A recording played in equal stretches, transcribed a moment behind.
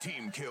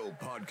Team Kill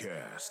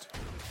Podcast.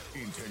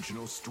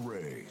 Intentional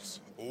Strays.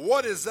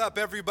 What is up,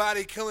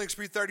 everybody? Killing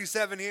Spree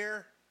 37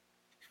 here.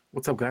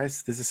 What's up,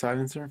 guys? This is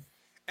Silencer.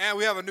 And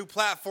we have a new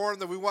platform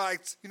that we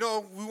want,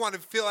 we want to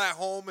feel at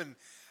home and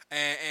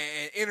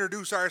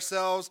introduce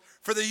ourselves.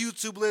 For the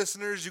YouTube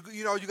listeners,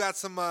 you got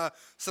some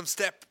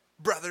step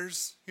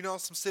brothers,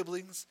 some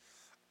siblings.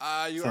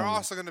 You are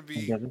also going to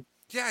be,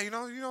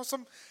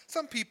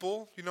 some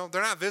people,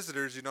 they're not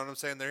visitors, you know what I'm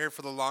saying? They're here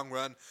for the long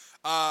run.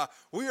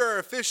 We are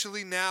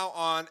officially now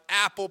on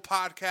Apple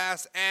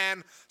Podcasts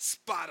and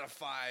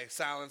Spotify,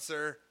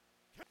 Silencer.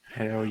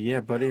 Hell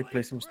yeah, buddy.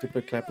 Play some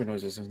stupid clapping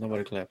noises since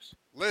nobody claps.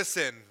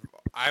 Listen,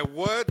 I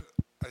would.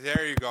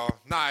 There you go.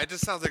 Nah, it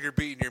just sounds like you're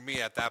beating your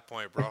me at that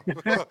point, bro.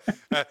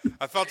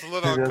 I felt a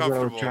little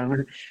uncomfortable.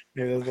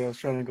 That's what I was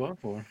trying to go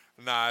for.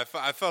 Nah,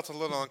 I felt a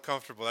little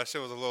uncomfortable. That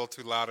shit was a little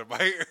too loud in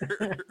my ear.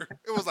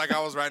 It was like I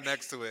was right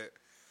next to it.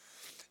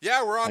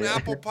 Yeah, we're on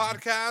Apple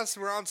Podcasts.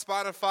 We're on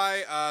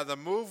Spotify. The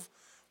move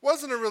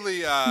wasn't a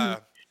really,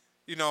 a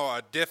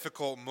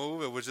difficult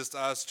move. It was just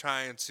us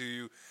trying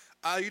to,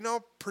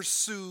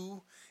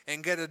 pursue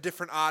and get a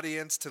different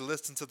audience to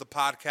listen to the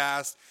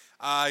podcast.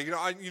 On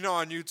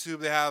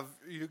YouTube,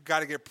 you got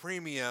to get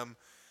premium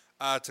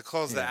to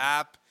close the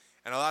app.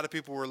 And a lot of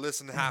people were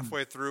listening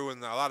halfway through,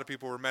 and a lot of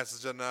people were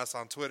messaging us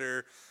on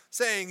Twitter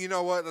saying, you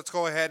know what, let's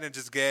go ahead and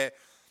just get,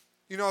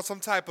 some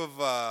type of,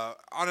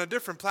 on a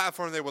different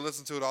platform, they would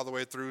listen to it all the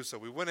way through. So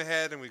we went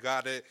ahead and we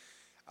got it.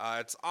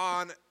 It's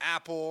on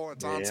Apple.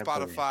 It's on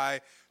Spotify. Buddy.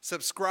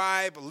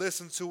 Subscribe.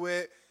 Listen to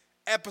it.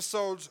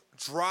 Episodes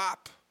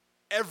drop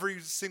every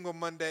single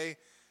Monday.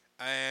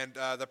 And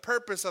the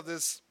purpose of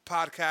this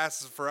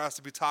podcast is for us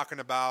to be talking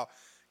about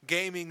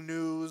gaming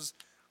news,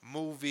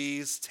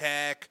 movies,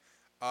 tech.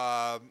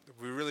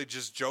 We really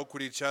just joke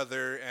with each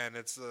other. And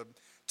it's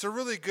a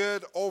really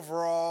good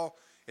overall.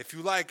 If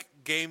you like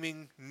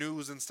gaming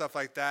news and stuff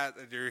like that,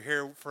 you're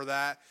here for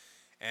that.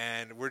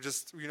 And we're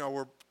just,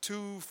 we're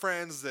two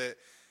friends that,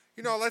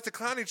 like to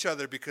clown each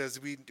other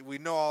because we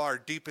know all our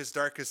deepest,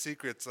 darkest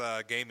secrets,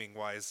 gaming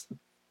wise.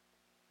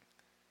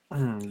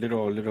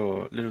 Little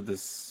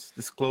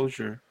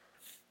disclosure.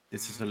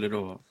 This is a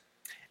little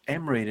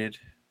M-rated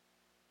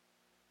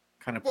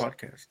kind of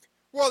podcast.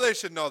 Well, they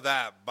should know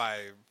that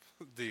by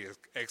the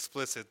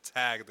explicit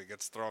tag that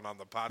gets thrown on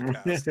the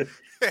podcast.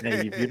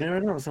 Hey, you never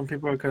know. Some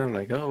people are kind of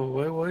like,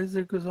 oh, why is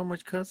there so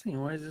much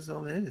cussing? Why is this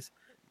all this?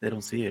 They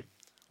don't see it.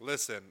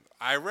 Listen,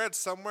 I read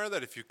somewhere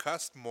that if you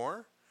cussed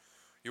more,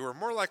 you were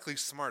more likely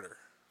smarter.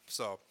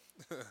 So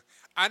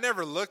I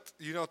never looked,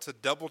 to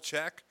double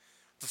check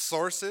the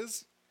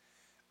sources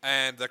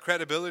and the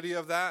credibility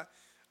of that.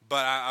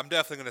 But I'm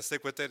definitely going to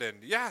stick with it.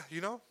 And yeah,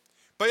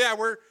 But yeah,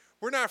 we're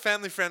not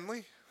family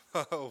friendly.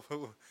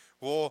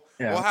 We'll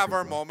have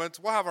our moments.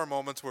 We'll have our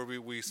moments where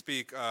we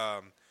speak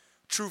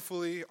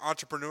truthfully,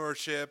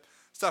 entrepreneurship,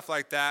 stuff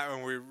like that,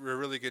 and we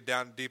really get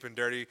down deep and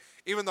dirty.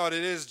 Even though it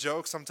is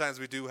jokes, sometimes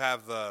we do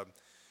have the,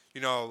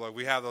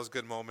 we have those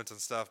good moments and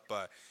stuff.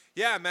 But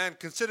yeah, man,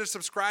 consider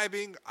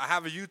subscribing. I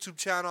have a YouTube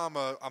channel. I'm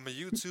a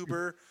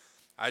YouTuber.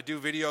 I do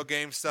video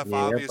game stuff,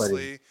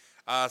 obviously.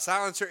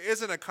 Silencer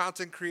isn't a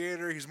content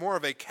creator. He's more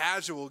of a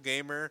casual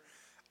gamer.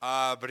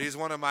 But he's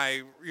one of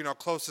my,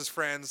 closest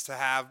friends to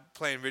have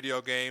playing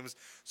video games.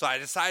 So I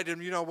decided,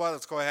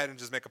 let's go ahead and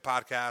just make a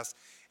podcast.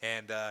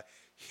 And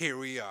here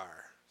we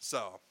are.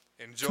 So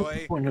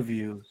enjoy. 2 point of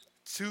views.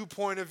 2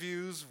 point of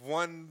views.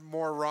 One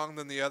more wrong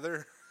than the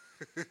other.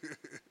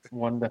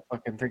 One that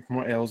fucking takes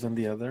more L's than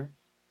the other.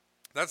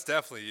 That's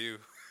definitely you.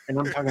 And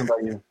I'm talking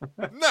about you.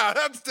 No,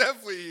 that's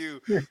definitely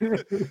you.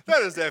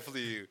 That is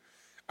definitely you.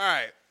 All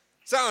right.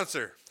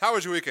 Silencer, how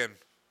was your weekend?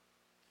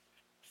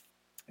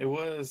 It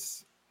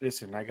was...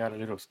 Listen, I got a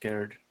little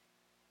scared.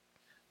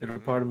 Little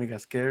part of me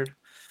got scared. Okay.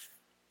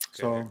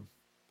 So, I'm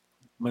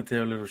going to tell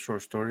you a little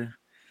short story.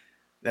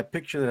 That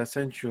picture that I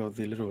sent you of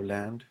the little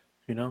land,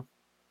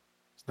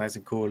 it's nice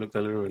and cool. It looked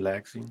a little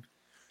relaxing.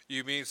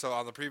 You mean, so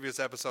on the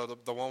previous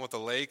episode, the one with the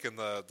lake and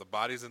the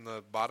bodies in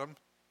the bottom?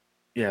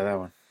 Yeah, that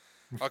one.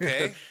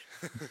 Okay.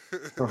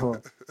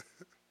 So,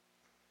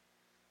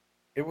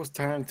 it was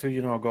time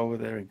to, go over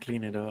there and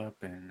clean it up.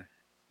 And,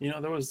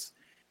 there was...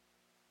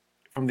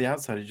 From the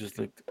outside, it just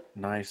looked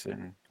nice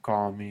and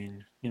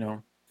calming,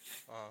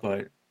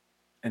 But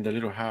in the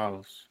little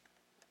house,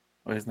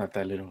 well, it's not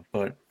that little,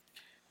 but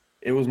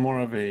it was more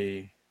of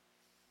a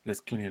let's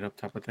clean it up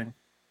type of thing.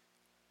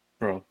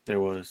 Bro, let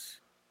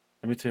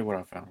me tell you what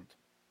I found.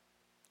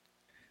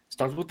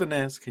 Starts with an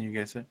S. Can you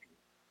guess it?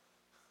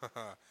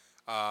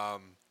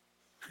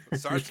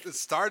 It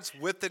starts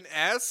with an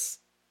S?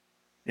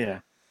 Yeah.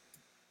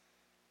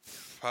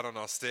 I don't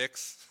know,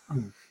 sticks.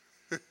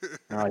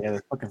 Oh yeah,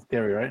 that's fucking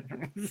scary, right?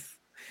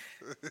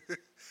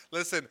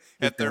 Listen,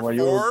 if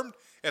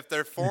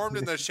they're formed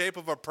in the shape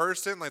of a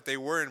person like they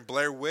were in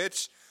Blair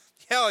Witch,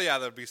 hell yeah,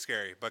 that'd be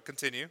scary. But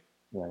continue.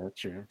 Yeah, that's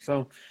true.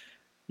 So,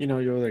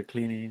 you're there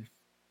cleaning,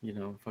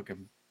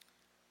 fucking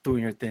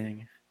doing your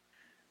thing.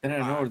 Then I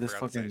know this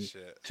fucking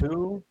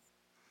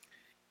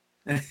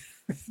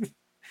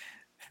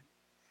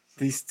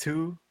these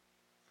two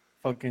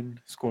fucking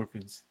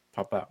scorpions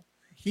pop out.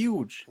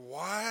 Huge,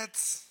 What?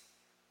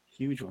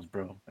 huge ones,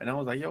 bro. And I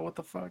was like, yo, what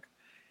the fuck?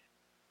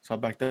 So I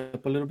backed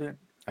up a little bit.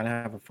 I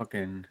didn't have a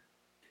fucking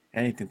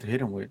anything to hit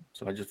them with,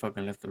 so I just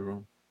fucking left the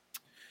room.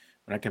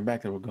 When I came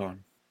back, they were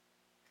gone.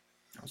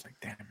 I was like,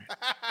 damn it.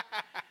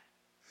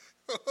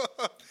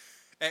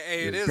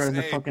 Hey, it Just is. burn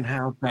the Hey, fucking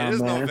house it down,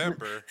 is man.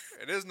 November.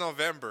 It is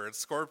November. It's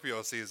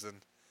Scorpio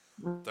season.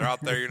 They're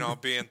out there,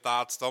 being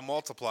thoughts. They'll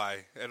multiply.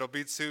 It'll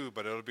be 2,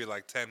 but it'll be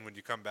like 10 when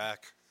you come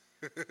back.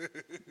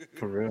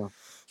 For real.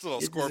 It's little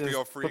It's Scorpio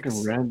just freaks.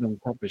 fucking random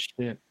type of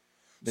shit.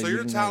 That So you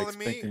you're did not telling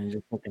expect me, and you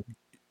just fucking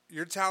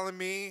you're telling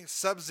me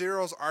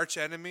Sub-Zero's arch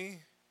enemy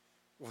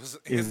was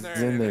is in there,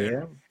 in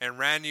there. and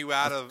ran you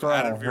out That's of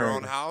what I your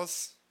own heard.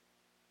 house?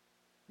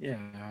 Yeah,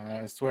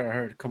 I swear I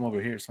heard come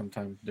over here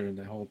sometime during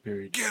the whole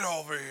period. Get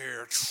over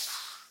here.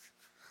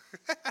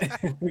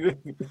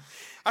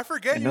 I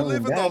forget And you other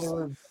live than in that, those. it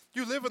was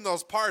You live in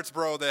those parts,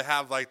 bro, that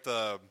have like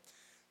the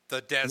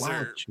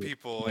desert shit,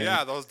 people. man.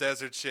 Yeah, those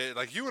desert shit.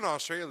 Like you in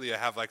Australia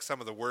have like some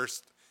of the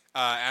worst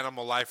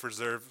animal life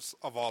reserves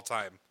of all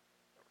time.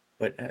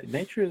 But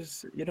nature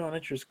is,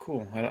 nature is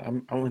cool.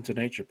 I'm into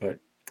nature, but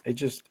it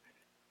just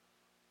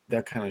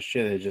that kind of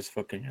shit. It just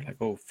fucking you're like,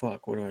 oh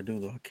fuck, what do I do?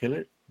 Do I kill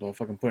it? Do I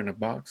fucking put it in a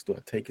box? Do I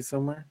take it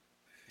somewhere?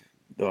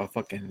 Do I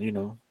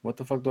fucking, what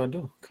the fuck do I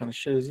do? What kind of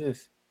shit is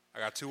this? I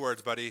got 2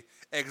 words, buddy.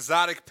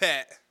 Exotic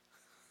pet.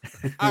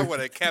 I would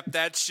have kept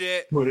that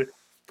shit. Put it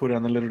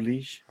on a little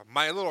leash.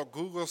 My little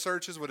Google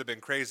searches would have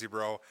been crazy,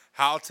 bro.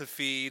 How to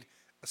feed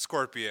a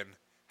scorpion.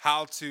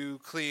 How to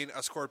clean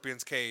a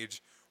scorpion's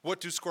cage. What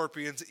do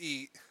scorpions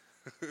eat?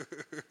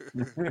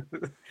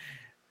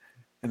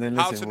 And then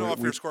How listen, to know if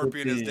we your put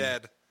scorpion is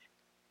dead.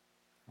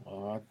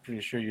 Oh, I'm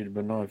pretty sure you'd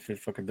know if it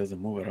fucking doesn't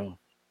move at all.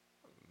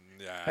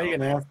 Yeah. How you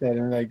gonna ask that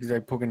and like he's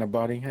like poking the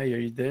body? Hey, are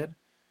you dead?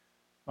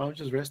 Oh, I'm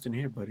just resting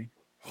here, buddy.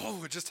 Oh,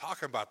 we're just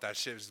talking about that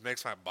shit. It just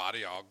makes my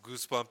body all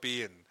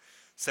goosebumpy and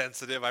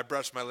sensitive. I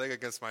brushed my leg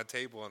against my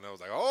table and I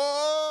was like,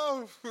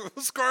 oh,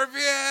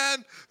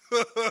 scorpion!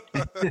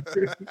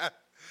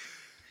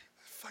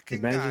 Fucking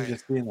Imagine guy.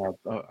 just being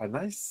a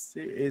nice.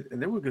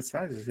 And they were good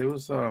sizes. It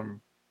was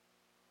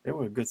they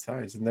were good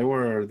size, and they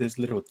were this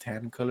little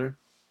tan color.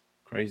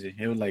 Crazy.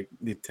 It was like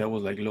the tail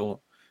was like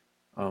little,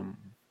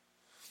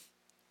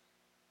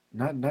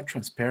 not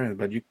transparent,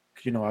 but I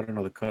don't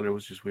know the color. It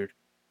was just weird.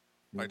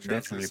 Like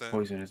Definitely translucent.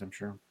 poisonous, I'm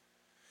sure.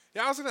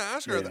 Yeah, I was going to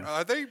ask her, Yeah.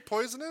 are they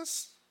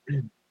poisonous?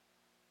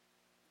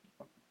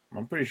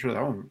 I'm pretty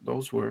sure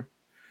those were.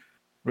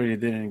 Really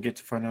didn't get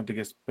to find out to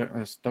get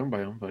stung by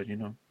them, but Yeah.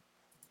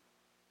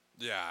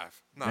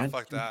 Nah, imagine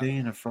fuck that.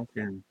 being a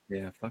fucking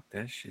fuck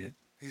that shit.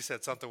 He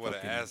said something with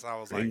an Fucking S. I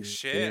was crazy. like,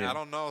 shit, Yeah. I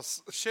don't know.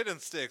 Shit and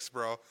sticks,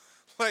 bro.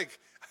 Like,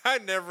 I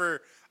never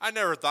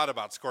thought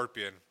about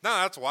scorpion. No,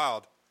 that's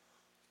wild.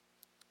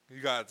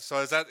 You got so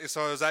is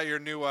that your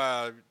new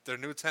their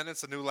new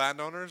tenants, the new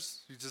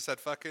landowners? You just said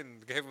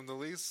fucking gave them the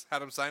lease,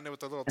 had them sign it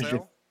with their little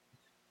tail.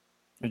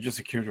 It's just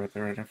security right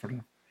there for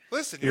them.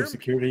 Listen, Your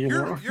security,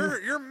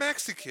 you're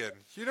Mexican.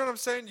 You know what I'm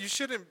saying? You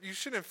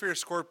shouldn't fear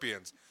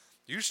scorpions.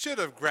 You should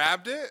have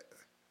grabbed it.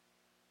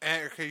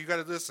 And okay, you got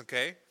to listen,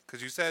 okay?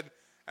 Because you said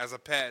as a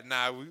pet.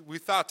 Nah, we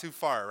thought too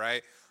far,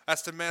 right?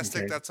 That's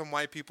domestic. Okay. That's some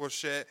white people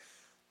shit.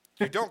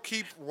 You don't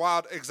keep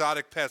wild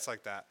exotic pets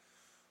like that.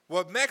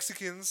 What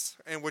Mexicans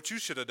and what you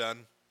should have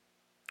done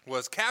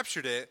was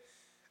captured it.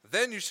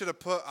 Then you should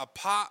have put a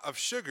pot of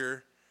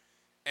sugar,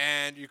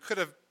 and you could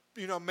have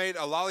made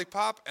a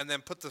lollipop and then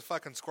put the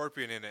fucking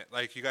scorpion in it,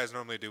 like you guys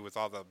normally do with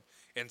all the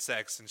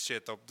insects and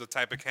shit, the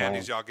type of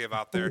candies y'all give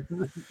out there.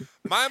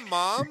 My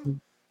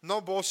mom, no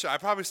bullshit, I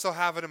probably still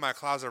have it in my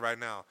closet right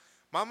now.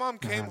 My mom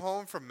came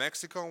home from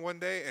Mexico one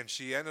day, and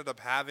she ended up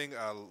having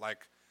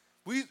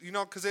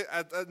because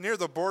near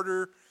the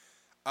border,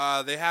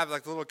 they have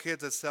like little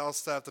kids that sell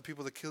stuff, the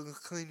people that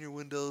clean your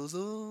windows.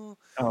 You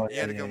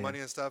had to give money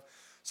and stuff.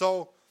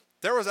 So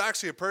there was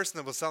actually a person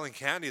that was selling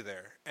candy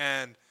there,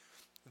 and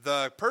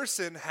the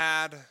person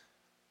had,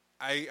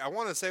 I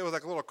want to say it was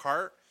like a little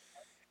cart,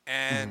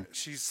 and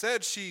she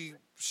said she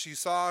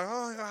saw,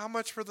 how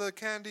much for the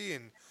candy,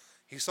 and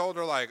he sold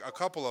her like a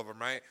couple of them,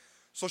 right?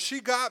 So she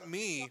got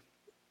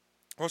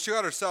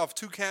herself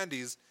 2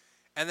 candies,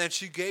 and then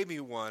she gave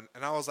me one,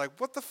 and I was like,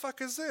 what the fuck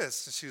is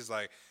this? And she's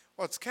like,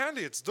 well, it's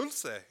candy, it's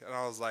dulce. And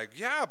I was like,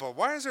 yeah, but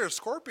why is there a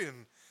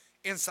scorpion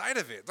inside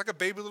of it? It's like a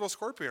baby little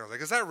scorpion. I was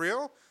like, is that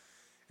real?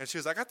 And she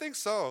was like, I think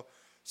so.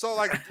 So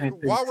like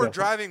while we're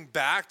driving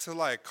back to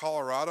like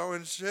Colorado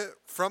and shit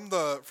from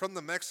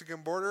the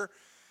Mexican border,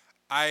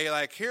 I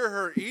like hear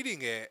her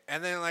eating it,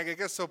 and then like it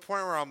gets to a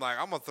point where I'm like,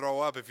 I'm gonna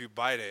throw up if you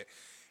bite it.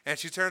 And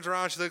she turns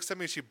around, she looks at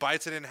me, she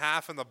bites it in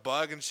half, and the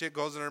bug and shit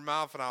goes in her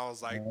mouth, and I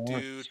was like,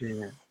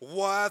 dude,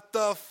 what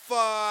the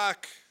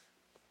fuck?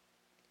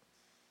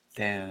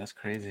 Damn, that's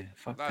crazy.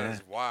 Fuck that. That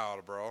is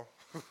wild, bro.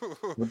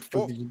 What the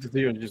fuck did you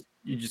do?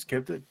 You just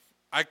kept it?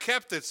 I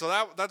kept it. So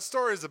that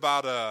story is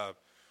about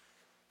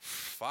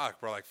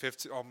fuck, bro, like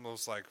 15,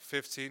 almost like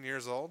 15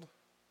 years old.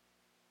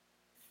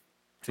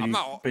 So I'm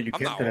not but you I'm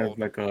kept not it as old.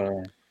 like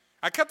a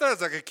I kept that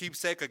as like a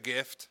keepsake, a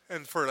gift,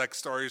 and for like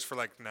stories for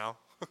like now.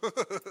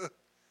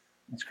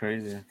 It's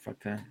crazy.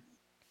 Fuck that.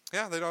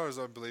 Yeah, they'd always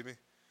believe me.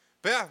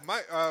 But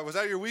yeah, was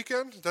that your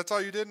weekend? That's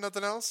all you did?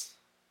 Nothing else?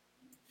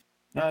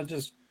 No,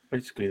 just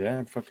basically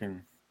that.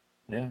 Fucking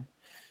yeah.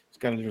 Just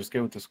got a little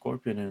scared with the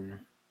scorpion, and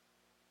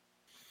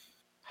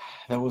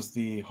that was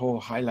the whole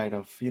highlight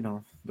of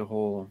the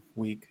whole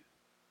week.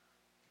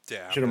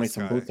 Yeah, Should have made this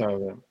some guy. boots out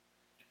of it.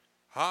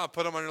 Huh?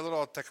 Put them on your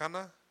little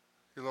tecana?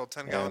 Your little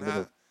 10-gallon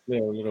Little,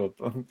 hat?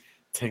 little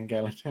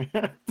 10-gallon.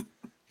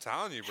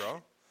 Telling you,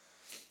 bro.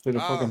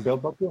 Little Uh, fucking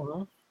belt buckle,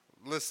 huh?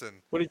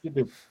 listen, What did you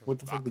do? What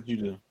the I, fuck did you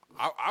do?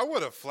 I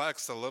would have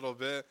flexed a little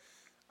bit.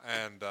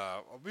 And,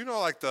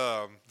 like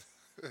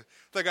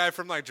the guy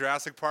from like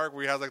Jurassic Park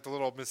where he has like the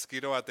little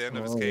mosquito at the end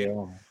of his Oh cane.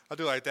 yeah. I'll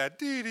do like that.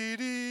 Dee dee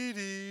dee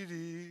dee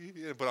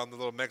dee. And put on the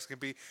little Mexican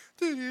beat.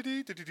 Dee dee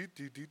dee dee dee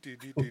dee dee dee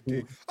dee dee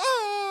dee.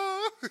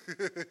 Ah!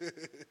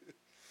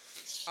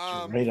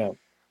 Straight up.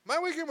 My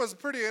weekend was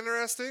pretty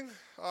interesting.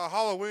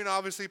 Halloween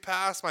obviously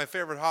passed, my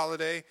favorite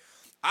holiday.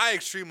 I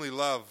extremely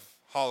love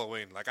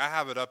Halloween. Like I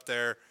have it up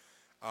there,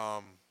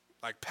 like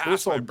It was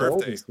past so my dull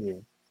birthday. this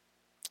year.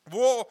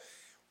 Well,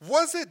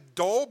 was it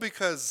dull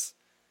because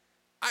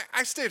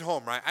I stayed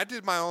home, right? I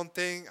did my own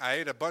thing. I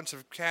ate a bunch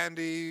of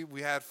candy.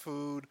 We had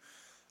food.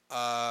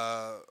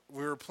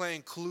 We were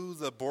playing Clue,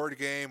 the board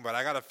game, but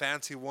I got a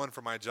fancy one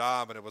for my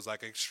job, and it was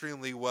like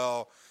extremely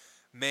well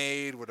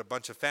made with a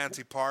bunch of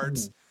fancy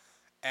parts.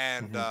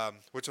 And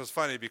which was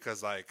funny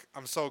because like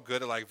I'm so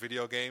good at like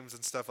video games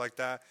and stuff like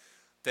that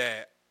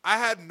I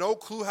had no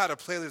clue how to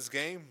play this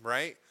game,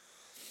 right?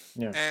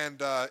 Yeah.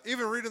 And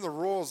even reading the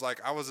rules, like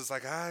I was just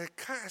like I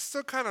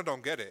still kind of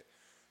don't get it.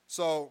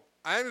 So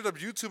I ended up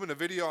YouTubing a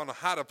video on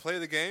how to play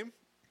the game,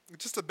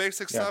 just the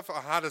basic stuff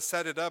on how to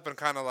set it up and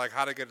kind of like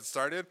how to get it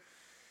started.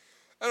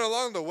 And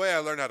along the way, I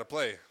learned how to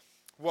play.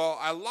 Well,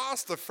 I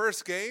lost the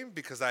first game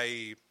because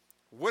I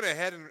went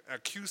ahead and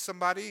accused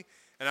somebody,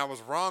 and I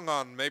was wrong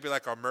on maybe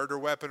like a murder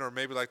weapon or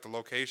maybe like the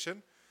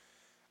location.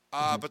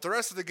 But the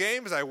rest of the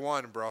games I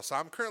won, bro. So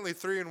I'm currently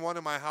 3-1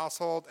 in my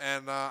household,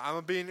 and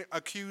I'm being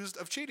accused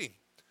of cheating.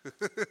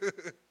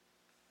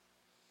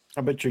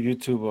 I bet your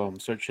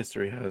YouTube search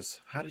history has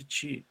how to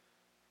cheat.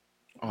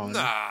 Oh,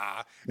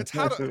 Nah, it's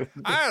how to.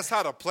 I asked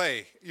how to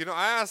play.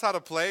 I asked how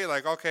to play.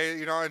 Like,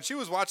 okay, and she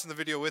was watching the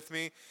video with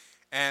me,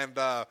 and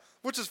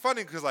which is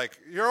funny because like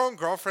your own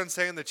girlfriend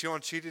saying that you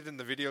cheated in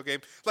the video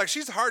game. Like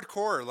she's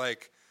hardcore.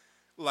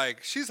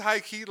 Like she's high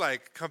key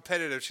like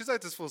competitive. She's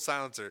like this fool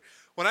Silencer.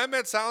 When I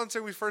met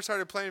Silencer, we first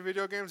started playing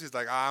video games. He's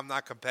like, I'm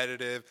not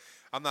competitive.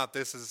 I'm not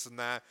this and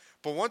that.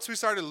 But once we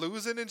started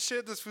losing and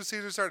shit, this fool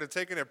Caesar started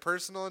taking it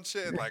personal and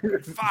shit. And like,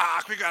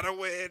 fuck, we gotta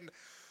win.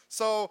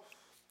 So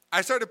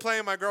I started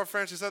playing my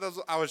girlfriend. She said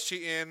I was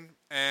cheating,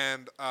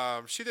 and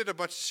she did a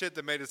bunch of shit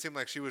that made it seem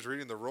like she was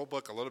reading the rule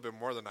book a little bit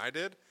more than I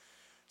did.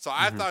 So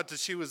I thought that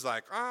she was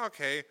like, oh,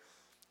 okay.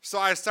 So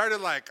I started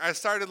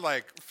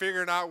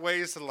figuring out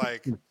ways to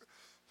like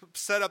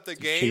set up the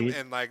game cheat.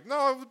 and like,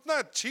 no,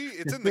 not cheat.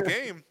 It's in the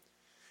game.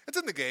 It's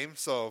in the game.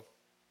 So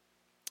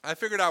I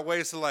figured out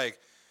ways to like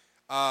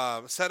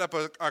set up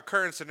a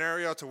current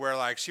scenario to where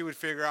like she would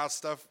figure out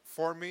stuff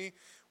for me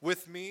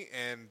with me,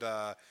 and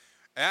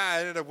I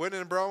ended up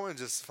winning, bro, and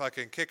just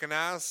fucking kicking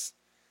ass.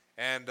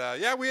 And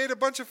we ate a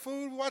bunch of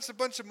food, we watched a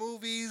bunch of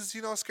movies,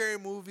 scary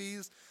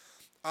movies.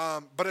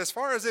 But as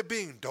far as it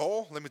being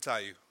dull, let me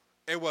tell you,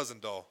 it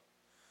wasn't dull.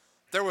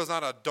 There was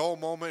not a dull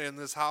moment in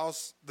this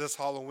house this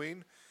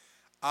Halloween.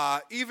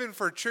 Even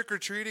for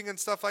trick-or-treating and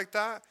stuff like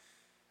that,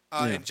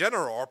 in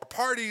general, or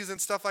parties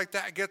and stuff like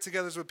that,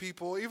 get-togethers with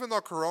people, even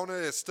though Corona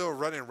is still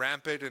running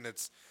rampant and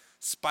it's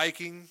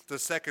spiking the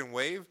second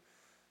wave,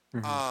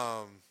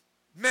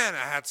 man,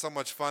 I had so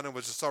much fun and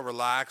was just so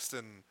relaxed.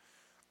 And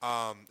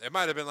it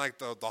might have been like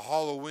the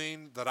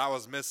Halloween that I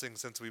was missing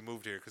since we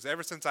moved here. Because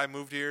ever since I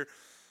moved here,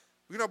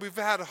 we've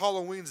had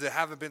Halloweens that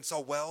haven't been so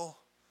well.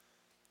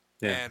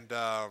 Yeah. And,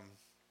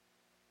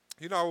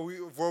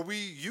 where we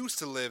used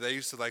to live, they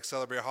used to like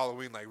celebrate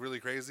Halloween like really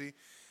crazy.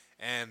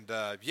 And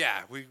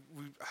we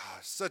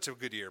such a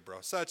good year,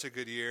 bro. Such a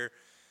good year.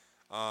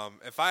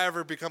 If I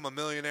ever become a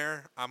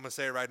millionaire, I'm gonna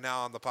say it right now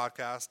on the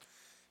podcast.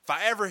 If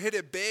I ever hit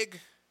it big,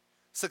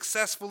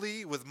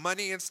 successfully with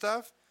money and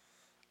stuff,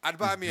 I'd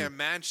buy me a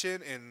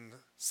mansion in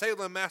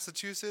Salem,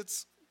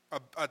 Massachusetts,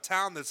 a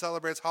town that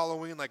celebrates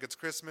Halloween like it's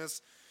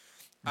Christmas.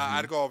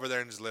 I'd go over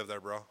there and just live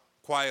there, bro.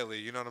 Quietly,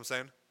 you know what I'm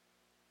saying?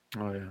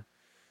 Oh yeah.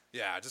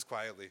 Yeah, just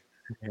quietly.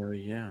 Hell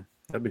yeah,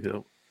 that'd be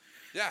dope.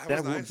 Yeah, that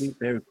was nice. Would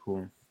be very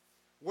cool.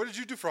 What did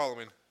you do for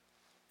Halloween?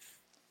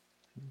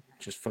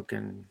 Just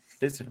fucking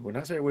listen. When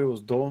I say it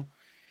was dull,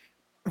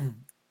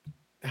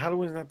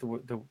 Halloween's not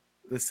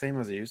the same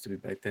as it used to be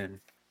back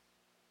then.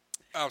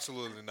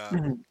 Absolutely not.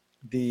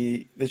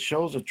 The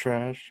shows are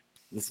trash.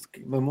 The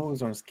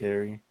movies aren't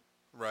scary.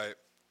 Right.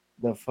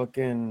 The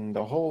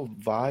whole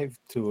vibe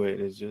to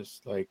it is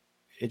just like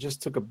it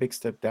just took a big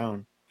step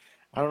down.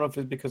 I don't know if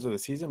it's because of the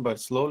season, but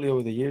slowly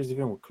over the years,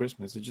 even with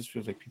Christmas, it just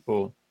feels like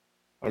people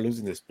are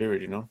losing their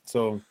spirit,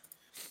 So,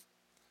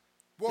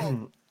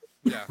 well,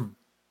 yeah.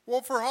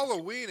 Well, for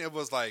Halloween, it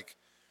was like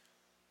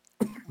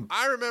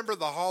I remember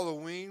the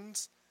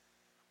Halloweens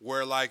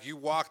where like you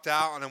walked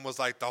out and it was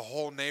like the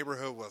whole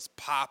neighborhood was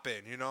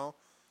popping. You know,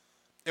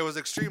 it was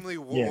extremely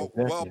Yeah, well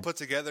exactly. put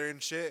together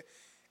and shit.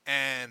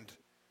 And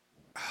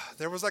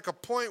there was like a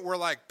point where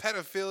like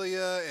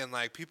pedophilia and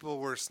like people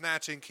were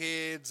snatching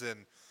kids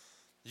and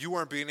you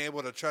weren't being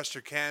able to trust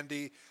your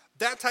candy.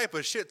 That type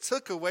of shit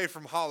took away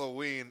from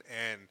Halloween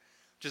and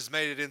just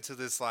made it into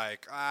this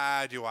like,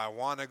 do I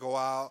want to go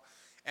out?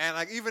 And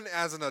like even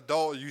as an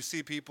adult, you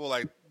see people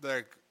like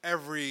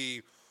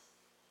every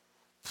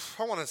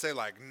I want to say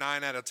like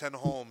 9 out of 10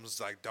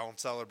 homes like don't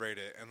celebrate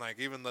it, and like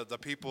even the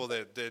people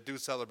that do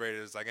celebrate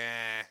it is like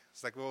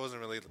it's like it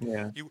wasn't really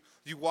Yeah.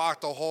 you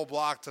walk the whole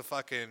block to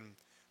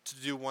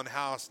do one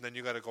house, and then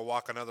you got to go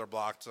walk another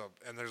block to,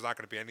 and there's not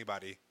going to be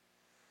anybody.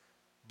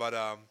 But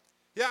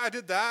yeah, I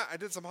did that. I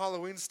did some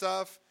Halloween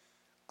stuff.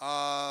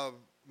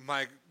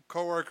 My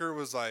coworker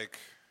was like,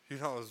 you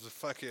know, it was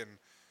fucking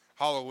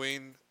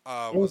Halloween.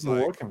 What was Was the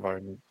like work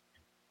environment?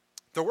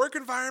 the work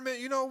environment,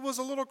 you know, was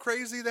a little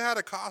crazy. They had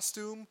a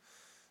costume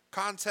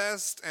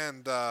contest,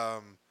 and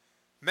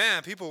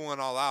man, people went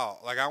all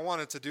out. Like I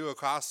wanted to do a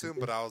costume,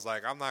 but I was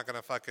like, I'm not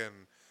gonna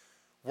fucking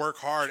work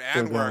hard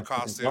Still and wear a doing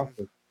fucking costume.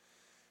 plastic.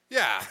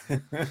 Yeah,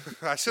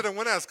 I should have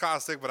went as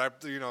Caustic,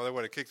 but they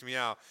would have kicked me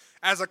out.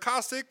 As a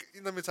Caustic,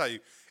 let me tell you,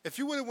 if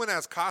you would have went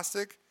as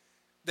Caustic,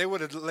 they would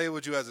have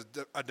labeled you as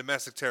a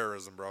domestic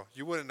terrorism, bro.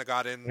 You wouldn't have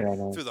got in Yeah,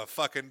 no. through the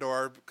fucking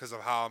door because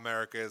of how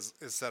America is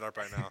set up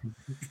right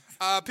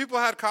now. People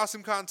had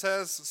costume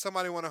contests.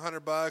 Somebody won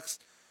 $100.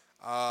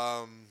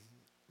 My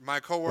What was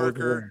the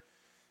coworker, winner?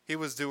 he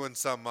was doing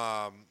some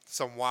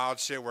wild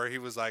shit where he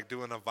was like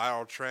doing a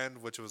viral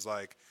trend, which was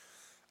like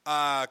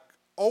uh,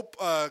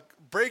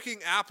 breaking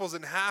apples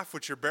in half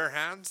with your bare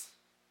hands,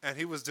 and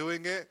he was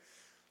doing it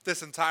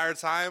this entire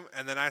time.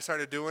 And then I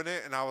started doing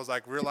it, and I was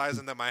like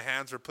realizing that my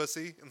hands were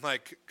pussy and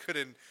like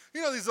couldn't,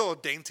 you know, these little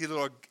dainty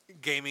little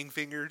gaming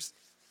fingers.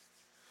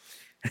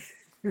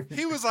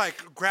 He was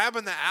like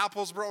grabbing the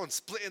apples, bro, and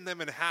splitting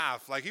them in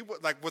half, like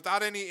like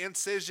without any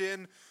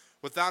incision,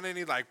 without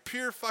any like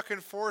pure fucking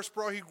force,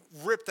 bro. He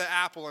ripped the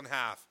apple in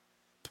half,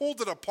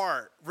 pulled it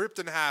apart, ripped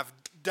in half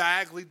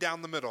diagonally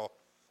down the middle.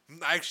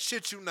 I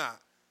shit you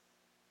not.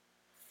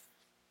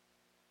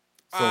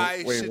 So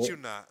I wait, shit what you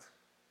not.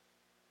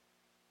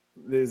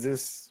 is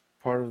this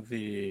part of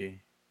the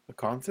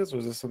contest or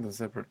is this something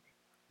separate?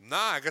 Nah,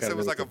 I guess Got a it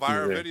was little like a confused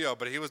viral there. video,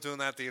 but he was doing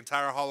that the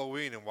entire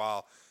Halloween, and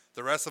while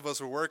the rest of us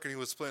were working, he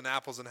was splitting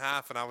apples in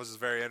half, and I was just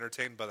very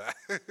entertained by that.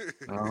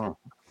 Oh.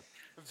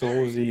 So what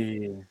was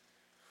Very.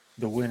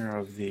 the winner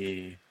of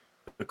the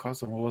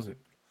costume? What was it?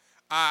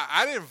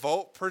 I didn't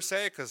vote per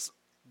se because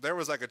there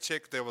was like a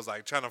chick that was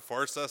like trying to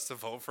force us to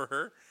vote for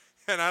her,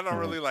 and I don't Uh,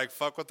 really like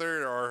fuck with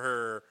her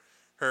or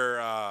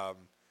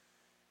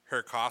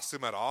her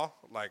costume at all.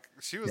 Like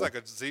she was yeah. like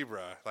a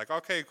zebra. Like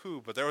okay,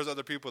 cool, but there was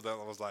other people that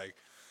was like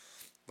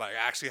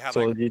actually had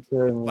So you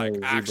tell me like the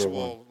zebra one.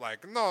 actual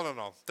like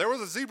no. There was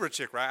a zebra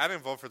chick, right? I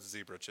didn't vote for the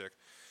zebra chick.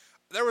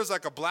 There was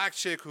like a black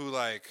chick who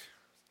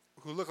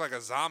looked like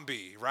a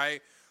zombie,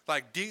 right?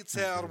 Like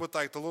detailed Okay. with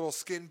like the little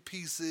skin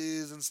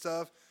pieces and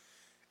stuff.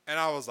 And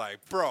I was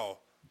like, bro,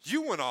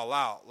 you went all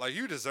out. Like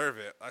you deserve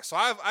it. Like so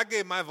I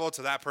gave my vote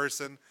to that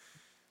person.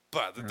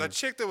 But the Uh,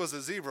 chick that was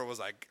a zebra was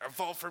like,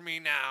 vote for me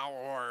now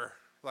or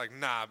like,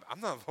 nah, I'm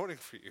not voting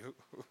for you.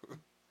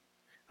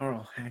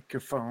 oh, hack your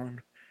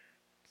phone.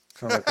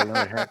 Sound like a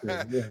lot of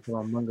hackers. Yeah, from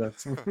Among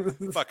Us.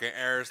 Fucking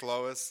Eris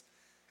Lois.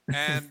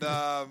 And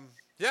yeah,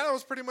 that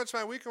was pretty much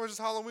my weekend. Was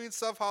just Halloween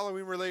stuff,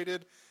 Halloween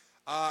related.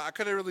 I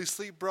couldn't really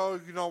sleep, bro.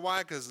 You know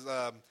why? Because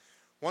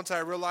once I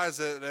realized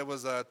that it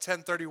was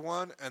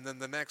 10:31, and then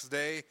the next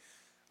day,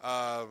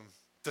 um,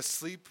 the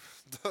sleep,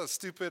 the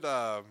stupid,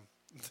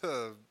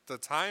 the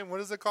time.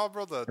 What is it called,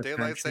 bro? The The time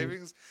daylight change.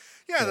 savings.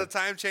 Yeah, Yeah. the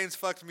time change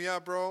fucked me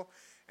up, bro.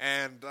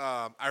 And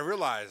I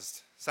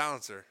realized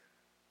silencer.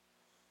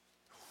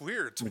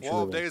 We're What you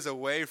 12 realize? days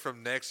away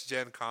from next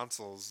gen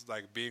consoles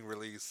like being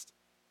released.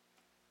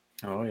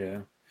 Oh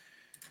yeah.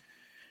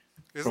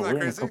 Isn't But that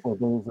we're in a crazy? couple of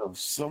days of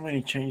so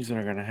many changes that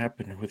are gonna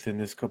happen within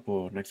this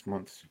couple of next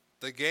months.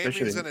 The gaming's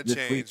Especially gonna this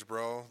week. change,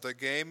 bro. The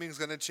gaming's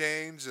gonna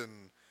change,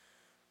 and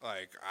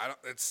like I don't.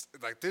 It's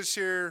like this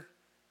year,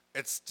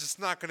 it's just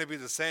not gonna be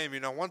the same.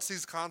 You know, once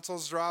these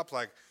consoles drop,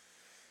 like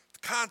the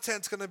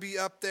content's gonna be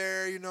up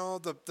there. You know,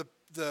 the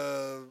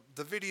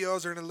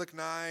videos are gonna look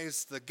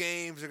nice. The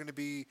games are gonna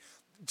be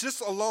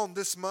just alone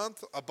this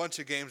month. A bunch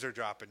of games are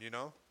dropping. You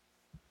know.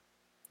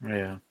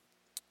 Yeah.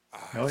 I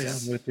Oh yeah, I'm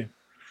just. with you.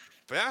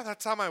 But yeah,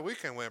 that's how my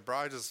weekend went, bro.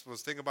 I just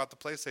was thinking about the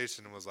PlayStation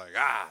and was like,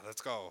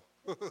 let's go.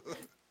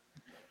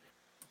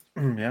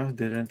 Yeah.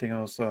 Did anything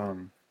else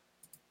fun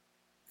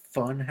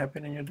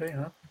happen in your day,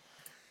 huh?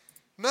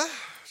 Nah,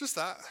 just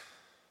that.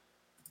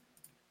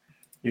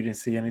 You didn't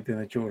see anything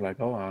that you were like,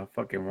 oh, I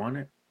fucking want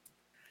it.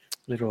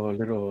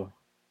 Little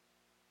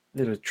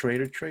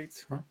trader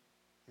traits, huh?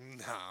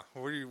 Nah,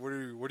 what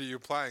are you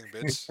applying,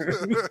 bitch?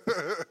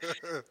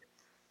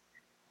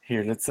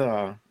 Here, let's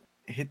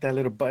hit that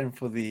little button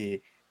for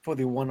the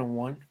one on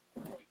one.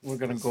 we're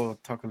gonna go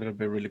talk a little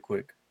bit really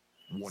quick.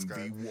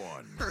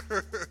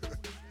 1v1.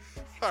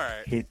 All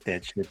right. Hit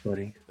that shit,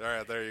 buddy. All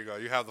right, there you go.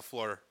 You have the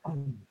floor.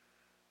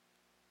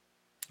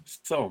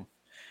 So,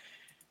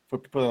 for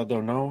people that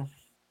don't know,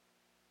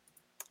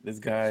 this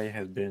guy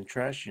has been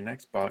trashing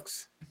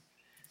Xbox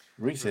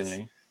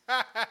recently.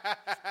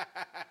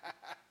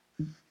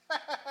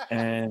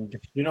 And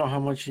you know how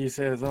much he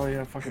says, oh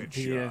yeah, fucking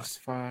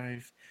Headshot.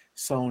 PS5,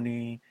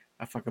 Sony,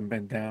 I fucking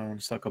bent down,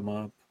 suck them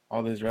up,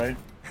 all this, right?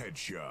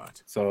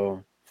 Headshot.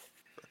 So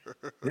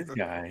this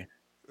guy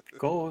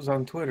goes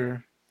on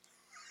Twitter,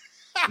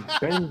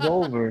 bends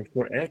over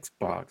for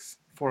Xbox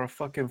for a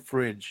fucking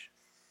fridge.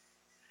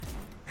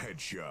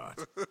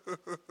 Headshot.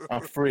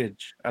 A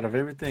fridge. Out of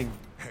everything,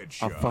 a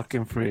Headshot.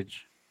 fucking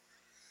fridge.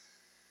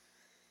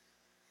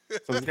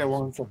 So this guy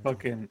wants a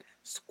fucking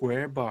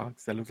square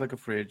box that looks like a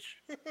fridge.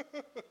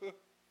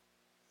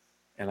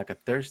 And like a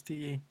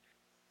thirsty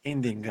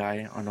Indian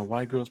guy on a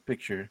white girl's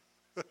picture.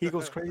 He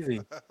goes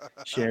crazy.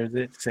 Shares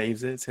it,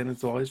 saves it, sends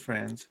it to all his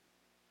friends.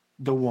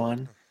 The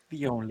one,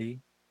 the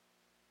only,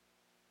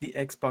 the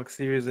Xbox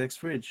Series X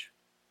fridge.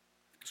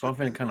 So I'm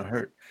feeling kind of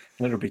hurt,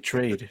 a little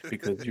betrayed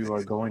because you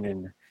are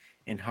going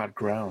in hot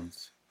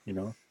grounds, you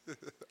know?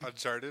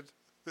 Uncharted.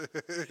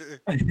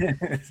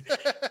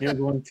 You're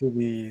going to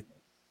the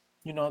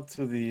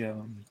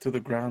to the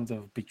grounds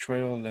of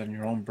betrayal and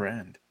your own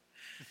brand.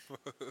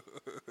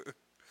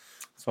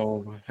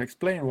 So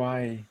explain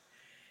why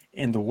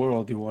in the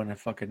world you want a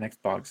fucking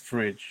Xbox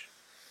fridge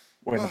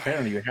when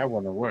apparently you have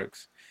one that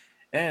works.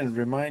 And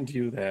remind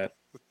you that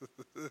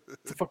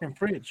it's a fucking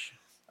fridge.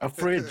 A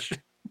fridge.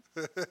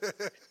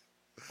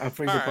 A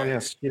fridge that probably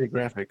has shitty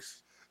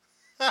graphics.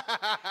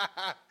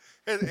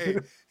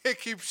 it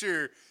keeps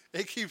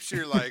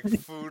your like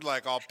food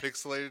like all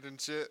pixelated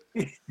and shit.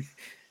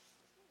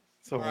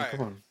 So All right.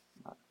 come on.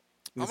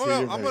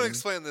 I'm gonna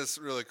explain this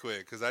really quick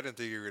because I didn't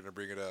think you were gonna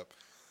bring it up.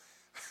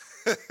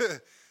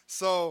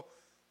 So,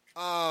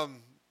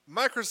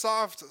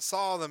 Microsoft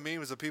saw the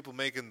memes of people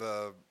making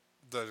the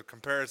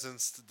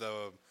comparisons to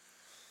the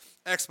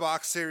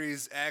Xbox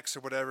Series X or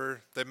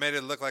whatever. They made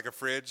it look like a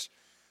fridge.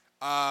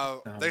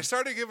 They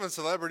started giving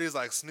celebrities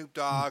like Snoop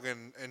Dogg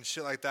and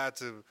shit like that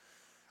to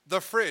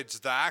the fridge,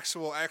 the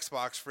actual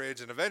Xbox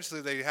fridge, and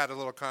eventually they had a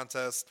little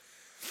contest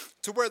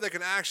to where they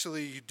can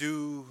actually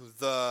do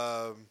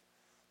the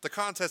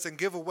contest and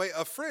give away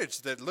a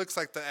fridge that looks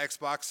like the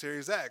Xbox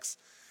Series X.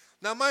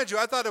 Now, mind you,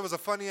 I thought it was a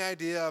funny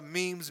idea,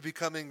 memes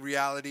becoming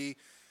reality.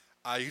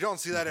 You don't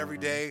see that every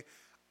day.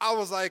 I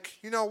was like,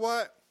 you know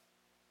what?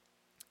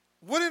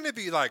 Wouldn't it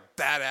be like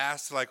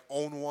badass to like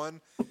own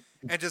one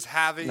and just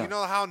have it? No. You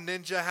know how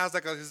Ninja has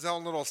like his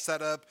own little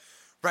setup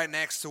right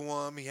next to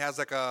him. He has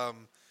like a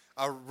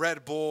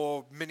Red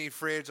Bull mini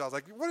fridge. I was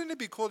like, wouldn't it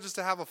be cool just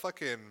to have a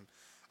fucking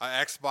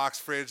Xbox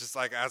fridge just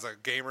like as a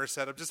gamer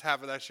setup? Just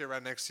have that shit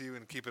right next to you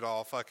and keep it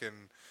all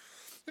fucking,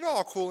 you know,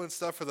 all cool and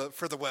stuff for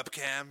the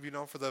webcam, you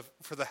know, for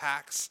the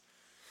hacks.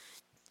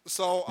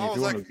 So I If was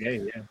you like, want to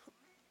gay, yeah.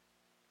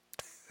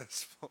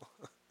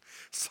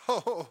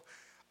 so,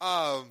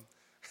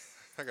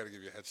 I gotta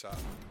give you a headshot.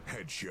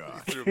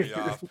 Headshot. Threw me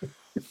off.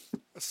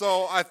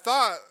 So I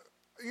thought,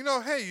 you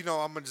know, hey, you know,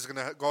 I'm just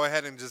gonna go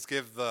ahead and just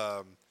give it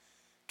a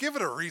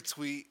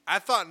retweet. I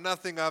thought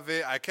nothing of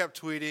it. I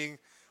kept tweeting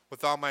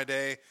with all my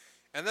day,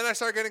 and then I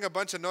started getting a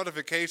bunch of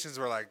notifications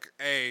where like,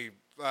 hey,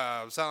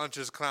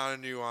 Silencer's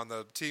clowning you on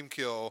the Team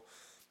Kill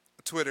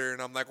Twitter,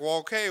 and I'm like, well,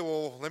 okay,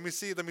 well, let me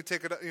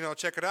take it, you know,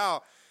 check it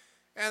out,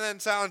 and then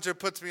Silencer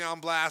puts me on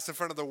blast in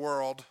front of the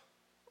world.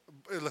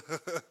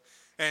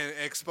 And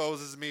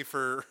exposes me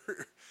for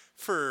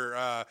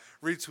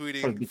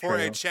retweeting for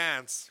a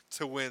chance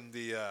to win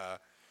the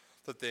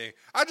thing.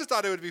 I just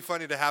thought it would be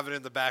funny to have it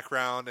in the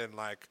background and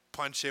like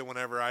punch it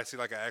whenever I see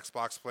like an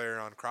Xbox player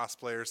on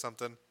crossplay or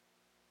something.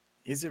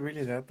 Is it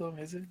really that though?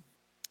 Is it?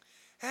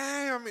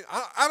 Hey, I mean,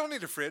 I don't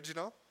need a fridge, you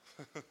know.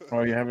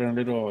 Or are you having a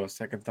little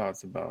second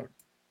thoughts about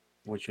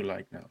what you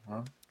like now,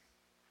 huh?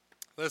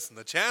 Listen,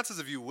 the chances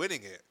of you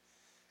winning it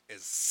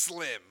is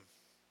slim.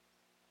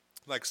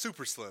 Like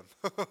super slim.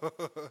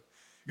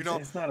 You know,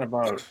 it's not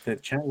about the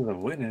chances of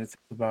winning. It's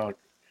about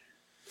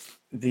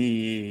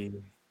the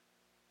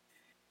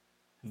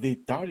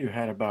thought you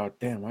had about,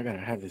 damn, I gotta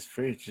have this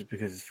fridge just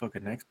because it's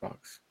fucking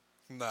Xbox.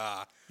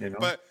 nah. You know?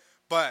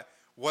 But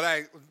would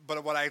I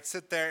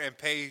sit there and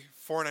pay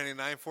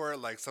 $4.99 for it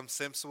like some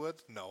simps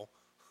would? No.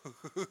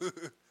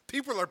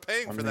 People are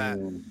paying for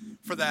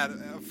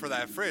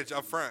that fridge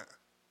up front.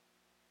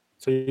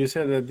 So you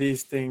said that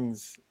these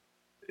things,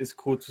 it's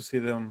cool to see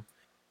them,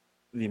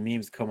 the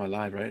memes come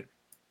alive, right?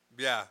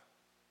 Yeah.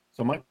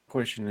 So my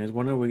question is,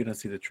 when are we gonna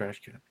see the trash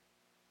can?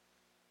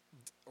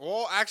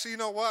 Well, actually, you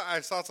know what?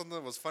 I saw something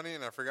that was funny,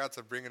 and I forgot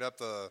to bring it up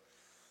the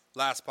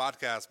last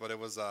podcast. But it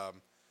was,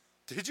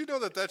 did you know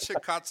that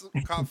shit caught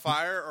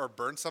fire or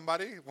burned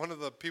somebody? One of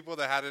the people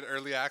that had it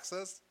early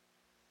access.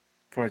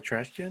 For a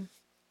trash can?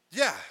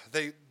 Yeah,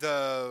 the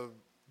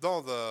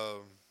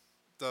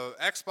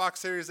Xbox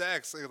Series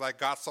X like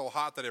got so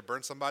hot that it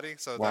burned somebody.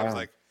 So that was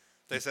like,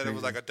 they said it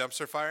was like a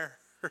dumpster fire.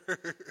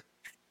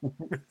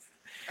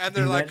 And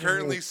they're like Imagine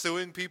currently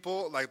suing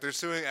people. Like they're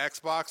suing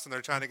Xbox and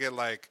they're trying to get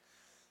like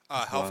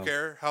wow,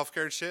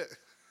 healthcare shit.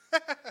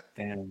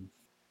 damn.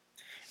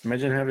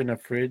 Imagine having a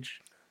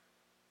fridge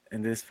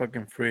and this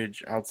fucking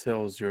fridge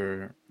outsells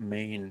your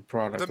main The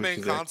product, which main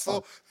is Xbox.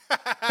 console.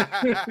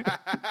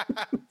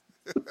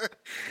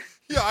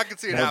 Yeah, I can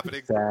see it That would be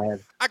happening.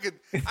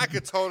 sad. I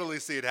could totally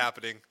see it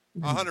happening.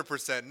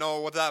 100%.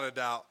 No, without a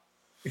doubt.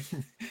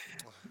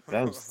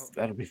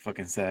 That'll be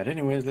fucking sad.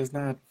 Anyways, let's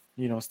not,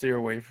 steer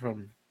away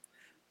from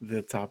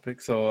the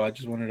topic. So I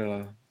just wanted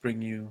to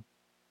bring you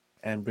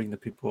and bring the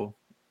people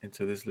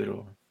into this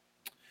little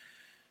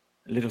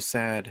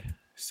sad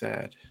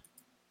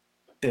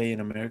day in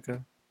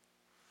America.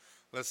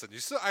 Listen,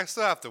 I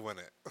still have to win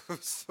it.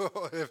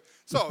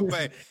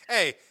 But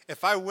hey,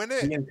 if I win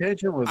The it,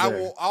 intention was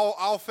there.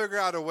 I'll figure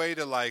out a way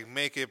to like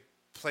make it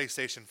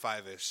PlayStation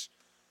 5ish.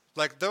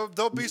 Like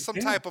there'll be some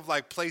Yeah. type of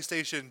like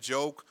PlayStation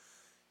joke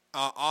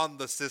on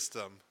the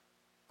system.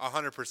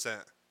 100%.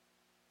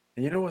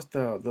 And you know what's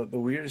the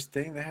weirdest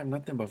thing? They have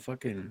nothing but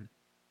fucking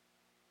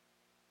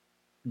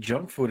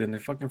junk food in the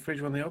fucking fridge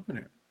when they open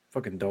it.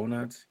 Fucking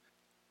donuts,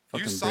 You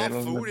fucking saw bread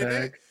on the food in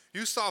it? back.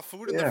 You saw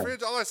food in the Yeah.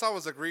 fridge? All I saw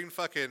was the green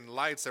fucking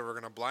lights that were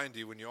gonna blind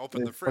you when you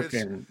opened the There's fridge.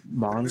 fucking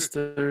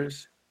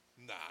monsters.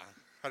 Nah,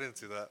 I didn't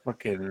see that.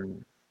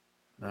 Fucking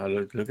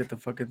look at the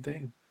fucking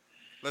thing.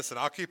 Listen,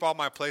 I'll keep all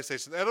my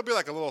PlayStation. It'll be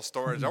like a little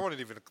storage. I won't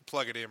even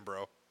plug it in,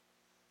 bro.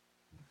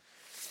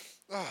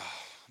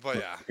 But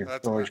yeah, Fucking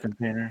that's storage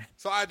container.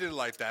 so I did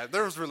like that.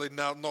 There was really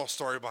no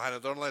story behind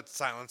it. Don't let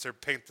Silencer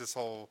paint this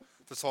whole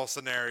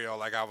scenario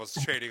like I was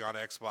trading on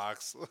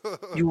Xbox.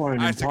 You are an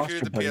I imposter,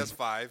 secured the buddy.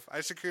 PS5.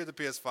 I secured the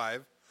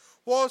PS5.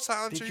 Well,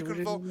 Silencer, Did you you can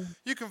really vote. do that?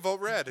 You can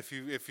vote red if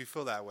you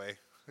feel that way.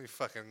 You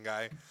fucking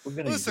guy. We're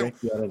gonna Listen,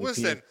 eject you out of the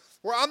listen. PS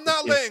Well, I'm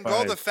not the letting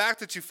go of the PS5. fact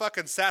that you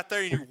fucking sat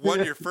there and you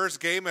won your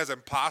first game as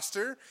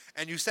imposter,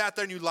 and you sat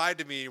there and you lied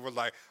to me and were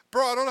like,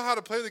 "Bro, I don't know how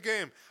to play the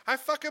game." I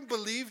fucking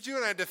believed you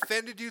and I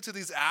defended you to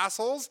these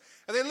assholes,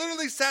 and they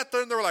literally sat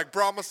there and they were like,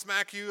 "Bro, I'm gonna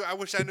smack you. I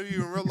wish I knew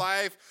you in real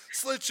life.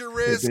 Slit your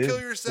wrist, did. kill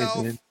They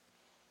yourself." did.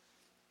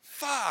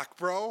 Fuck,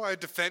 bro. I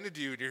defended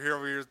you, and you're here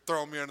over here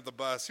throwing me under the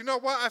bus. You know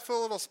what? I feel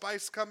a little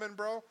spice coming,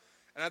 bro,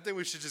 and I think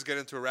we should just get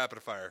into a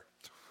rapid fire.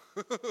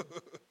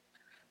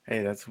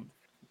 Hey, that's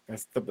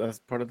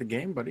part of the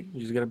game, buddy. You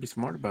just gotta be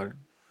smart about it.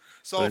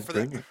 So Let's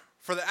bring it.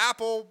 for the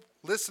Apple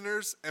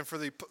listeners and for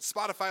the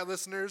Spotify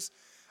listeners,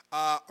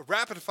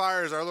 rapid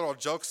fire is our little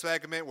joke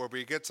segment where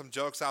we get some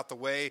jokes out the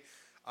way.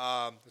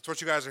 It's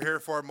what you guys are here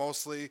for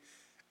mostly,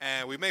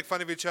 and we make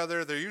fun of each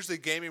other. They're usually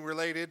gaming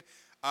related.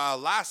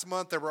 Last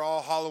month they were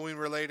all Halloween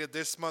related.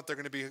 This month they're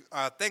going to be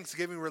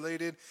Thanksgiving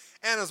related,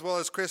 and as well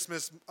as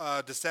Christmas.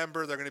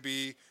 December they're going to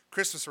be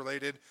Christmas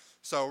related.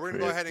 So we're going to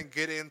go ahead and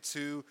get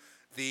into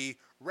the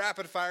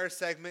rapid fire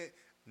segment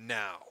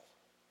now.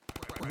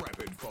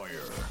 Rapid fire.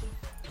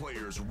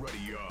 Players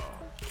ready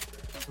up.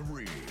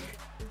 3,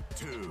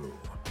 2,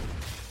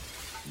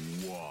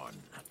 1.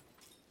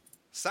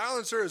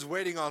 Silencer is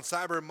waiting on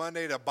Cyber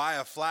Monday to buy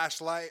a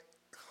flashlight.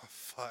 Oh,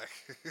 fuck.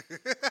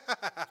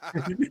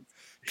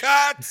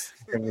 Cut!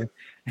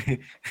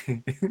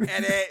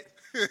 Edit.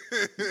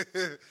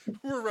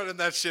 We're running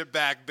that shit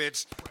back,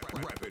 bitch.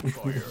 Rapid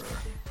fire.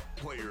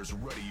 Players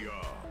ready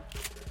up.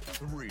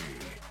 3,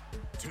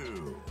 2,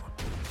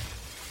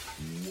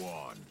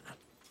 1.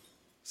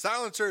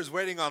 Silencer is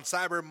waiting on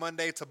Cyber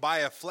Monday to buy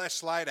a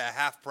flashlight at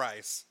half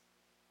price.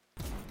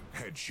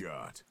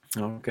 Headshot.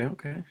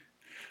 Okay.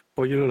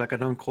 Boy, you look like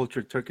an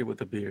uncultured turkey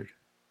with a beard.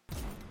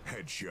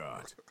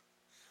 Headshot.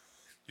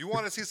 You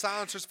want to see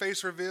Silencer's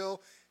face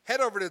reveal?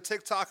 Head over to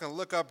TikTok and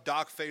look up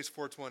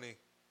DocFace420.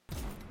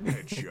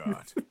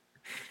 Headshot.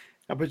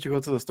 I bet you go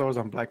to the stores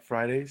on Black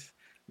Fridays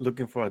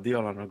looking for a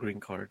deal on a green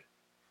card.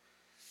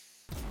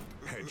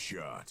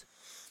 Headshot.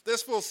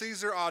 This fool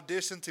Caesar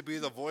auditioned to be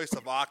the voice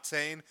of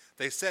Octane.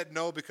 They said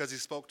no because he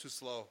spoke too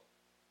slow.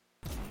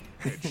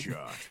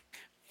 Headshot.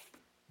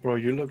 Bro,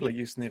 you look like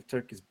you sniff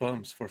turkey's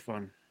bums for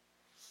fun.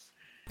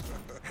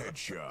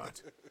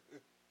 Headshot.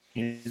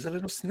 He's a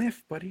little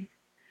sniff, buddy.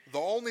 The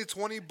only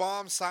 20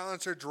 bomb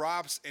Silencer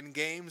drops in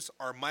games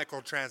are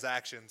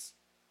microtransactions.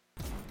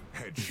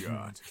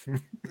 Headshot.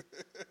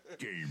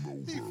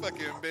 Game You over.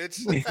 fucking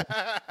bitch.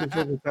 He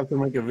just have to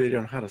make a video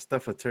on how to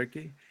stuff a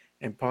turkey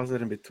and pause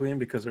it in between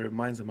because it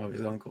reminds him of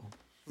his uncle.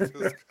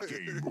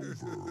 Game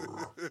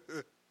over.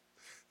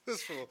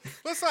 This fool.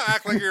 Let's not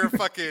act like you're a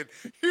fucking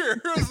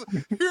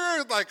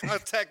you're like a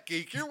tech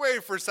geek. You're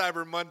waiting for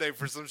Cyber Monday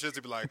for some shit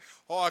to be like,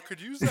 oh, I could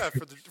use that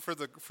for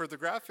the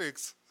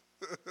graphics.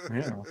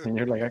 Yeah, and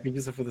you're like, I could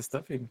use it for the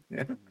stuffing.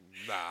 Yeah.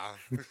 Nah.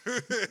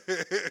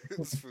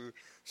 This fool.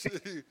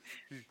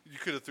 You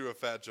could have threw a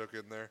fat joke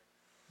in there.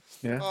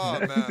 Yeah. Oh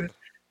man.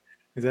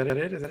 Is that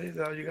it? Is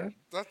that all you got?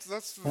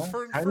 That's Huh?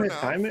 for Time now. it,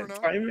 time for it, now.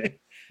 time it.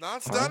 No,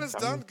 it's Time, done. It's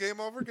time. done. Game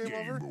over. Game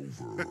over.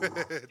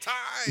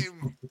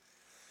 Time.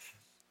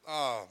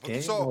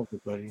 Game So over,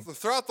 buddy.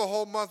 throughout the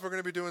whole month, we're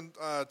going to be doing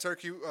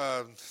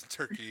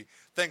turkey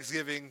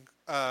Thanksgiving.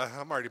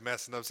 I'm already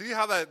messing up. See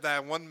how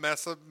that one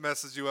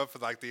messes you up for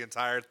like the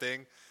entire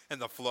thing,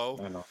 and the flow.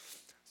 I know.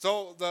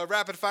 So the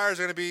rapid fire is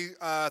going to be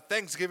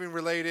Thanksgiving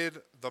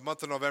related, the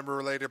month of November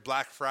related,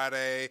 Black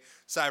Friday,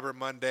 Cyber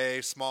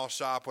Monday, small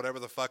shop, whatever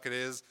the fuck it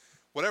is,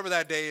 whatever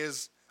that day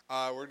is.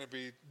 We're going to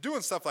be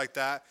doing stuff like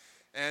that,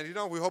 and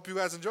we hope you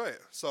guys enjoy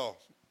it. So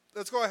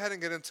let's go ahead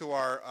and get into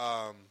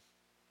our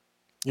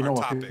You know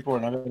what topic. people are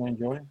not going to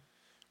enjoy?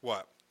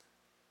 What?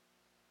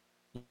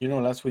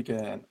 Last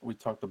weekend we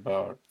talked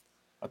about,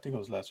 I think it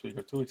was last week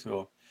or 2 weeks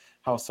ago,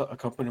 how a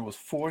company was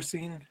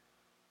forcing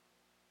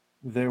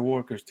their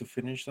workers to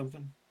finish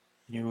something.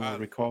 You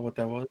recall what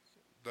that was?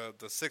 The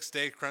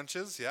 6-day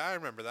crunches? Yeah, I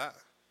remember that.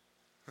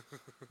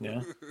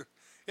 Yeah.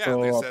 Yeah,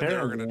 So they said they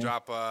were going to apparently-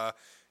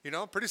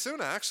 drop, pretty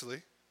soon,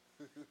 actually.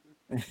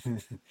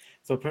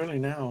 So apparently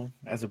now,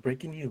 as a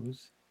breaking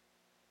news,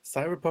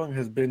 Cyberpunk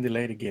has been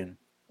delayed again.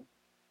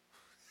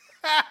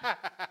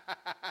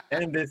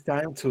 And this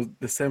time to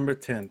December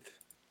 10th.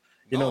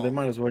 They No.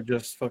 might as well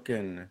just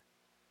fucking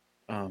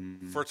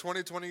For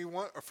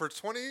 2021, for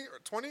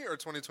 2020 or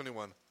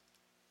 2021?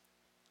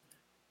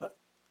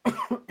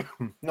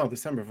 no,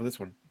 December for this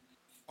one.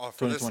 Oh,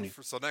 for 2020.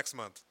 so next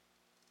month.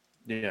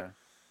 Yeah.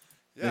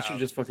 Yeah. They should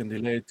just fucking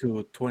delay it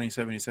to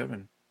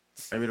 2077.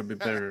 Maybe it'll be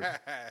better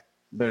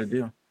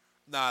deal.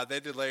 Nah, they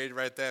delayed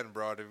right then,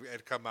 bro.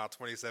 It'd come out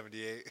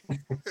 2078.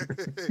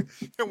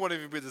 It won't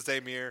even be the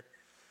same year.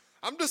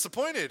 I'm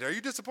disappointed. Are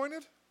you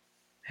disappointed?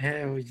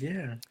 Hell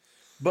yeah.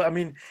 But I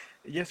mean,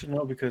 yes or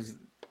no, because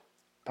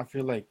I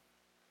feel like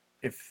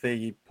if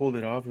they pulled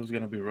it off, it was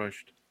gonna be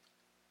rushed.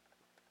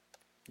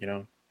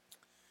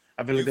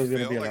 I feel You like there's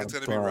gonna feel be a like lot it's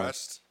of going to be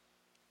rushed?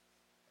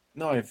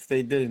 No, if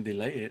they didn't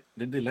delay it,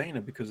 they're delaying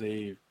it because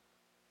they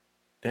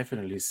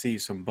definitely see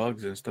some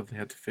bugs and stuff they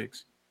had to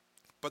fix.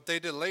 But they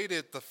delayed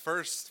it the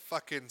first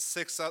fucking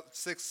 6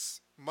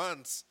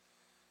 months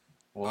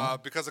Well,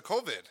 because of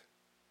COVID.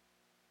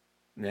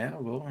 yeah,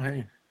 well,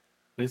 hey,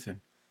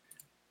 listen,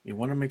 you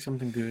want to make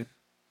something good,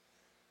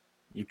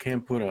 you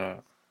can't put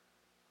a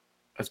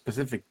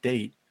specific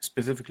date,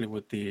 specifically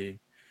with the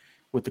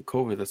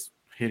COVID that's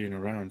hitting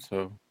around.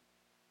 So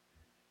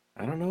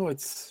I don't know.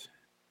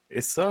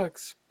 It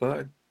sucks,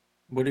 but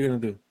what are you gonna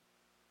do?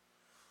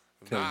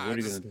 Tell me, what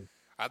are you gonna do?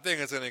 I think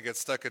it's going to get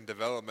stuck in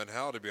development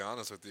hell, to be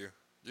honest with you.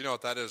 You know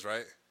what that is,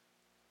 right?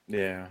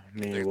 Yeah, I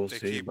mean, we'll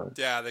see. But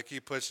They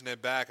keep pushing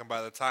it back, and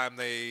by the time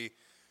they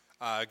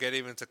get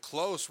even to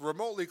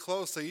remotely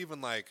close to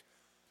even like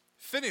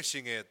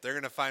finishing it, they're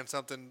gonna find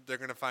something. They're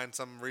gonna find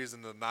some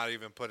reason to not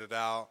even put it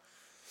out.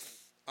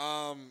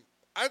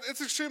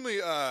 It's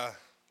extremely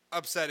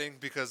upsetting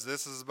because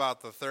this is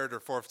about the third or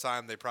fourth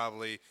time they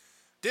probably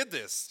did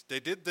this. They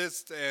did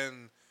this,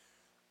 and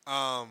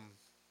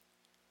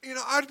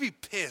I'd be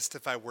pissed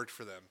if I worked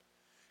for them.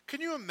 Can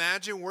you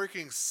imagine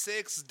working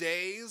 6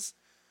 days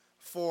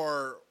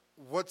for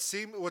what's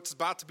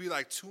about to be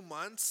like 2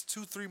 months,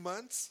 3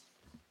 months?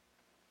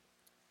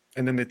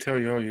 and then they tell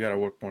you, oh, you gotta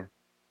work more.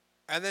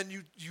 And then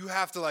you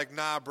have to like,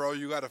 nah, bro,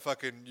 you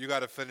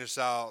gotta finish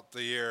out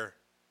the year.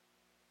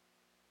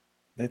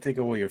 They take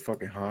away your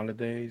fucking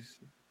holidays.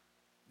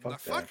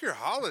 Fuck your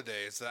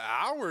holidays, the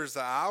hours,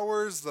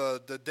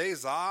 the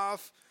days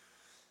off.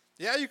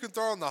 Yeah, you can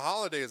throw in the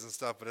holidays and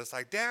stuff, but it's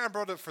like, damn,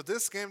 bro, for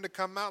this game to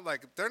come out,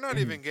 like they're not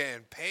even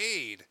getting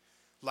paid,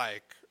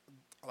 like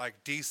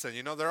decent.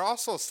 They're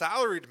also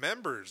salaried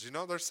members.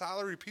 They're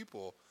salary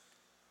people.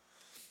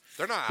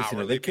 They're not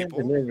hourly They can't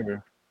people.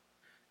 deliver.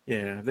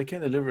 Yeah, they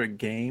can't deliver a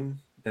game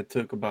that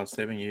took about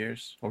 7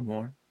 years or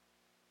more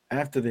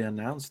after they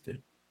announced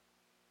it.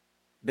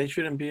 They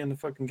shouldn't be in the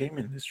fucking game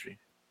industry.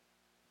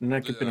 They're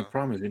not keeping a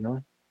promise,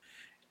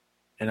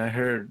 And I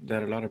heard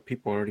that a lot of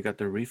people already got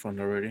their refund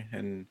already,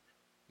 and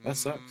that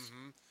sucks.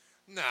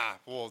 Nah,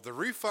 well, the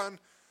refund,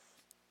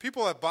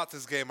 people have bought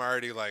this game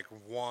already like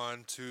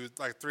 1, 2,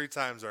 like 3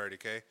 times already,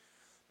 okay?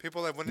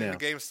 People have went into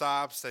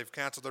GameStops, they've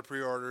canceled their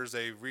pre-orders,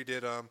 they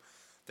redid them,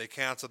 they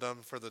canceled them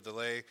for the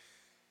delay.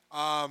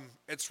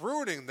 It's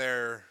ruining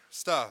their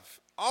stuff.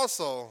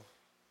 Also,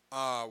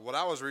 what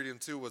I was reading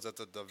too was that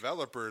the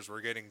developers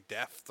were getting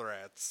death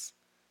threats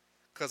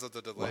because of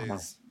the delays. Wow.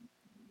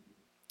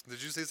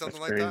 Did you see something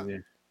That's like that?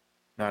 crazy.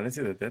 No, I didn't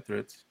see the death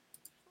threats.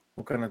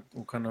 What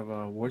kind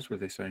of words were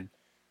they saying?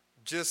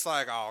 Just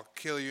like, I'll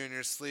kill you in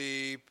your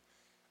sleep.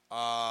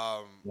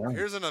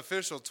 Here's an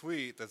official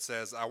tweet that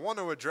says, I want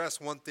to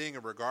address one thing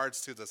in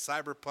regards to the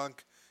Cyberpunk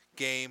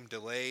game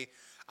delay.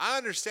 I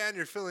understand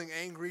you're feeling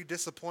angry,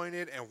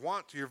 disappointed, and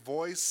want your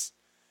voice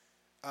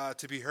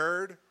to be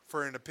heard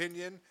for an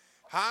opinion.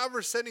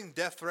 However, sending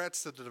death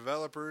threats to the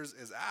developers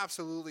is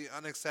absolutely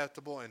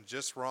unacceptable and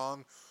just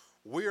wrong.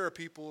 We are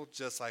people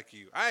just like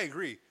you. I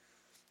agree.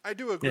 I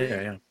do agree.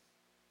 Yeah.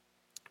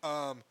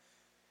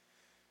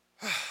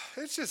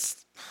 It's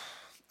just,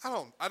 I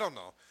don't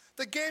know.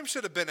 The game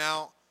should have been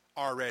out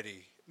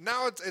already.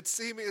 Now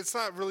it's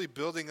not really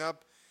building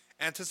up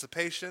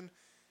anticipation.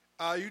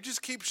 You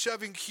just keep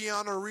shoving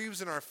Keanu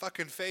Reeves in our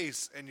fucking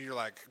face, and you're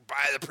like,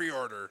 buy the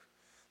pre-order.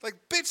 Like,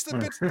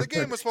 the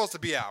game was supposed to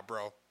be out,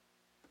 bro.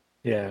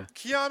 Yeah.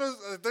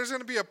 Keanu, there's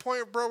gonna be a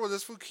point, bro, where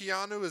this fool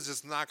Keanu is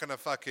just not gonna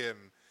fucking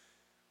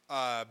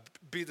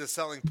be the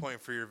selling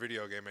point for your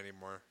video game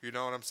anymore. You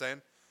know what I'm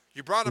saying?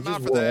 You brought them It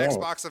out just for the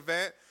wore out. Xbox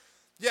event.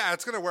 Yeah,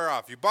 it's gonna wear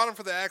off. You bought them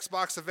for the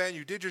Xbox event.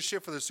 You did your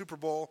shit for the Super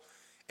Bowl.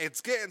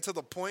 It's getting to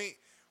the point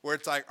where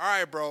it's like, all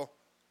right, bro,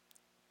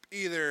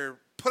 either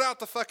put out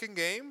the fucking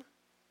game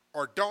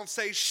or don't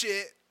say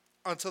shit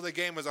until the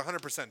game is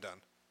 100%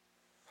 done.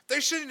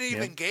 They shouldn't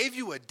even gave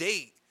you a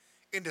date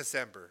in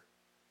December.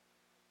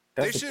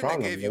 That's They the shouldn't have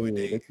problem. gave you a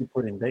They date. keep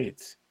putting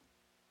dates.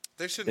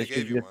 They They shouldn't have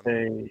should gave you just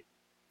one. say,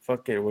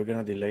 "Fuck it, we're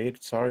gonna delay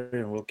it. Sorry,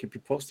 and we'll keep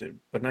you posted."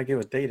 But not give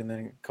a date and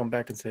then come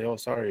back and say, "Oh,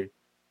 sorry,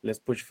 let's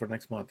push it for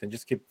next month," and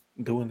just keep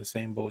doing the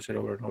same bullshit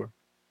over and over.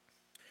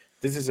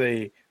 This is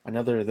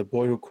another The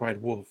Boy Who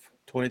Cried Wolf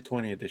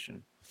 2020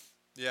 edition.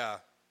 Yeah.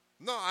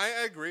 No, I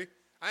agree.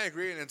 I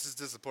agree, and it's just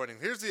disappointing.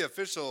 Here's the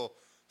official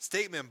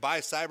statement by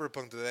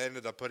Cyberpunk that they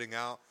ended up putting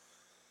out.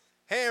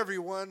 Hey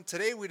everyone,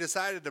 today we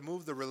decided to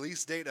move the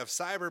release date of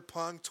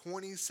Cyberpunk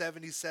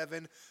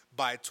 2077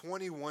 by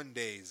 21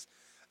 days.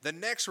 The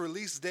next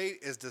release date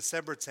is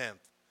December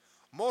 10th.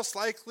 Most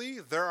likely,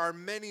 there are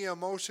many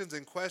emotions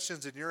and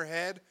questions in your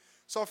head,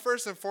 so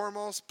first and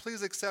foremost,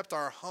 please accept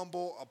our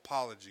humble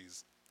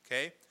apologies.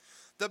 Okay?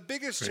 The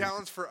biggest Great.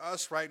 challenge for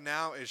us right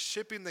now is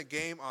shipping the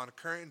game on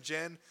current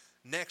gen,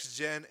 next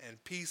gen,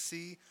 and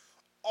PC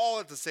all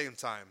at the same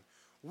time,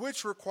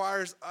 which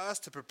requires us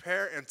to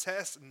prepare and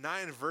test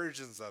 9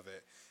 versions of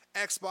it.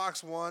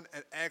 Xbox One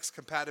and X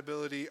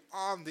compatibility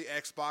on the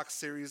Xbox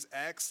Series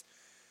X.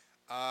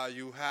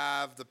 You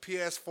have the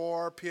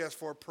PS4,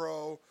 PS4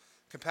 Pro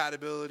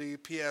compatibility,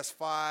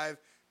 PS5,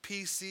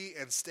 PC,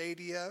 and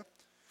Stadia.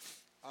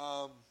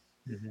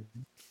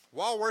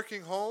 While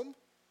working home,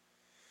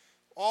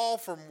 all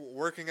from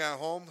working at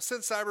home,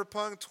 since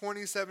Cyberpunk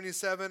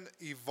 2077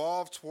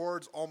 evolved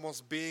towards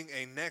almost being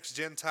a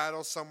next-gen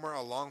title somewhere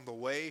along the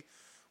way,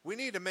 we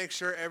need to make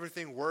sure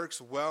everything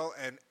works well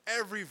and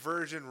every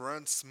version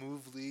runs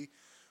smoothly.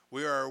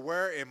 We are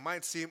aware it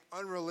might seem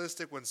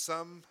unrealistic when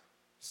someone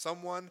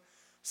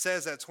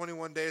says that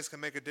 21 days can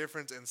make a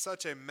difference in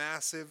such a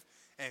massive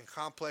and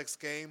complex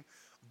game,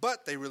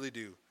 but they really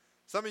do.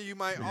 Some of you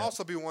might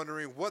also be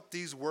wondering what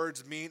these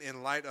words mean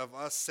in light of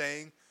us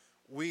saying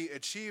we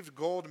achieved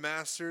Gold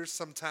Masters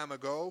some time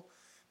ago.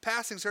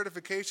 Passing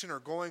certification or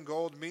going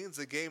gold means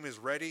the game is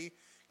ready,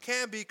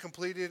 can be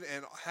completed,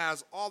 and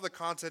has all the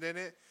content in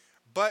it,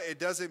 but it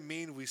doesn't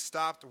mean we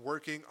stopped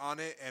working on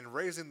it and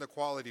raising the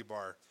quality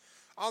bar.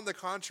 On the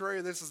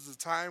contrary, this is the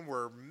time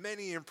where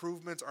many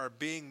improvements are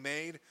being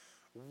made,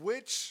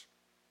 which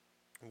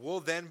will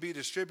then be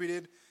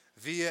distributed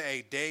via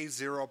a day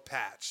zero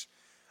patch.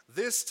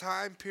 This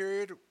time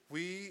period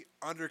we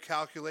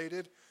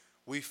undercalculated.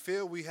 We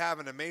feel we have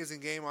an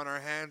amazing game on our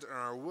hands and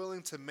are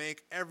willing to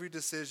make every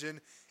decision,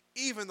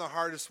 even the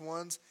hardest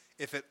ones,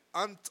 if it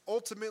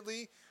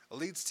ultimately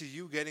leads to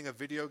you getting a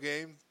video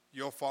game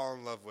you'll fall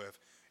in love with.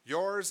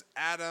 Yours,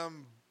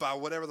 Adam,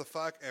 whatever the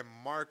fuck, and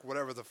Mark,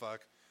 whatever the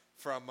fuck,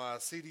 from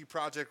CD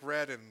Projekt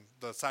Red and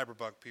the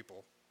Cyberpunk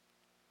people.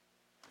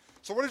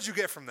 So what did you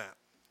get from that?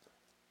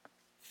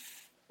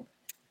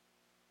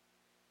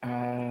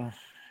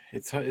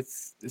 It's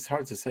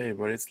hard to say,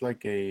 but it's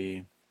like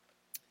a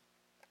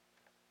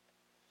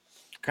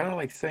kind of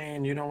like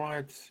saying, you know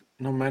what,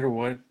 no matter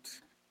what,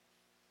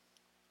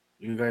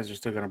 you guys are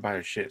still gonna buy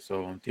our shit,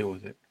 so deal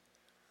with it.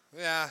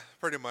 Yeah,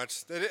 pretty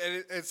much.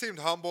 It seemed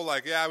humble,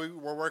 like yeah,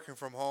 we're working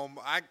from home.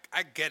 I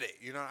get it,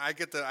 you know. I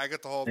get the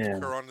whole Yeah.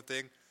 Corona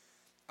thing.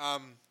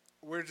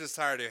 We're just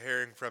tired of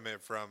hearing from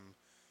it from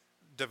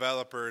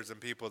developers and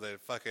people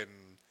that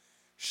fucking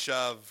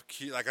shove,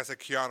 like I said,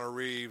 Keanu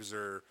Reeves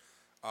or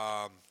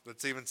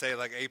let's even say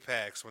like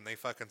Apex when they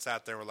fucking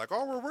sat there and were like,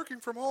 oh, we're working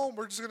from home.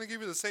 We're just gonna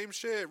give you the same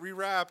shit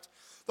rewrapped.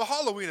 The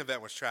Halloween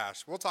event was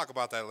trash. We'll talk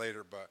about that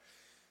later, but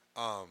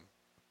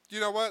you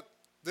know what?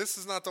 This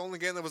is not the only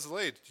game that was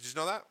delayed. Did you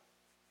know that?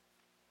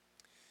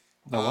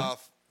 The what?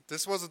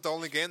 This wasn't the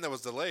only game that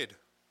was delayed.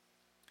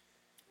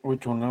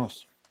 Which one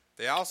else?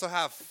 They also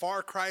have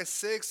Far Cry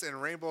 6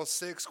 and Rainbow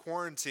Six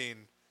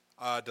Quarantine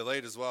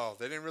delayed as well.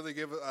 They didn't really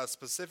give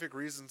specific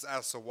reasons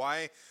as to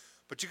why,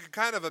 but you can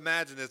kind of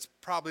imagine it's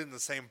probably in the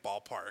same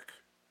ballpark.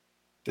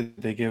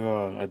 Did they give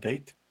a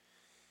date?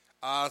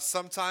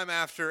 Sometime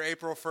after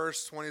April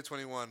 1st,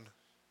 2021.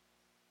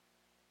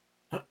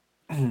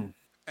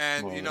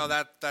 And Well, you know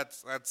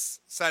that's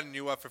setting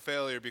you up for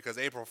failure because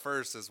April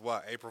 1st is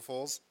what? April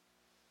Fools?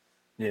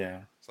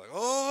 Yeah. It's like,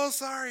 oh,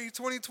 sorry,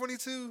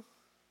 2022.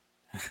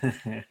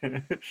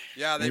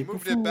 Yeah, they April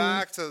moved it Fool.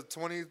 back to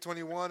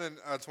 2021 and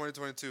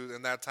 2022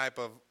 in that type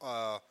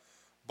of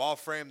ball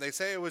frame. They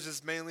say it was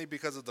just mainly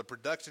because of the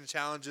production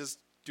challenges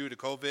due to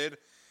COVID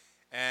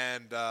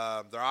and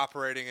their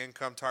operating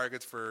income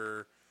targets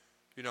for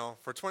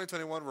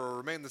 2021 will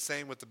remain the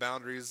same with the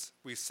boundaries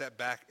we set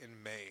back in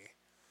May.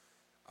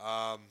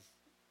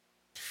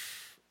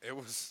 It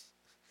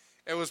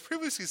was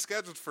previously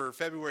scheduled for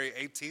February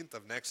 18th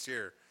of next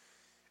year,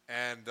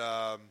 and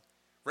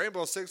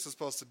Rainbow Six was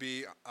supposed to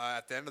be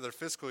at the end of their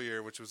fiscal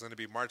year, which was going to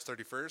be March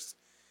 31st,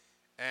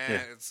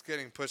 and it's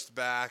getting pushed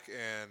back,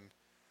 and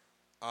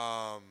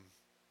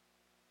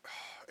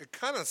it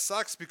kind of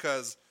sucks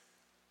because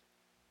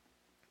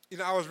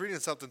I was reading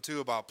something too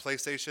about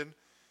PlayStation.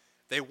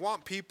 They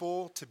want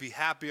people to be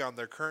happy on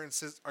their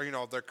current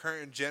or their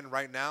current gen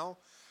right now,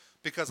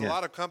 because a Yeah.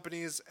 lot of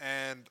companies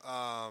and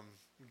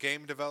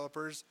game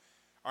developers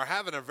are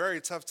having a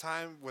very tough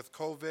time with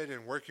COVID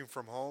and working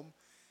from home,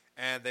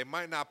 and they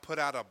might not put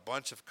out a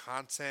bunch of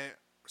content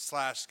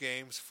 /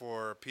 games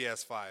for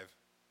PS5.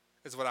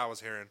 Is what I was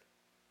hearing.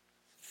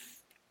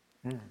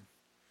 Hmm.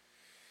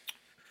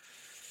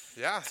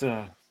 Yeah, It's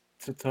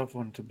a tough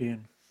one to be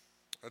in.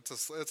 it's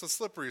a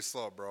slippery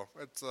slope, bro.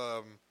 It's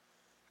I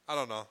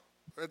don't know.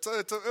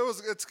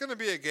 It's gonna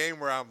be a game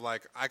where I'm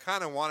like, I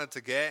kind of wanted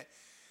to get,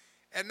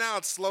 and now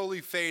it's slowly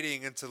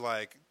fading into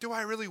like, do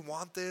I really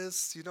want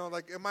this?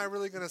 Like, am I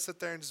really gonna sit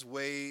there and just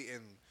wait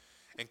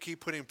and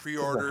keep putting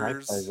Because the hype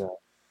dies pre-orders? out.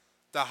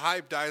 The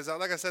hype dies out.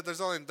 Like I said,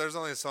 there's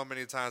only so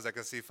many times I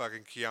can see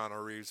fucking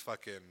Keanu Reeves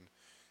fucking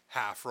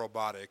half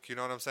robotic. You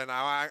know what I'm saying?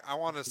 I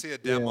want to see a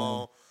Yeah.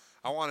 demo.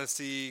 I want to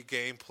see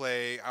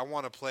gameplay. I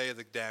want to play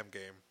the damn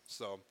game.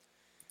 So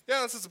yeah,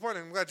 that's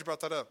disappointing. I'm glad you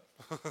brought that up.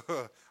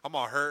 I'm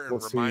all hurt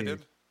We'll and see.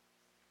 reminded.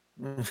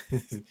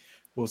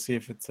 We'll see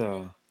if it's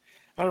I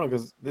don't know,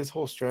 because this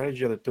whole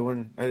strategy that they're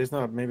doing, it's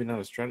not maybe not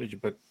a strategy,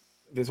 but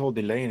this whole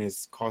delaying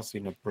is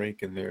causing a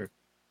break in their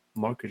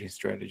marketing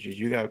strategy.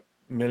 You got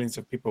millions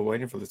of people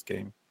waiting for this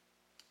game,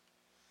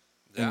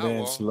 and Yeah, then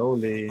well,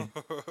 slowly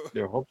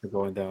their hopes are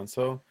going down.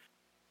 So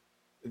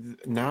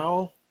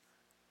now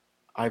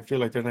I feel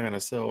like they're not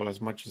gonna sell as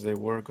much as they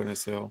were gonna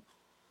sell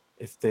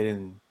if they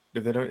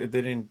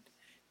didn't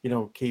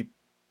keep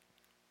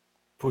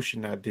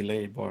pushing that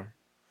delay bar.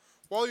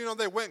 well,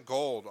 they went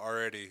gold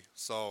already,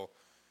 so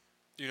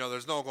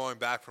there's no going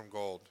back from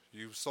gold.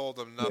 You've sold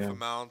enough Yeah,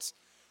 amounts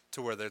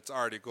to where it's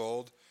already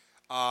gold.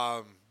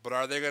 But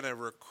are they going to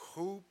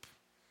recoup?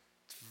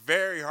 It's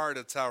very hard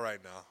to tell right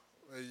now,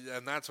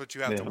 and that's what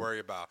you have to yeah, worry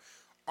about.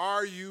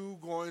 Are you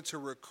going to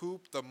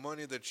recoup the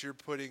money that you're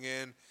putting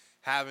in,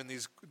 having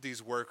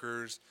these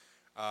workers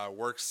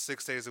work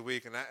 6 days a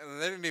week? And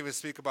they didn't even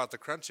speak about the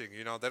crunching.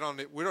 They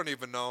don't. We don't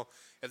even know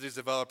if these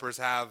developers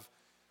have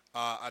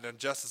an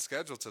adjusted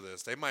schedule to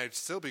this. They might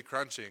still be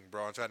crunching,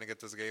 bro, and trying to get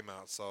this game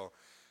out. So,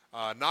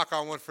 knock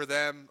on wood for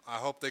them. I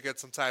hope they get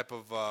some type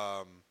of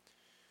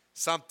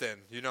something,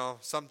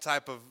 some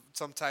type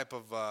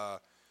of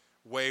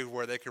way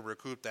where they can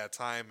recoup that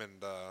time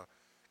and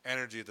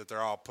energy that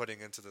they're all putting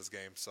into this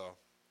game. So,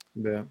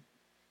 yeah.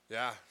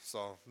 yeah.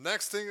 So,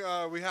 next thing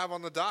we have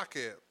on the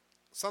docket,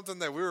 something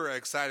that we were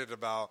excited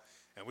about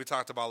and we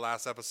talked about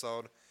last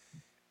episode,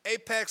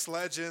 Apex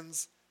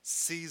Legends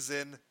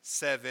Season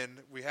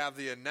 7. We have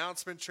the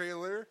announcement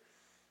trailer,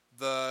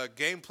 the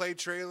gameplay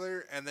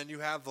trailer, and then you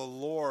have the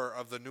lore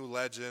of the new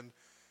legend.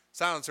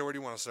 Silencer, where do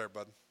you want to start,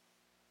 bud?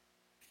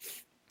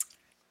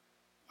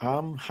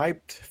 I'm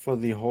hyped for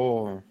the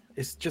whole.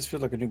 It just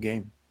feels like a new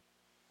game.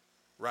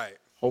 Right.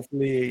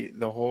 Hopefully,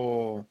 the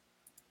whole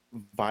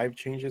vibe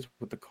changes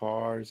with the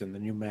cars and the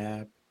new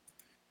map.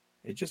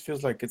 It just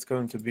feels like it's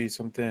going to be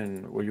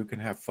something where you can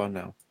have fun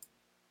now,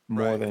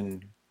 more Right.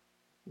 than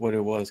what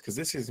it was. Because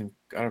this isn't.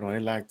 I don't know.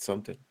 It lacked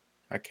something.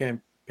 I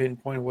can't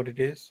pinpoint what it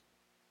is,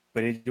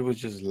 but it was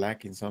just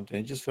lacking something.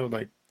 It just felt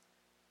like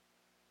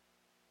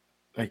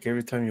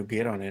every time you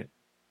get on it,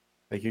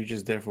 like you're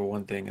just there for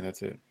one thing and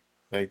that's it.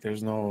 Like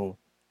there's no,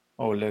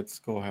 oh, let's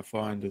go have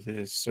fun, do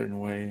this certain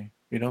way,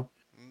 you know?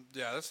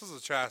 Yeah, this was a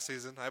trash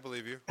season. I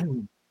believe you.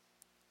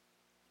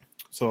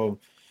 So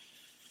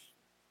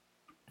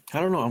I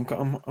don't know.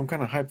 I'm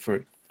kind of hyped for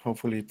it.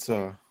 Hopefully it's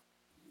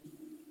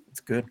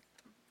good.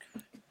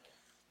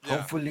 Yeah.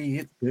 Hopefully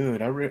it's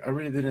good. I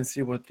really didn't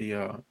see what the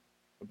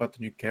about the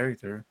new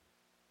character.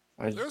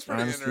 It was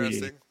pretty Honestly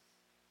interesting.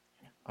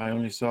 I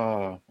only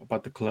saw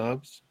about the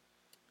clubs,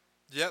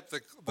 Yep,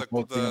 the the the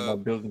whole thing the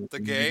about building a the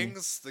community.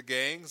 gangs, the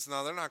gangs.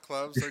 No, they're not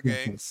clubs. They're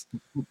gangs.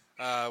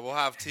 We'll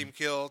have Team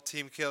Kill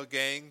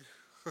gang.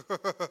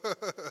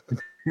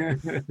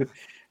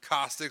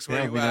 Caustics, where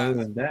Yeah, I you mean, other at?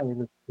 than that, it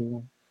looks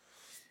cool.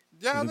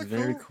 It Yeah, looks they're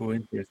very cool. cool,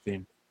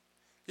 interesting.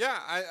 Yeah,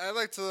 I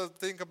like to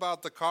think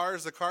about the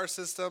cars. The car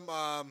system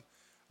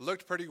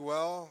looked pretty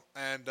well,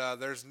 and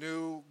there's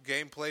new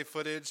gameplay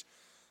footage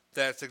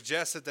that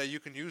suggested that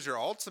you can use your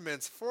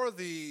ultimates for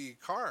the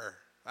car.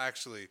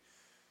 Actually,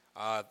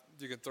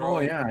 you can Oh throw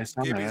yeah, I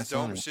saw that. I Gibby's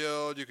saw dome that.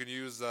 shield. You can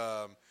use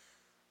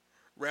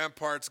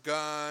Rampart's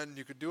gun.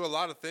 You could do a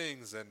lot of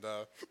things, and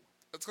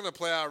it's gonna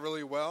play out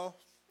really well.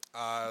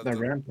 That The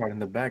rampart in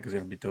the back is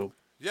gonna be dope.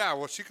 Yeah,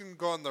 well, she can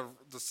go on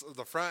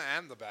the front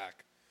and the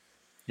back.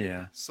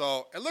 Yeah.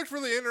 So it looked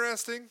really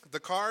interesting. The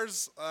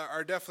cars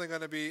are definitely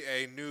going to be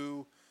a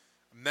new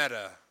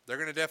meta. They're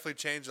going to definitely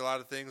change a lot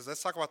of things.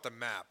 Let's talk about the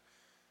map.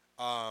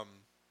 Um,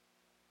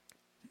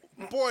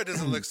 Boy,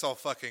 does it look so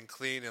fucking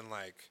clean and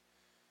like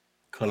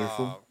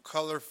Colorful.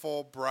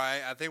 colorful,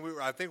 bright. I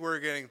think we're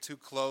getting too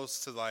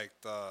close to like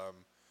the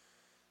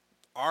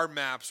our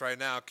maps right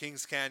now.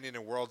 Kings Canyon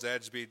and World's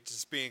Edge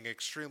just being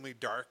extremely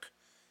dark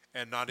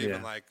and not even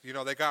Yeah. like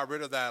they got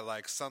rid of that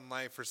like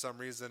sunlight for some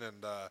reason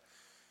and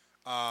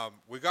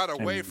We got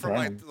away And from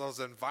like damn. those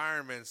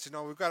environments. You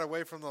know, we got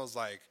away from those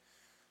like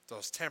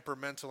those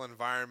temperamental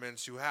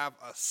environments. You have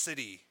a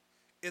city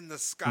in the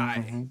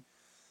sky. Mm-hmm.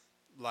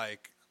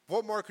 Like,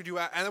 what more could you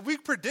add? And we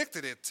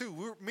predicted it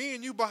too. Me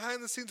and you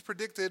behind the scenes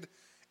predicted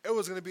it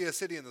was going to be a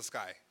city in the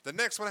sky. The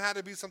next one had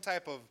to be some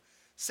type of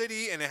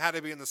city, and it had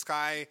to be in the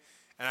sky.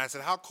 And I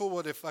said, how cool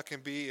would it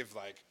fucking be if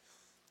like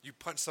you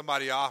punch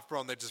somebody off,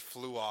 bro, and they just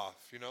flew off,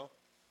 you know?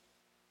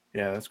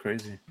 Yeah, that's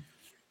crazy.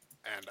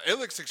 And it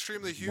looks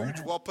extremely huge,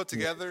 That well put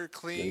together, looks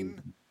clean.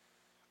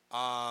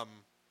 crazy.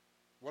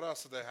 What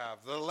else did they have?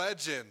 The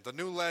Legend, the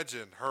new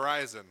Legend,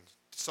 Horizon.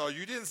 So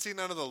you didn't see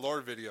none of the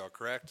Lord video,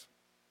 correct?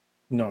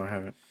 No, I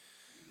haven't.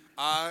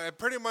 It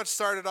pretty much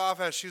started off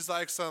as she's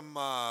like some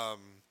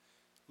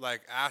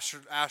like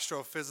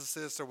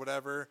astrophysicist or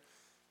whatever,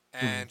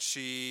 and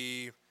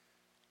she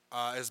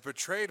is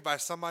betrayed by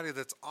somebody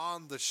that's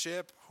on the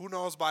ship. Who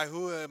knows by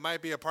who? It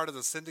might be a part of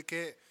the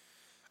syndicate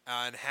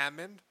in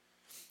Hammond,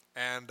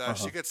 and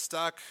she gets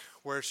stuck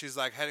where she's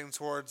like heading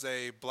towards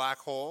a black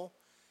hole,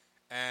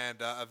 and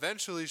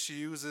eventually she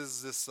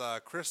uses this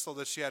crystal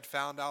that she had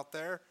found out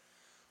there,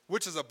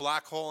 which is a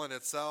black hole in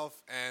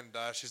itself, and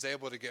she's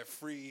able to get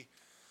free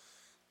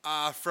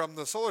from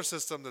the solar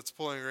system that's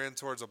pulling her in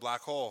towards a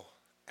black hole.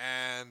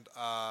 And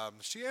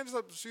she ends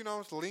up, you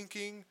know,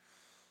 linking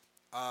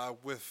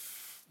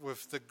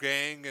with the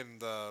gang and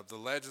the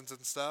legends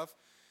and stuff.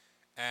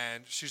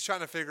 And she's trying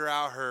to figure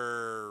out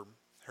her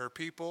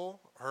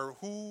people,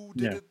 who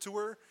did Yeah. it to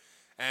her.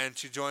 And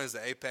she joins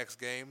the Apex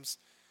Games.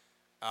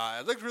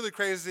 It looked really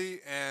crazy,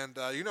 and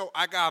you know,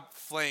 I got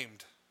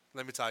flamed.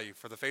 Let me tell you,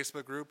 for the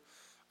Facebook group,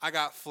 I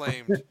got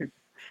flamed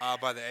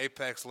by the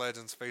Apex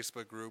Legends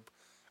Facebook group.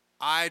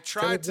 I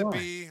tried to why.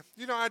 be,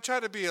 you know, I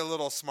tried to be a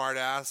little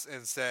smartass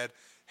and said,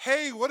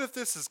 "Hey, what if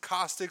this is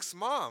Caustic's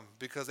mom?"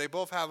 Because they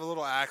both have a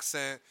little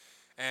accent,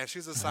 and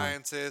she's a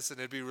scientist, and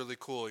it'd be really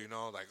cool, you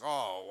know, like,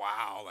 oh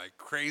wow, like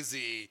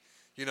crazy,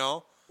 you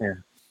know. Yeah.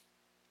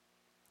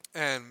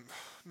 And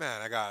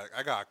man,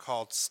 I got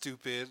called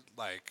stupid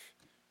like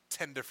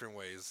 10 different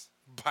ways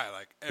by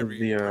like every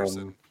The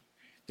person.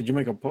 did you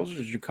make a post or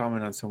did you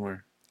comment on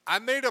somewhere? I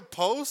made a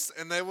post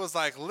and it was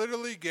like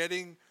literally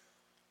getting,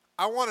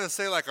 I want to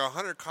say like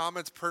 100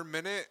 comments per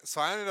minute.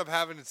 So I ended up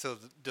having to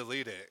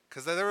delete it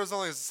because there was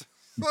only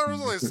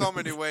so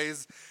many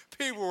ways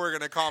people were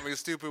gonna call me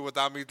stupid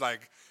without me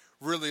like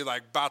really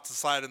like about to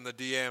slide in the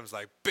DMs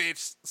like,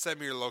 bitch, send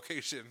me your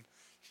location.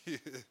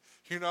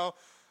 You know,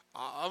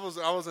 I was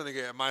gonna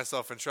get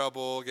myself in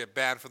trouble, get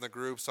banned from the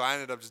group, so I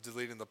ended up just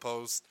deleting the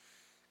post.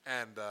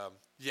 And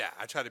yeah,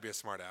 I try to be a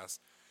smartass.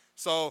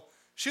 So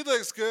she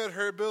looks good.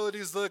 Her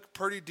abilities look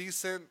pretty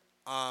decent.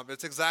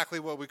 It's exactly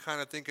what we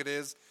kind of think it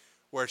is,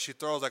 where she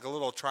throws like a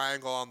little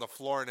triangle on the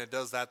floor and it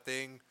does that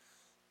thing,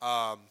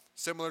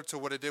 similar to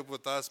what it did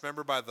with us.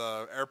 Remember by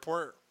the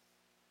airport?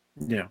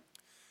 Yeah.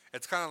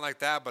 It's kind of like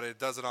that, but it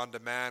does it on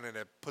demand and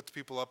it puts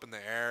people up in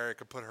the air. It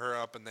could put her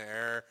up in the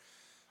air.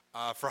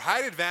 For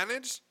height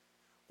advantage,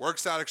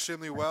 works out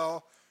extremely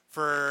well.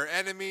 For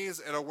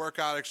enemies, it'll work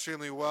out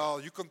extremely well.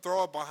 You can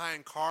throw it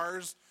behind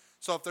cars.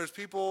 So if there's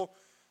people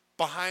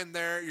behind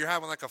there, you're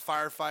having like a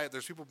firefight,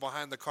 there's people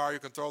behind the car, you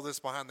can throw this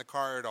behind the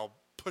car, it'll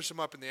push them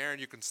up in the air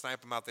and you can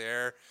snipe them out the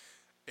air.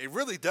 It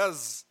really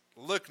does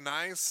look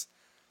nice.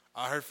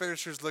 Her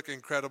finishers look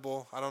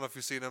incredible. I don't know if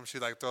you've seen them. She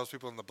like throws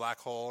people in the black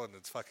hole and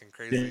it's fucking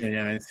crazy.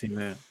 Yeah, I seen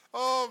that.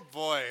 Oh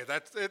boy,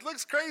 it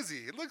looks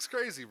crazy. It looks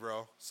crazy,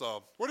 bro.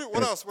 So what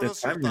else? What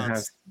else are your timing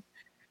thoughts?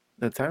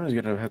 the time is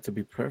gonna have to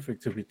be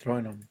perfect to be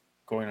throwing them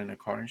going in a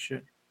car and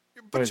shit.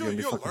 But It's gonna be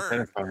you'll fucking learn.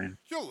 terrifying.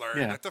 You'll learn.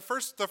 Yeah. Like the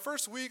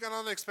first week, I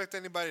don't expect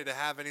anybody to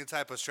have any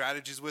type of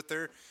strategies with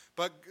her.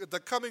 But the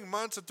coming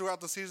months and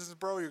throughout the seasons,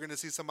 bro, you're gonna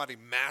see somebody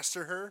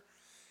master her,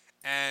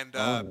 and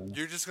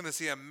you're just gonna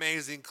see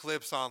amazing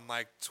clips on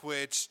like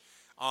Twitch,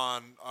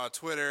 on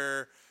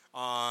Twitter,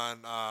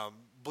 on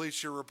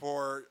Bleacher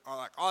Report,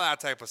 like all that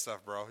type of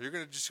stuff, bro. You're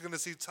gonna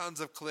see tons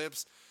of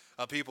clips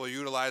of people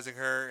utilizing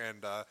her.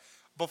 And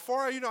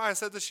before, you know, I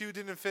said that she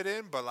didn't fit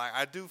in, but like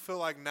I do feel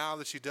like now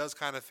that she does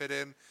kind of fit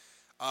in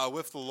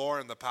with the lore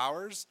and the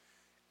powers,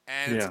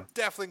 and Yeah. it's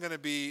definitely gonna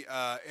be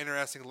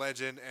interesting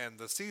legend. And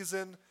the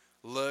season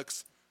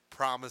looks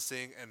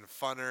promising and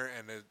funner,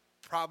 and it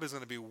probably is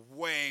gonna be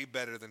way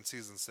better than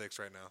season 6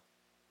 right now.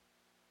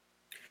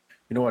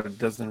 You know what? It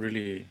didn't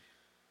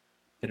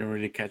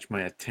really catch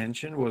my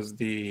attention was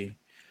the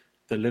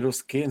little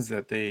skins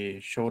that they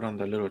showed on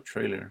the little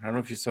trailer. I don't know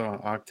if you saw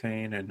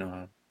Octane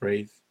and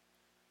Wraith.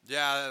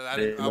 Yeah,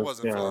 They I look,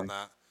 wasn't feeling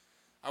that.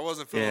 I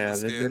wasn't feeling yeah,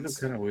 the they look skins.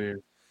 kind of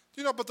weird.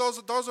 You know, but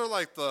those are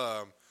like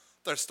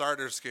their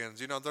starter skins.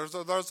 You know, those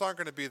aren't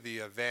going to be the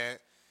event.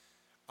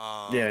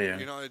 Yeah.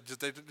 You know,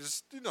 they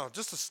just you know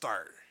just a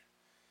start.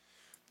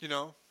 You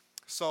know,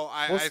 so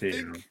We'll I see.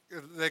 think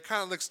they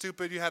kind of look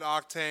stupid. You had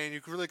Octane.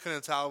 You really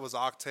couldn't tell it was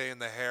Octane.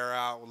 The hair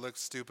out looked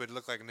stupid. It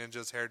looked like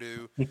Ninja's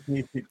hairdo.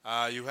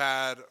 You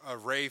had a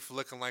Wraith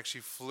looking like she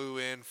flew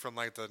in from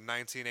like the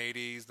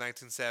 1980s,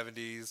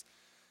 1970s.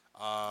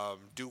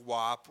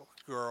 Doo-wop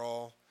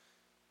girl.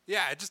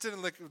 Yeah, it just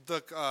didn't look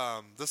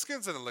the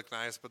skins didn't look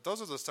nice, but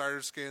those are the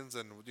starter skins,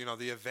 and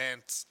the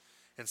events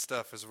and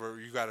stuff is where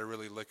you got to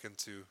really look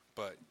into.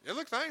 But it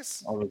looked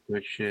nice. All the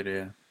good shit,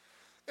 yeah.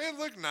 It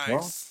looked Well,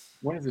 nice.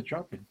 when is it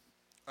dropping?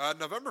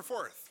 November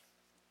 4th.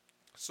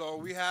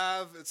 So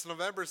it's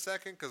November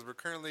 2nd because we're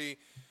currently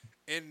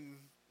in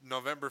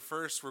November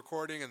 1st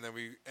recording, and then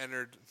we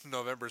entered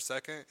November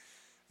 2nd.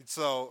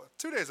 So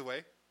 2 days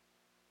away.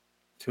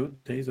 2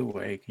 days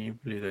away. Can you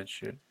believe that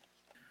shit?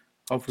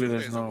 Hopefully, 2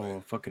 there's days no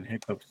away. fucking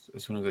hiccups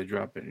as soon as they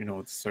drop it.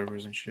 With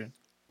servers and shit.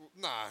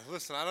 Nah,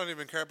 listen, I don't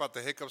even care about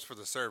the hiccups for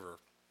the server.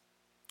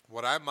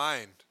 What I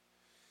mind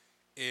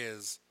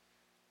is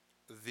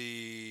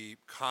the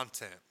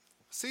content.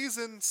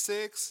 Season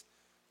 6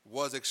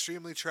 was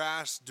extremely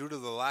trash due to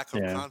the lack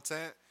of Yeah.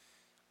 content.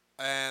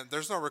 And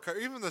there's no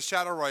recovery. Even the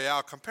Shadow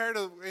Royale, compared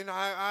to,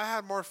 I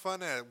had more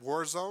fun at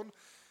Warzone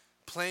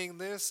playing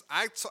this.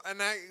 I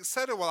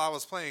said it while I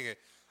was playing it.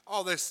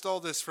 Oh, they stole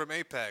this from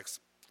Apex.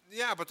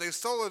 Yeah, but they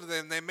stole it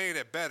and they made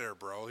it better,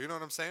 bro. You know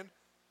what I'm saying?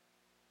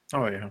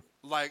 Oh yeah.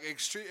 Like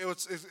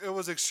it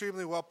was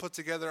extremely well put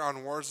together on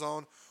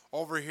Warzone.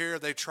 Over here,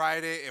 they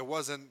tried it. It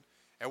wasn't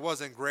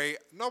great.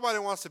 Nobody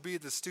wants to be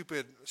the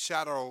stupid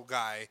shadow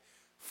guy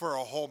for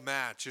a whole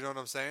match. You know what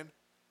I'm saying?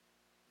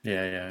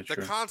 Yeah. The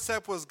True.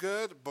 concept was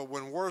good, but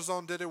when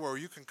Warzone did it, where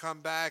you can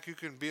come back, you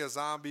can be a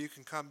zombie, you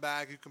can come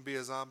back, you can be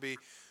a zombie.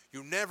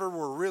 You never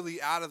were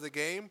really out of the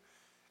game,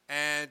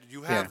 and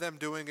you have them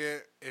doing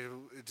it.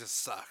 It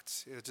just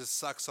sucked. It just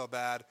sucked so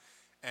bad,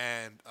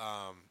 and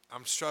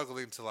I'm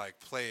struggling to like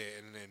play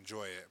it and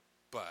enjoy it.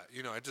 But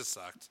it just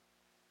sucked.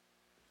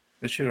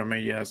 They should have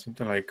made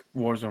something like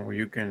Warzone where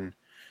you can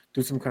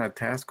do some kind of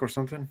task or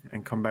something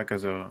and come back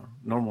as a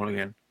normal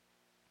again.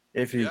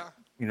 If you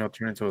Yeah.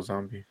 turn into a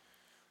zombie.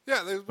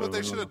 Yeah, what But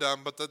they should have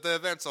done, but the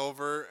event's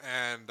over,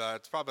 and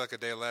it's probably like a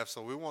day left,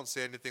 so we won't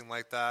see anything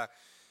like that.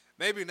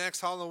 Maybe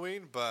next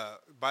Halloween,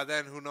 but by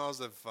then, who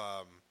knows if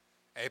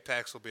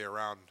Apex will be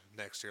around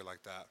next year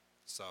like that.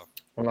 So.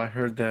 Well, I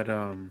heard that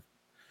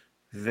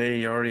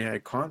they already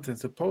had content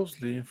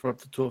supposedly for up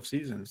to 12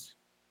 seasons.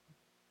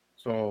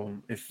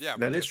 So if Yeah,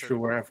 that is true,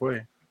 we're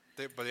halfway.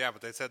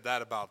 But they said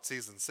that about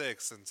season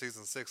 6, and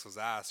season 6 was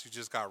ass. You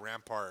just got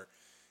Rampart,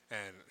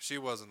 and she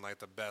wasn't like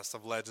the best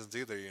of legends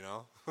either,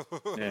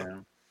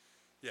 Yeah.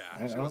 Yeah,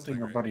 I she don't wasn't think that great.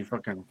 nobody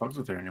fucking fucks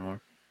with her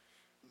anymore.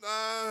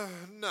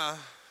 Nah.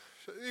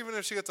 Even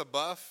if she gets a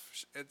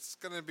buff, it's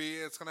gonna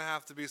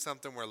have to be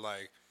something where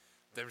like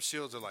them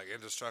shields are like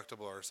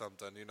indestructible or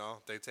something.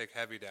 They take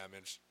heavy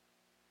damage.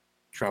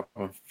 Drop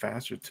them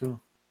faster too.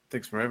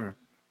 Takes forever.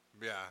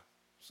 Yeah.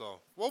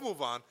 So we'll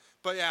move on.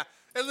 But yeah,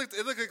 it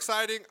looked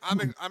exciting.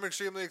 I'm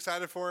extremely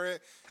excited for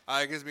it.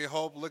 It gives me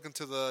hope looking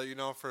to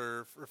the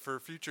for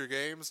future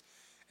games,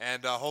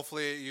 and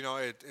hopefully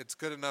it's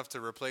good enough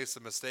to replace the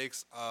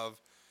mistakes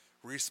of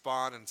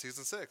Respawn in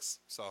season 6.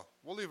 So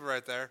we'll leave it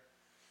right there.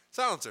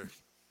 Silencer,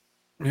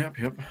 Yep.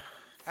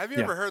 have you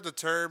Yeah. ever heard the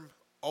term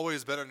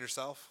 "always bet on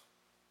yourself"?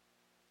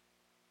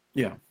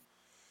 Yeah.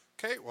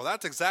 Okay, well,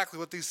 that's exactly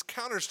what these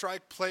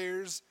Counter-Strike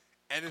players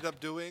ended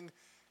up doing.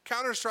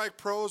 Counter-Strike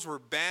pros were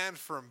banned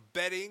from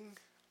betting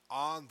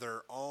on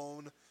their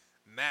own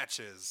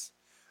matches.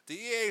 The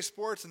EA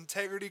Sports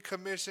Integrity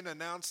Commission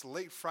announced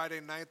late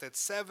Friday night that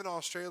 7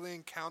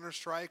 Australian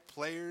Counter-Strike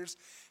players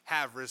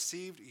have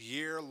received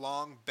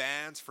year-long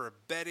bans for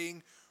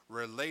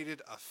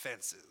betting-related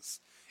offenses.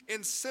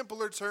 In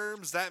simpler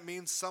terms, that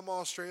means some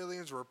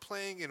Australians were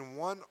playing in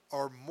one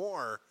or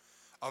more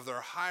of their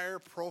higher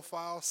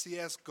profile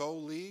CSGO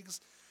leagues,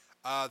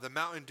 the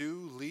Mountain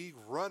Dew League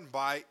run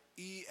by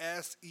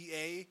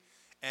ESEA,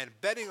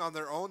 and betting on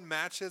their own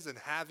matches and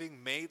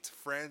having mates,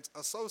 friends,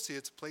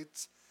 associates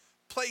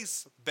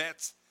place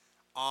bets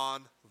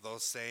on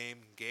those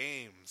same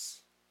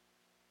games.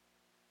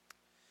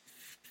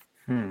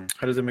 How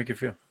does it make you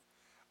feel?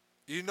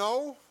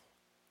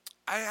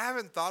 I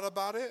haven't thought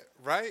about it,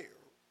 right?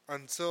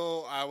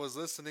 Until I was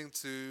listening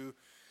to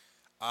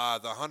the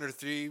 100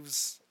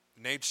 Thieves,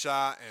 Nate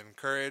Shot, and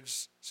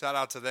Courage. Shout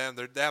out to them.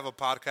 They have a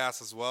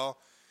podcast as well.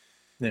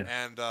 Yeah.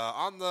 And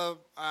on the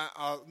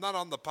not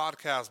on the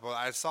podcast, but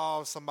I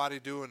saw somebody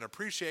do an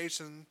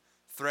appreciation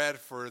thread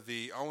for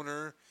the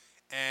owner,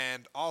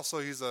 and also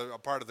he's a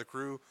part of the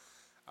crew.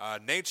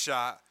 Nate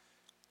Shot,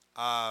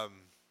 the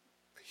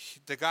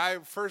guy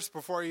first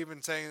before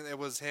even saying it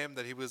was him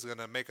that he was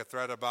gonna make a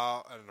thread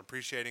about and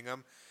appreciating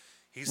him,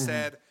 he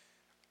said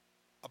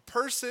a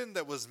person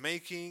that was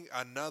making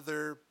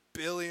another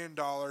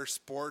billion-dollar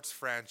sports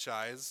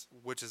franchise,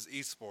 which is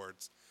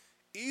esports.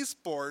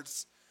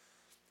 Esports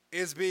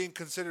is being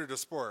considered a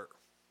sport.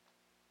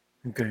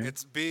 Okay.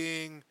 It's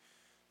being,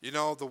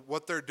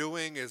 what they're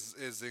doing is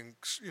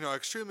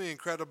extremely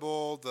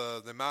incredible.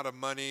 The amount of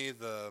money,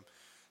 the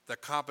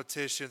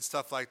competition,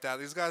 stuff like that.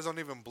 These guys don't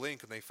even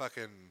blink, and they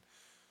fucking,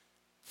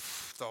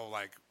 though,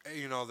 like,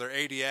 their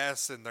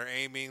ADS and their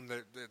aiming.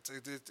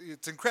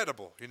 It's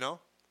incredible.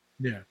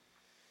 Yeah.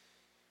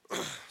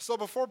 So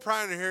before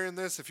prior to hearing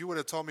this, if you would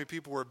have told me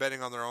people were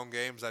betting on their own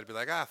games, I'd be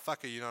like,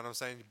 fuck it, you know what I'm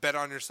saying? You bet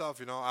on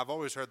yourself, I've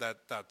always heard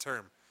that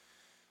term.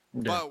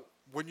 Yeah. But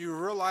when you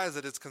realize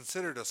that it's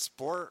considered a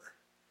sport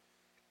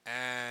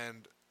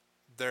and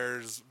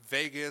there's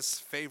Vegas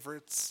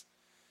favorites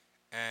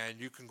and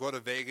you can go to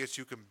Vegas,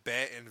 you can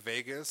bet in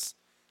Vegas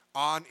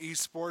on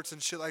esports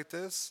and shit like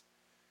this,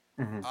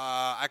 Hmm.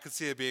 I could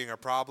see it being a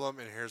problem,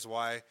 and here's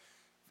why.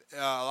 A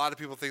lot of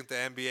people think the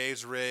NBA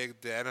is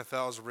rigged, the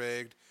NFL is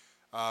rigged.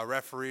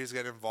 Referees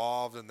get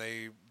involved and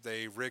they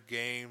rig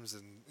games,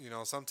 and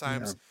Yeah.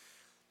 sometimes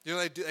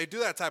they do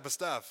that type of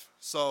stuff.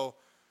 So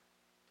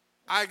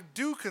I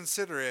do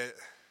consider it.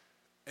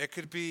 It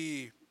could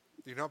be,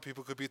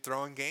 people could be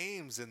throwing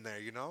games in there.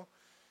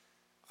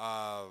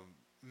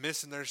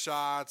 Missing their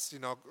shots.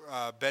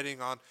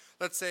 Betting on.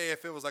 Let's say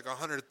if it was like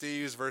 100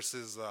 Thieves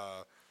versus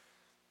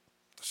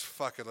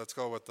fuck it. Let's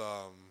go with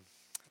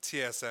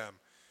TSM.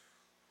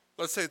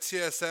 Let's say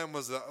TSM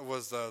was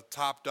the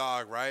top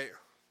dog, right?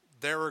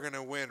 They were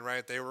gonna win,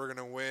 right? They were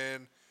gonna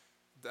win.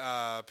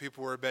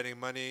 People were betting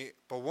money,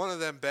 but one of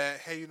them bet,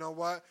 hey, you know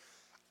what?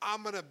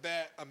 I'm gonna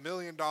bet $1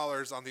 million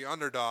on the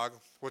underdog,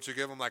 which would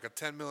give them like a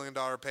 $10 million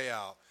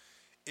payout.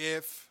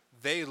 If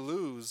they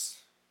lose,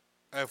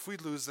 if we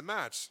lose the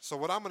match, so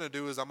what I'm gonna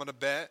do is I'm gonna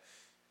bet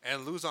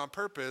and lose on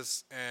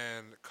purpose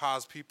and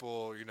cause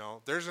people,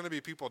 there's gonna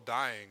be people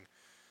dying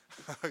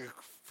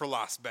for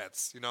lost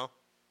bets.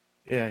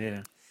 Yeah.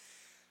 Yeah.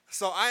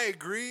 So I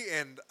agree,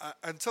 and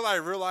until I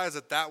realized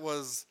that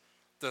was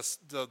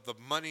the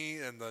money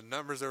and the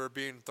numbers that were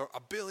being thrown,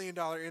 $1 billion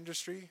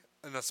industry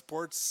in another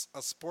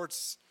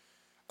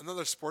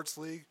sports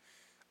league,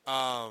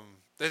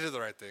 they did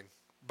the right thing.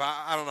 But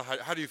I don't know,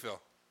 how do you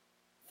feel?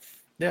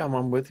 Yeah.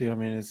 I'm with you. I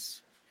mean,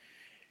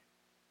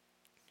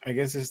 I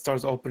guess it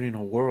starts opening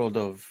a world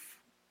of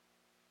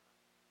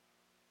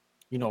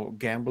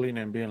gambling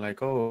and being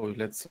like, oh,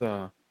 let's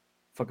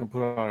fucking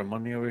put our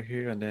money over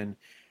here, and then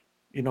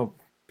you know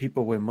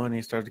people with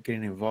money start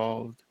getting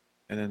involved,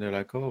 and then they're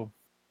like, oh,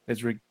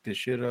 let's rig this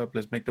shit up,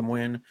 let's make them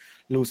win,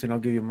 lose, and I'll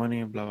give you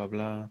money, and blah blah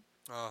blah.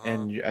 Uh huh.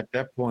 And at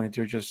that point,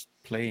 you're just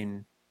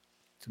playing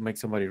to make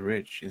somebody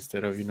rich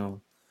instead of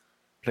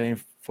playing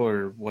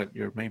for what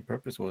your main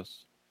purpose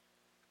was.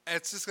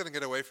 It's just gonna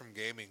get away from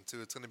gaming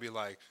too. It's gonna be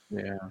like,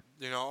 Yeah,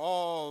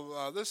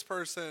 this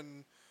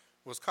person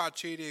was caught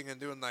cheating and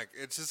doing like.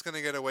 It's just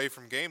gonna get away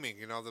from gaming.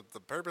 The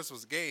purpose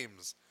was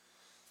games.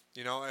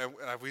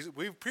 And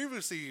we've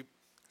previously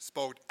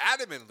spoke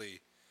adamantly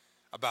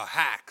about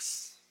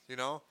hacks.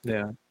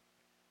 yeah,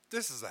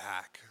 This is a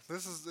hack.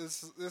 This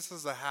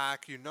is a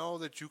hack. You know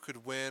that you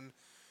could win.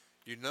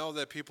 You know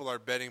that people are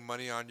betting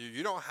money on you.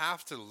 You don't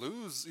have to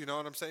lose. You know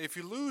what I'm saying? If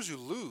you lose, you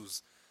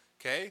lose.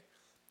 Okay.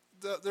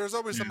 There's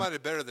always yeah. somebody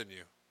better than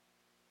you.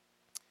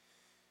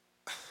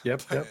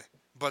 Yep, But yep.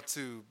 but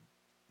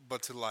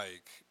to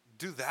like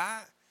do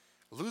that,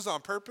 lose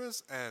on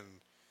purpose and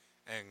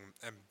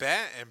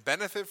bet and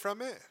benefit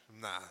from it.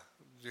 Nah,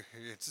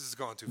 it's just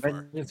going too far.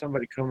 Imagine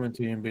somebody coming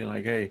to you and being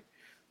like, hey,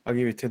 I'll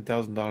give you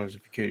 $10,000 if you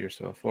kill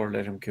yourself, or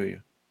let him kill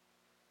you.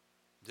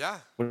 Yeah.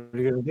 What are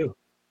you gonna do?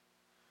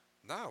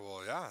 Nah.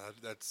 Well, yeah.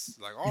 That's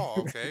like, oh,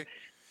 okay.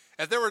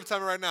 If they were to tell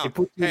me right now, It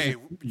puts you in hey, a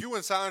you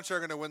and Silencer are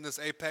going to win this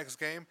Apex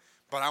game,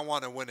 but I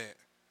want to win it.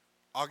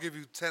 I'll give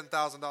you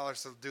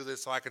 $10,000 to do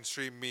this so I can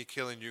stream me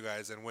killing you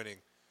guys and winning.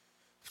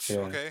 yeah.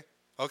 Okay,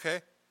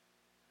 okay,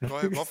 go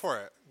ahead, go for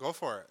it, go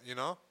for it.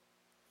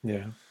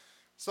 Yeah.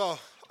 So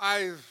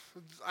I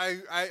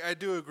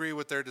do agree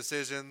with their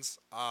decisions.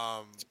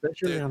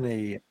 Especially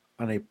Did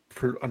on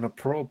a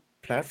pro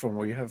platform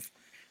where you have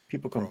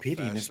people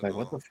competing. It's like,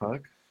 what the professional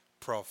fuck?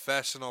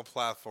 professional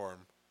platform.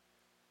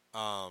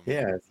 Um,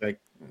 Yeah, it's like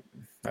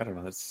I don't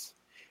know.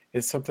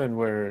 It's something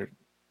where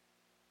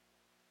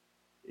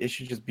it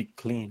should just be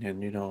clean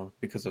and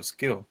because of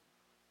skill.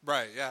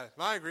 right, yeah,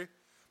 no, I agree.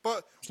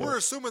 But we're So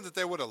assuming that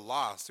they would have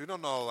lost. We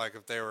don't know like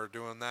if they were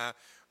doing that.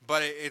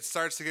 But it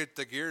starts to get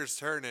the gears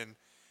turning,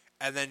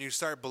 and then you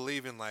start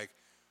believing like,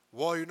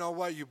 well, you know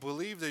what? You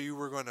believe that you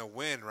were going to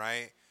win,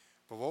 right?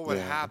 But what would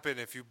yeah, happen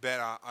if you bet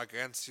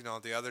against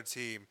the other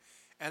team,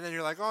 and then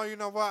you're like, oh, you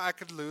know what? I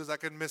could lose. I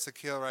could miss a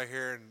kill right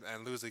here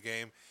and lose a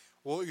game.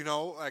 Well,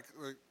 like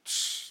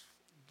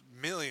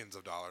millions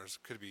of dollars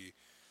could be.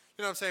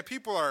 You know what I'm saying?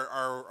 People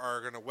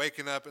are gonna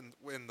waking up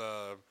in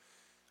the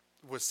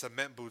with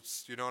cement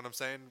boots. You know what I'm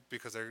saying?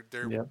 Because they're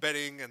yeah.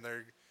 betting and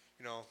they're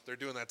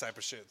doing that type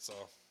of shit. So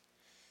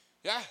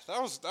yeah, that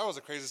was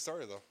a crazy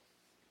story though.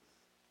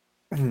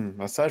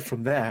 Aside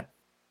from that,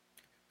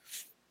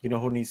 you know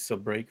who needs a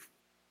break,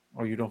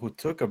 or who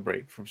took a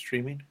break from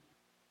streaming?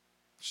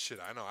 Shit,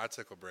 I know. I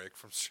took a break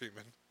from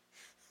streaming.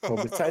 Well,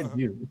 besides I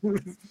you,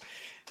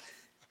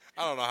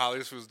 don't know how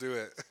these fools do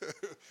it.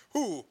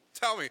 Who?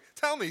 Tell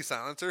me,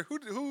 Silencer.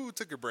 Who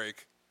took a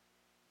break?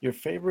 your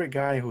favorite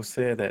guy who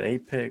said that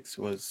Apex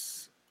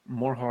was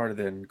more hard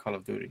than Call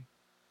of Duty.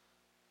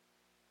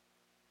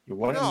 Your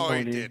one and No, he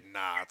only. did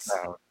not.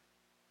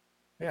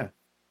 Yeah,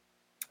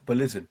 but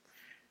listen,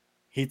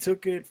 he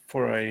took it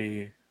for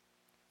a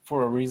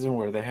reason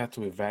where they had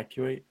to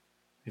evacuate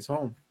his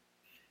home.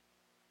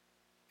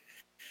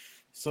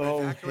 So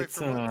Evacuate it's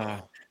for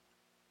what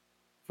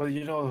though? But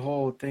you know the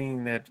whole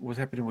thing that was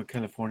happening with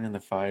California and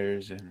the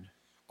fires, and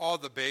All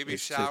the baby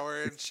it's just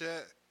shower and it's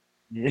shit.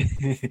 yeah,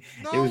 it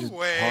was No just harsh to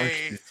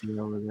way. see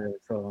over there.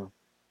 So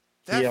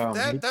That he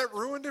that that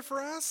ruined it for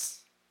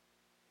us.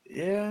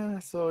 yeah.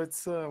 So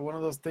it's one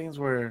of those things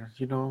where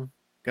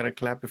gotta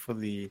clap it for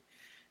the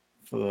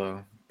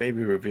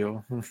baby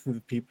reveal,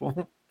 the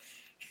people,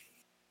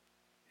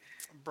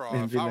 Bro,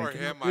 and if be I were like,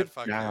 him, good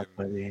job,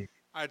 buddy.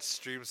 I'd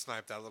stream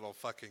snipe that little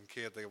fucking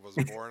kid that was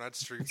born. I'd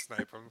stream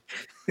snipe him.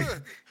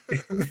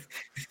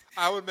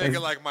 I would make it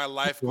As like my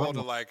life goal well.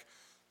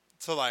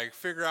 to like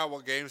figure out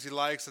what games he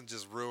likes and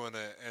just ruin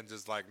it and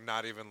just like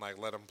not even like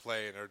let him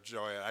play and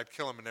enjoy it. I'd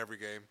kill him in every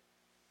game.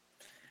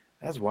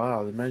 That's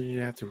wild. Imagine you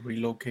have to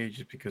relocate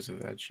just because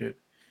of that shit.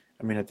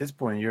 I mean, at this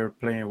point, you're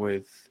playing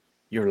with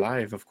your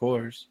life, of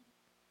course,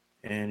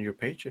 and your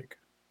paycheck.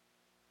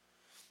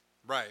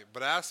 Right,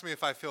 but ask me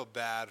if I feel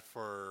bad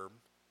for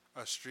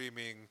a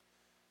streaming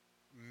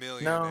No,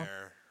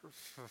 millionaire.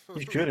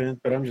 you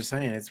shouldn't, but I'm just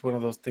saying it's one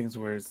of those things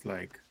where it's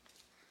like,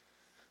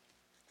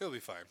 He'll be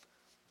fine.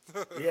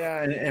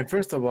 yeah, and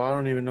first of all, I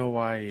don't even know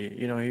why,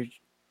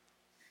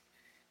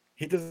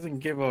 he doesn't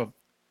give a,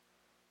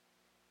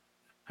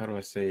 how do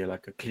I say,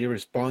 like a clear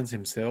response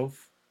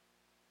himself.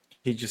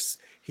 He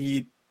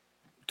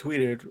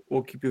tweeted,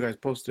 "We'll keep you guys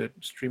posted.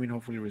 Streaming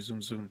hopefully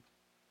resume soon."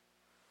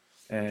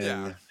 Yeah,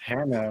 And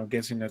Hannah, I'm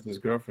guessing that's his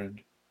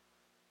girlfriend.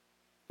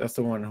 That's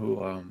the one who,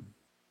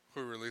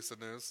 who released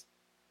the news?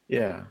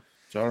 yeah.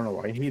 So I don't know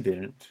why he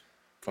didn't.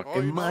 Well,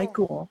 Fucking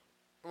Michael.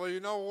 you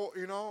know,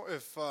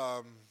 if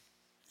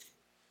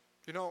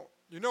you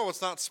know,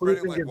 it's not Who do you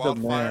spreading think like is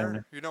the wildfire.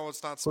 man? You know,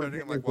 it's not Who do you spreading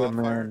think like is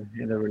the wildfire. man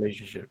in the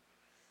relationship?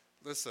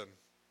 Listen,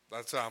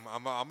 that's I'm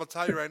gonna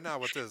tell you right now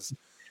what this.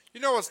 You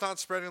know, what's not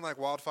spreading like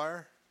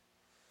wildfire.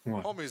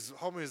 What?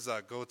 Homie's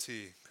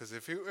goatee. Because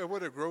if it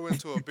would have grew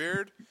into a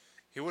beard,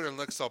 he wouldn't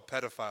look so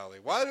pedophile.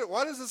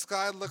 Why does this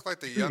guy look like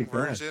the Really young bad.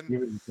 version?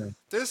 Really bad.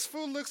 This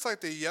fool looks like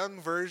the young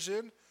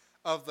version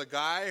of the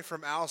guy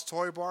from Al's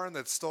Toy Barn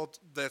that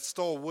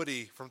stole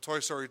Woody from Toy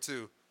Story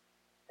 2.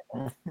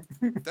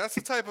 That's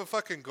the type of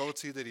fucking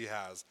goatee that he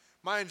has.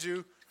 Mind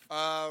you,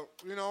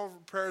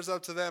 prayers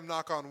up to them,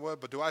 knock on wood,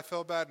 but do I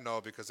feel bad? No,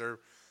 because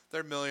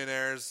they're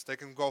millionaires. They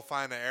can go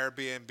find an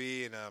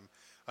Airbnb and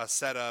a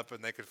setup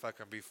and they could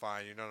fucking be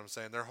fine. You know what I'm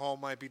saying? Their home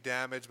might be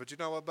damaged, but you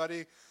know what,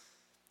 buddy?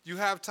 You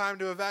have time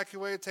to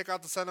evacuate, take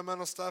out the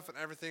sentimental stuff, and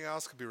everything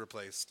else could be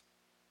replaced.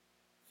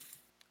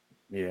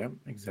 Yeah,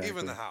 exactly.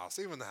 Even the house.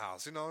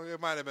 You know, it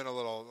might have been a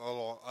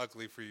little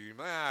ugly for you.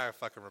 I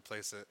fucking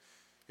replace it.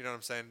 You know what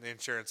I'm saying? The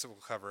insurance will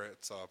cover it.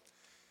 So,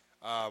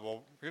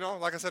 well,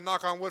 like I said,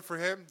 knock on wood for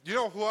him. You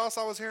know who else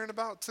I was hearing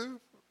about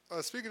too?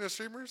 Speaking of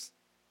streamers,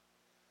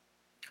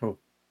 Who?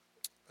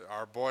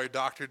 our boy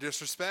Doctor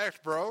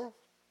Disrespect, bro.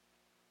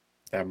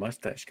 That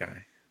mustache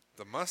guy.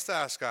 The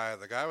mustache guy,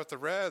 the guy with the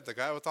red, the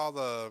guy with all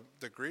the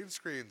green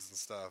screens and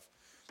stuff.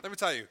 Let me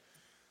tell you,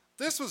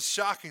 this was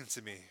shocking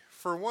to me.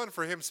 For one,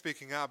 for him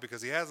speaking out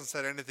because he hasn't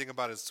said anything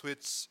about his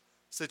Twitch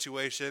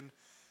situation,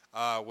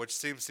 which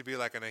seems to be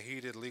like in a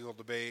heated legal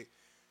debate.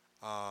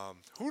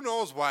 Who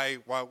knows why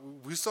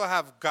we still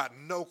have got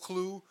no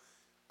clue.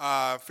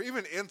 For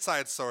even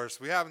inside source,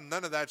 we have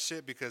none of that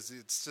shit because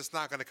it's just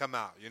not going to come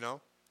out, you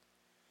know?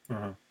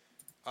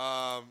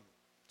 Uh-huh.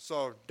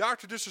 So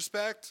Dr.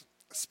 Disrespect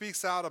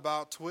speaks out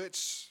about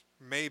Twitch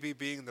maybe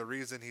being the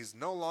reason he's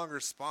no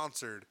longer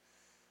sponsored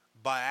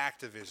by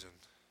Activision.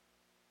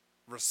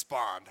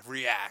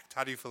 React.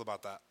 How do you feel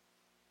about that?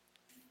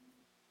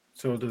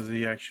 So does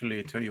he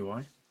actually tell you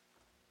why?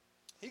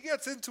 He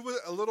gets into it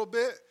a little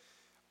bit.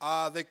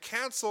 They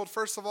canceled,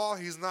 first of all,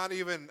 he's not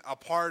even a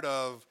part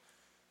of,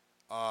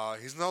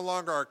 he's no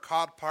longer our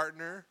COD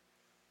partner.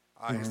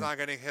 He's not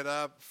getting hit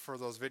up for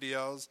those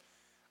videos.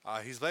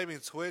 He's blaming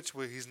Twitch,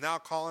 what he's now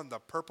calling the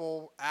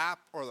Purple app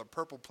or the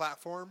Purple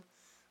platform.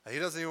 He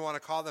doesn't even want to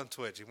call them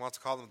Twitch. He wants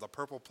to call them the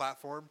Purple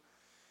platform.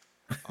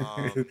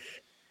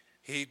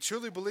 He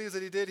truly believes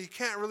that he did. He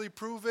can't really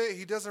prove it.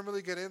 He doesn't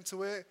really get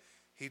into it.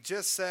 He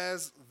just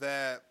says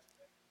that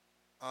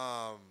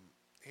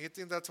he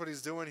thinks that's what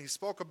he's doing. He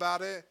spoke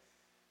about it.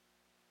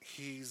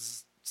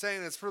 He's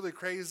saying it's really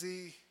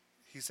crazy.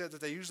 He said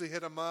that they usually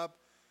hit him up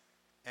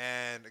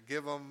and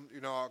give him,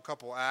 a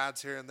couple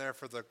ads here and there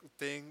for the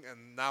thing.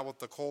 And now with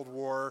the Cold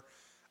War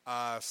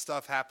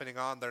stuff happening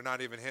on, they're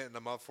not even hitting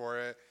him up for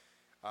it.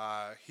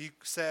 He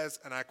says,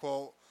 and I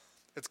quote,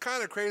 "It's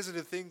kind of crazy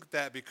to think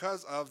that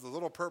because of the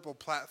little Purple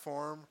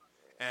platform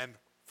and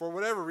for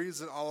whatever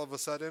reason, all of a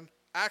sudden,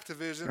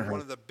 Activision, one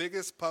of the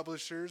biggest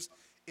publishers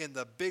in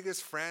the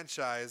biggest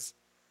franchise,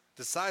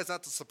 decides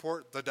not to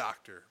support the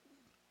Doctor.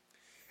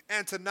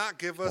 And to not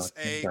give us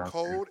a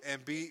code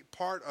and be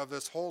part of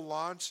this whole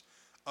launch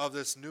of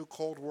this new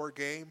Cold War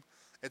game.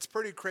 It's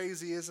pretty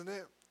crazy, isn't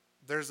it?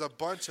 There's a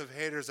bunch of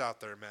haters out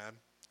there, man,"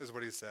 is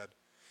what he said.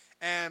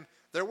 And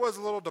there was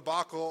a little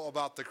debacle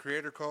about the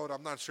creator code.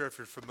 I'm not sure if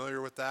you're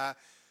familiar with that.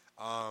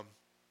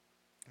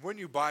 When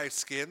you buy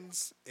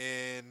skins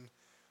in,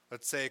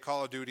 let's say,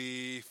 Call of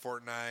Duty,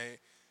 Fortnite,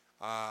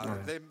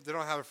 they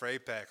don't have it for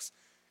Apex.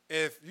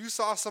 if you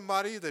saw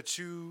somebody that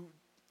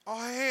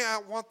oh hey, I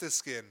want this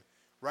skin,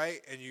 right?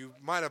 And you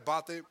might have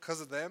bought it because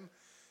of them.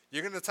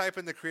 You're gonna type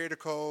in the creator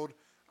code,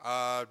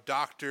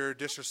 Doctor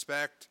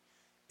Disrespect,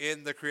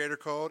 in the creator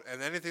code,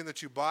 and anything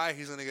that you buy,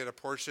 he's gonna get a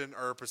portion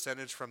or a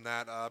percentage from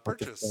that What the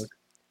purchase. fuck?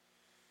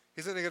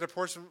 He's gonna get a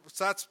portion.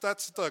 So that's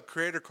what the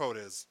creator code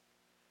is.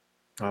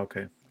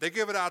 Okay. They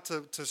give it out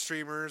to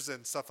streamers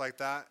and stuff like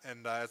that,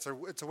 and it's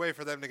a way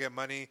for them to get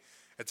money.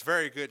 It's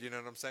very good. You know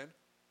what I'm saying?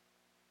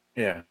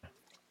 Yeah.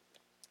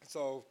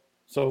 So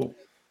So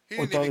he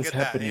with didn't all even this get that.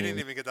 He happening didn't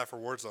even get that for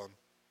Warzone.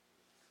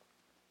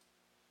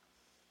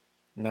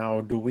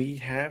 now, do we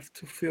have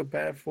to feel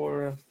bad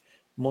for a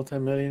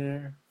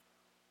multimillionaire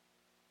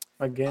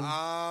again?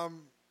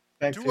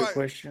 Back Do to your I?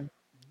 question.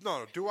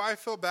 No. Do I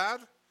feel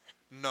bad?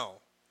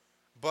 No.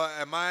 But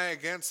am I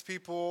against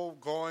people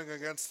going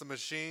against the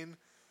machine,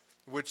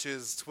 which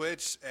is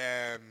Twitch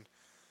and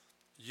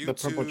The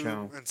purple YouTube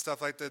channel. and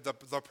stuff like that? The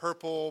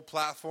purple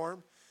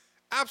platform?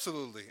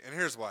 Absolutely. And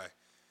here's why.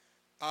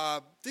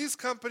 These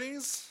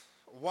companies,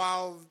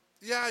 while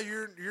yeah,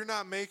 you're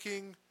not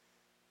making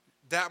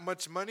that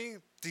much money,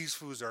 these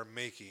fools are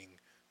making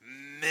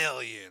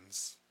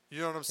millions. You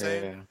know what I'm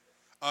saying?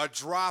 Yeah. A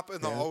drop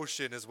in the Yeah.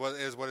 ocean is what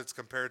it's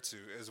compared to,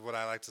 is what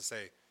I like to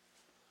say.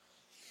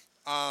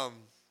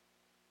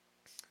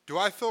 Do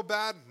I feel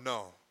bad?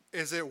 No.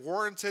 Is it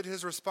warranted,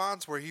 his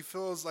response, where he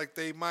feels like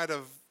they might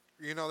have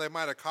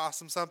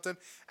cost him something?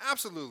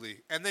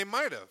 Absolutely. And they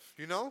might have,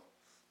 you know?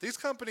 These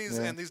companies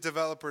Yeah. and these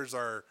developers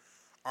are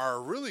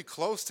really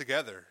close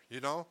together, you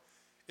know?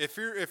 If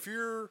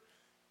you're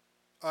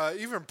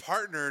even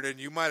partnered and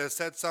you might have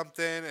said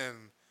something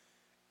and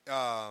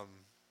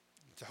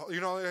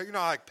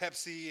like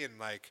Pepsi and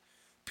like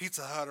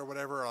Pizza Hut or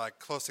whatever are like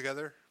close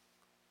together.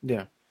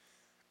 Yeah.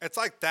 It's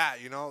like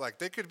that, you know, like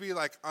they could be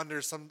like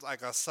under some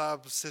like a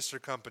sub sister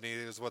company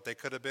is what they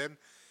could have been,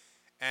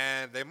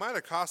 and they might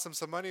have cost him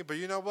some money. But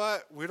you know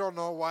what? We don't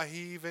know why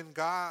he even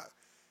got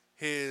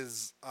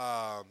his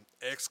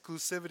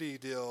exclusivity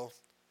deal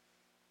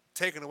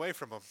taken away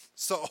from him.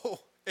 So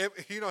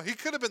he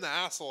could have been the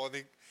asshole,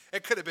 and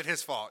it could have been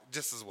his fault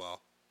just as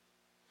well.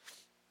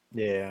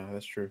 Yeah,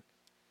 that's true.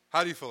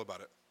 How do you feel about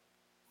it?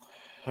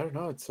 I don't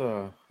know. It's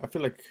I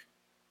feel like,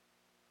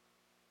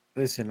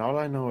 listen, all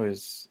I know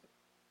is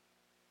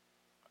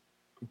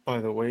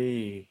by the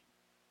way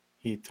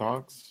he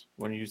talks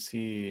when you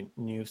see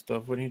new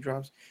stuff when he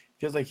drops,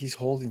 feels like he's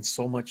holding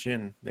so much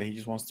in that he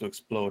just wants to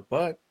explode,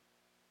 but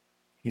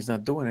he's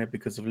not doing it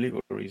because of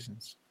legal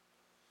reasons.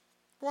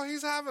 Well,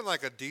 he's having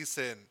like a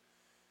decent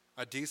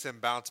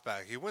bounce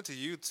back. He went to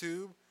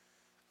YouTube,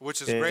 which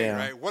is great, Yeah.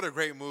 right? What a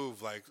great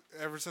move! Like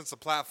ever since the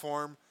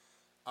platform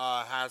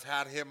has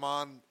had him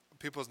on,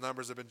 people's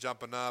numbers have been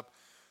jumping up,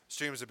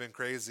 streams have been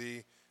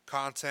crazy,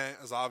 content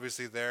is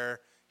obviously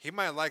there. He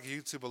might like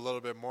YouTube a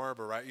little bit more,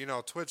 but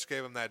right, Twitch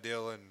gave him that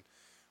deal and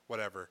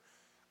whatever.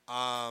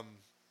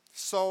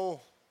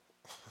 So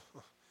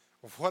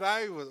what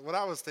I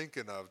was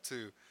thinking of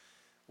too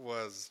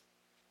was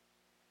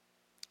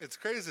it's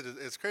crazy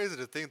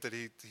to think that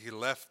he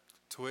left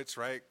Twitch,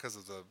 right, because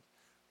of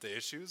the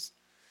issues.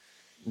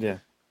 Yeah.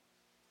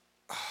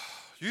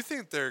 You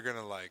think they're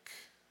gonna like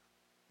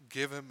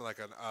give him like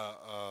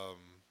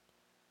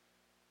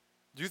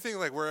do you think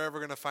like we're ever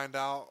gonna find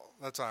out?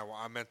 That's what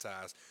I meant to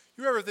ask.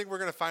 You ever think we're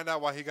gonna find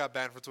out why he got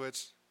banned from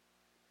Twitch?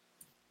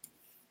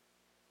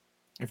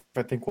 If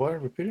I think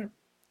what? Repeat it?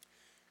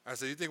 I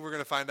said, you think we're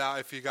gonna find out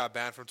if he got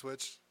banned from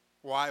Twitch?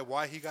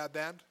 Why he got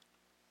banned?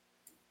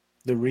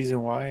 The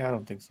reason why? I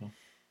don't think so.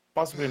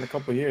 Possibly in a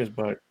couple of years,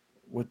 but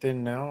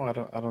within now, I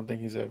don't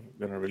think he's ever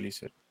gonna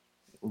release it.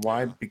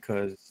 Why? Yeah.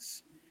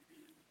 Because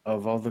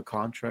of all the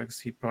contracts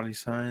he probably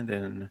signed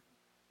and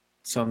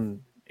some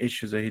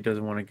issues that he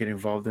doesn't want to get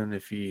involved in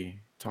if he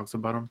talks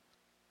about them,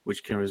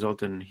 which can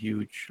result in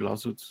huge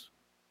lawsuits.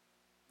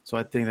 So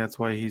I think that's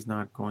why he's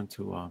not going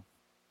to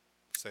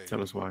Say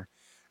tell us why.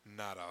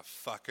 not a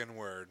fucking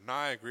word. No,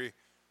 I agree.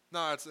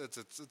 No, it's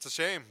a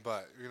shame,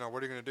 but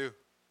what are you gonna do?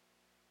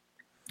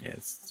 Yeah,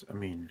 I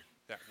mean,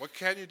 Yeah, what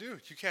can you do?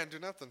 You can't do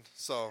nothing.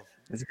 So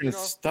it's gonna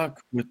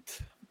stuck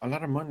with a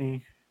lot of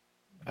money.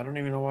 I don't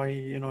even know why.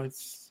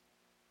 It's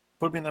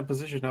put me in that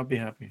position. I'll be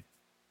happy.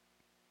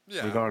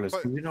 yeah, Regardless.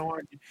 but 'Cause you know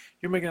what?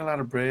 You're making a lot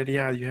of bread.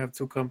 Yeah, you have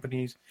two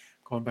companies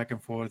going back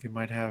and forth. You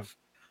might have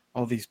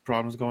all these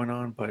problems going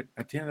on, but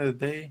at the end of the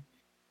day,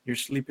 you're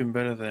sleeping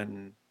better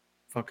than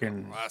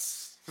fucking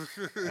less.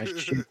 a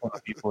shit ton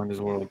of people in this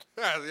world.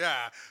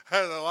 Yeah,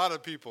 a lot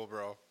of people,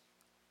 bro.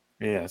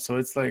 Yeah, so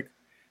it's like,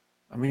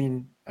 I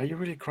mean, are you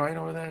really crying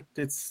over that?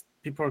 It's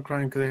people are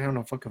crying because they have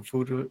no fucking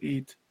food to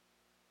eat.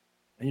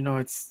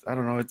 It's I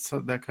don't know. It's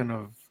that kind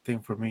of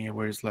thing for me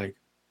where it's like,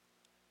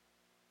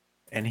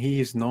 and he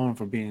is known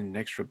for being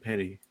extra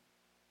petty.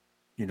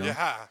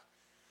 Yeah.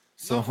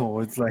 So No,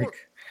 it's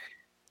like,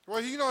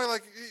 well,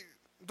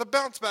 the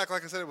bounce back,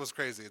 like I said, it was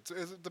crazy.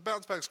 The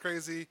bounce back's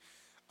crazy.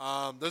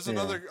 There's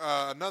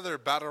Yeah. another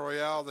battle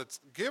royale that's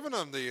given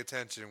him the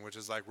attention, which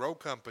is like Rogue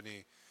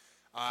Company.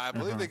 I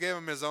believe Uh-huh. they gave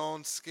him his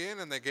own skin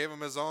and they gave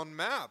him his own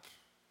map.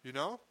 You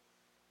know,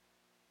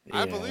 I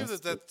Yeah, believe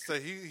that's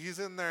that he's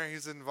in there.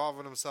 He's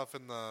involving himself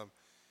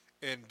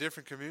in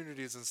different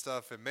communities and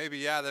stuff. And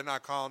maybe they're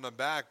not calling him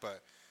back,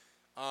 but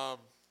um,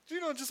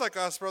 just like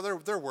us, bro.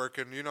 They're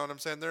working. You know what I'm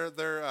saying?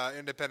 They're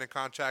independent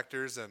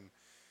contractors and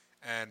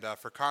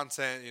for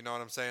content. You know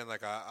what I'm saying?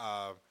 Like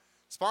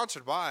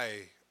sponsored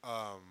by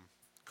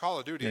Call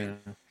of Duty. yeah.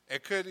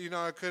 It could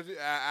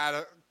add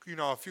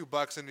a few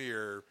bucks into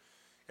your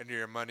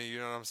money. You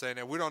know what I'm saying?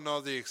 And we don't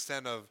know the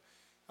extent of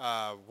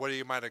what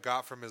he might have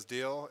got from his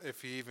deal,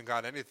 if he even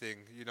got anything,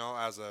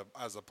 as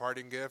a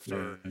parting gift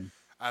or Yeah.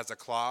 as a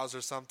clause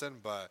or something.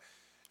 But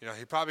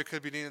he probably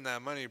could be needing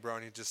that money, bro,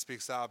 and he just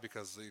speaks out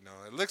because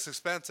it looks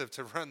expensive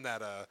to run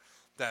that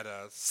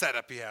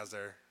setup he has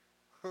there.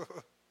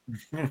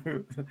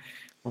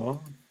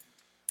 Well,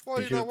 Well,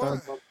 you you should know have thought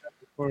what? about that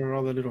before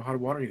all the little hot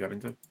water you got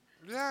into.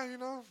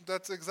 Yeah,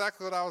 that's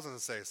exactly what I was gonna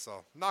say.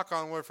 So, knock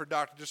on wood for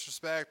Doctor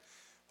Disrespect.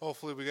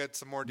 Hopefully, we get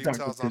some more Dr.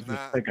 details on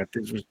that. Disrespect got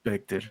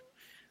disrespected.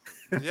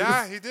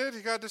 Yeah, he did.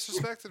 He got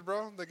disrespected,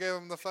 bro. They gave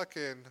him the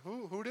fucking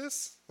who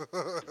this?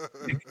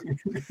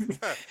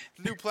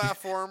 New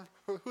platform.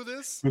 Who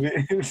this?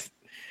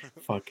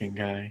 Fucking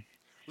guy.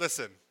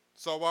 Listen.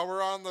 So while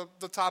we're on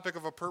the topic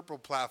of a purple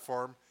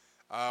platform,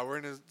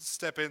 we're gonna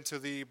step into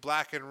the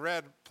black and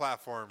red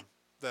platform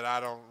that I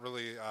don't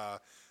really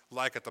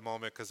like at the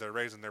moment because they're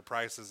raising their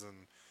prices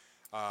and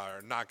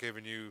are not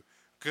giving you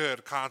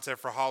good content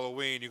for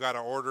Halloween. You got to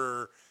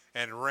order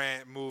and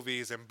rent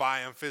movies and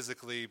buy them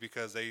physically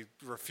because they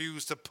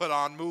refuse to put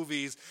on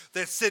movies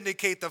that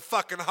syndicate the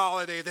fucking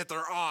holiday that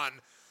they're on.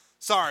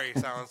 Sorry,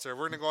 Silencer.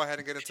 We're going to go ahead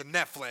and get into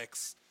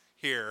Netflix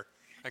here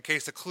in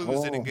case the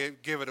clues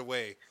didn't give it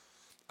away.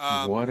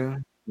 What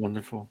a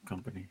wonderful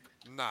company.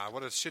 Nah,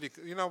 what a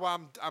shitty. You know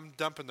what? I'm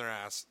dumping their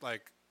ass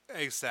like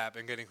ASAP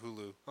and getting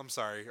Hulu. I'm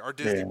sorry, or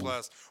Disney Yeah.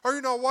 Plus, or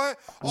you know what?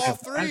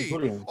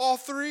 Hulu. All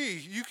three.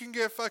 You can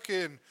get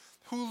fucking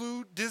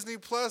Hulu, Disney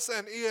Plus,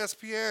 and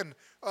ESPN.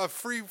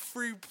 Free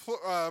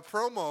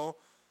promo.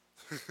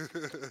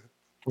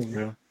 For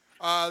real.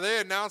 They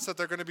announced that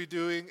they're going to be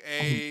doing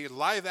a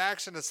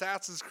live-action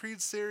Assassin's Creed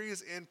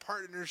series in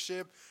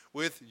partnership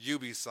with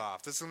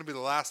Ubisoft. This is going to be the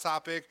last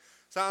topic.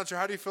 Silencer,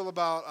 how do you feel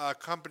about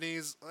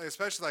companies,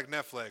 especially like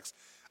Netflix,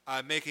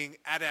 making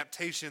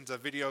adaptations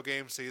of video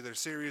games to either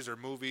series or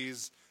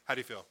movies? How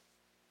do you feel?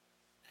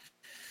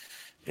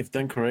 If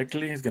done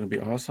correctly, it's gonna be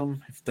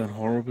awesome. If done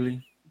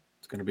horribly,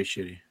 it's gonna be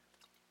shitty.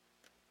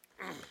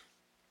 I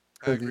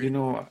Because agree.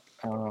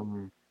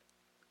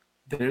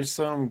 there's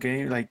some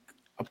game like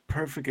a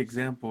perfect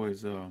example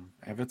is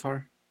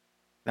Avatar.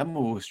 That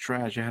movie was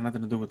trash. It had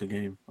nothing to do with the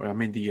game, or I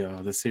mean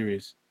the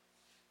series.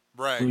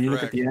 Right, When you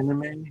look at correct. the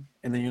anime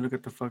and then you look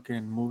at the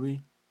fucking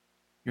movie,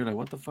 you're like,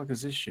 what the fuck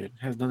is this shit?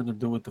 It has nothing to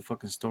do with the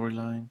fucking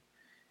storyline.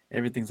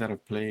 Everything's out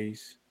of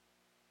place.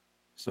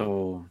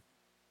 So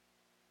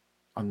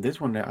on this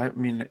one, I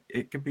mean,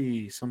 it could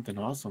be something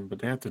awesome, but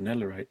they have to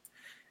nail it right.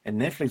 And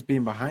Netflix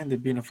being behind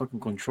it, being a fucking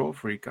control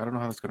freak, I don't know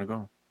how that's gonna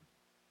go.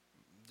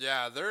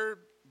 Yeah, they're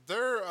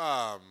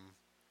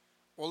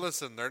well,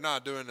 listen, they're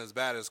not doing as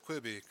bad as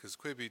Quibi because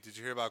Quibi. Did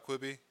you hear about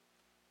Quibi?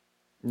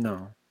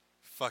 No,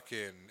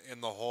 Fucking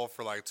in the hole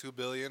for like $2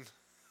 billion.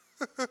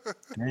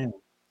 damn.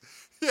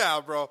 Yeah,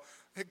 bro.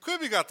 Hey,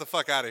 Quibi got the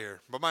fuck out of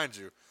here. But mind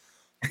you,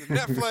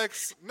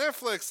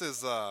 Netflix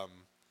is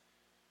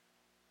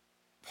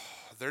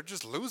they're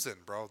just losing,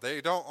 bro. They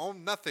don't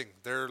own nothing.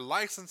 They're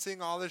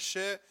licensing all this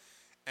shit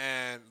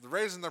and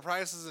raising their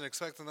prices and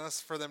expecting us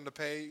for them to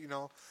pay,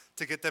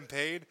 to get them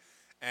paid.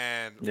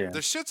 And Yeah.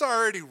 the shit's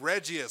already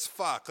Reggie as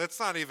fuck. Let's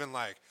not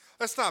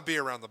be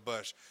around the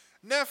bush.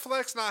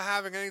 Netflix not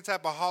having any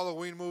type of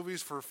Halloween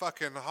movies for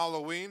fucking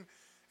Halloween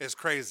is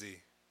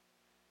crazy.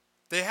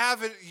 They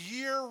have it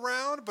year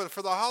round, but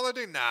for the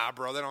holiday, nah,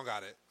 bro, they don't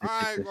got it. All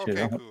right, that shit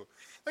okay, out. cool.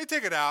 They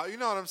take it out. You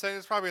know what I'm saying?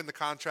 It's probably in the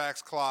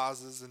contracts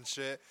clauses and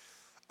shit.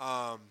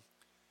 Um,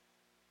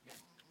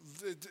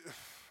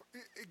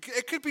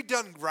 it could be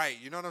done right.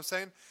 You know what I'm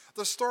saying?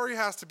 The story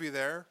has to be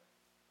there.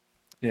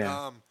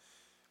 Yeah.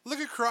 Look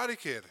at Karate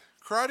Kid.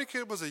 Karate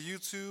Kid was a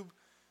YouTube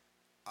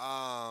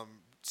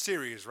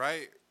series,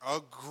 right? A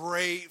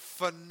great,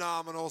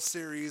 phenomenal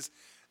series.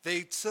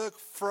 They took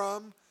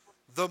from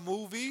the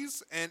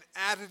movies and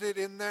added it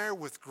in there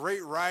with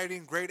great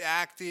writing, great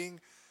acting,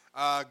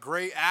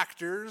 great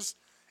actors,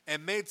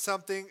 and made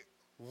something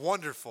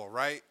wonderful,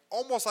 right?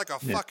 Almost like a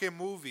Yeah. fucking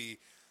movie.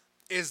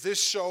 Is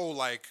this show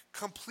like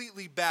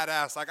completely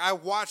badass? Like I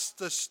watched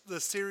the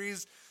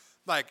series,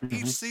 like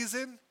each Mhm.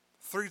 season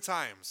 3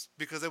 times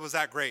because it was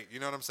that great. You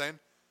know what I'm saying?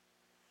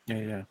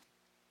 Yeah.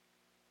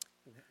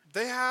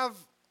 They have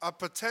a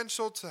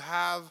potential to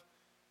have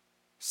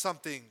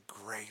something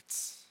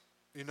great.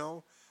 You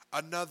know,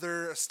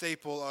 another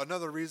staple,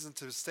 another reason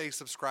to stay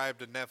subscribed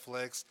to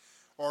Netflix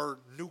or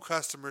new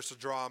customers to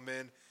draw them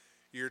in.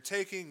 You're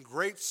taking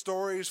great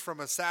stories from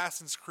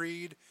Assassin's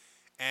Creed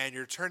and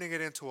you're turning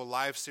it into a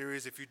live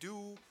series. If you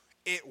do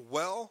it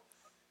well,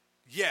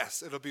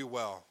 yes, it'll be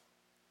well.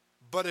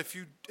 But if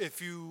you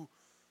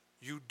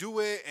do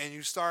it and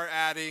you start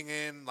adding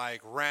in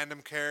like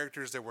random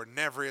characters that were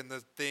never in the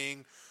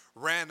thing,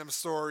 random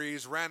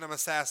stories, random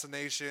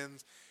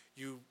assassinations.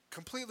 You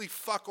completely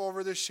fuck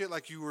over this shit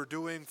like you were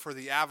doing for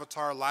the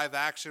Avatar live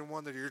action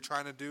one that you're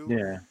trying to do.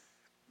 Yeah.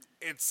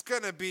 It's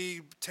gonna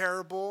be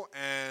terrible,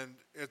 and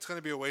it's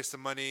gonna be a waste of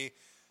money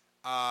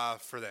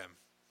for them.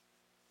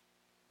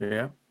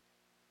 Yeah.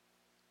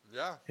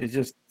 Yeah. It's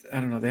just I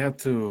don't know. They have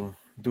to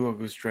do a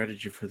good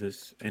strategy for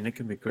this, and it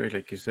can be great,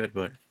 like you said,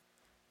 but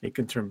it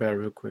can turn bad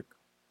real quick.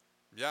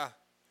 Yeah.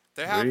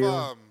 They have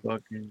Real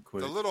fucking the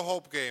quick. Little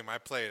Hope game I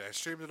played. I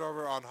streamed it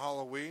over on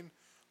Halloween.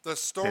 The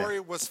story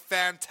was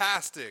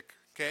fantastic,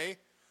 okay?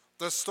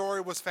 The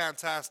story was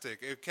fantastic.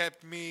 It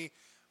kept me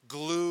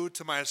glued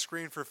to my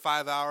screen for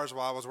 5 hours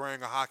while I was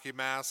wearing a hockey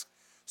mask,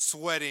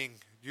 sweating.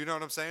 You know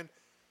what I'm saying?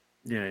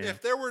 Yeah, yeah.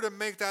 If they were to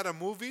make that a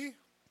movie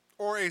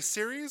or a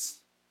series,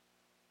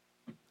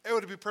 it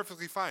would be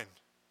perfectly fine.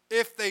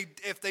 If they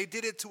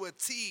did it to a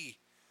T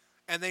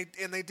and they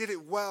did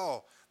it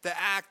well, the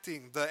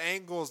acting, the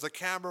angles, the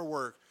camera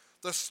work,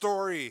 the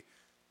story,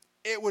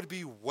 it would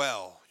be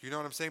well. You know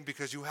what I'm saying?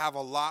 Because you have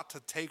a lot to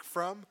take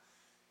from.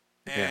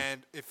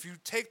 And if you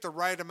take the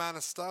right amount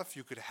of stuff,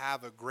 you could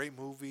have a great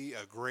movie,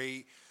 a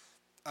great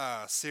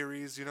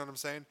series. You know what I'm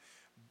saying?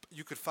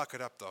 You could fuck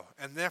it up though.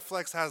 And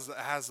Netflix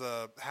has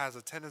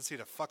a tendency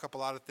to fuck up a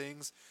lot of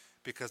things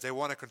because they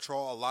want to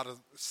control a lot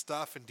of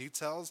stuff and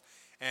details.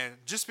 And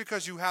just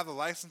because you have the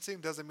licensing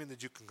doesn't mean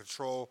that you can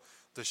control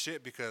the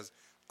shit, because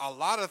a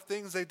lot of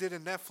things they did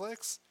in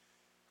Netflix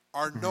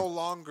are no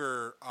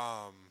longer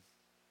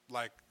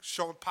like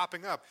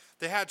popping up.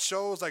 They had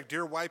shows like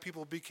Dear White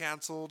People Be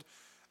Canceled,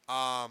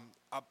 a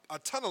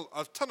ton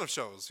of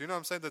shows. You know what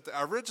I'm saying? That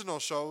the original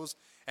shows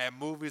and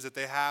movies that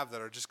they have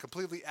that are just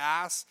completely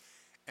ass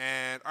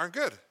and aren't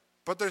good.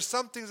 But there's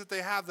some things that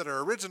they have that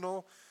are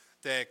original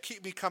that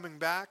keep me coming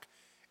back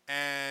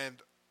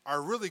and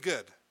are really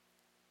good.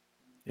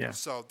 Yeah.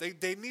 So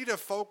they need to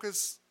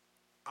focus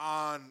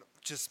on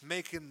just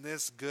making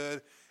this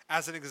good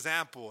as an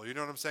example. You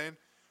know what I'm saying?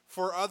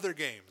 For other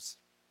games.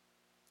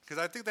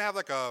 Because I think they have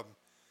like an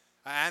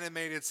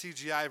animated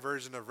CGI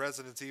version of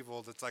Resident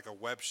Evil that's like a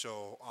web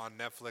show on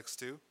Netflix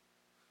too.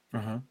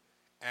 Uh-huh.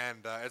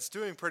 And it's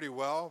doing pretty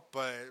well,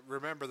 but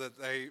remember that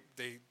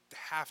they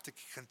have to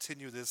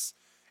continue this.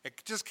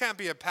 It just can't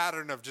be a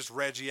pattern of just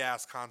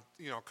Reggie-ass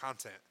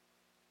content.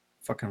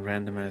 Fucking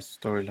random ass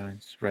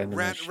storylines.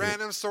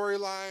 Random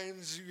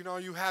storylines. You know,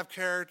 you have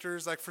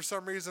characters like for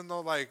some reason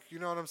though, like you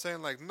know what I'm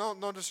saying. Like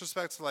no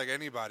disrespect to like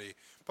anybody,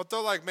 but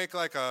they'll like make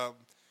like a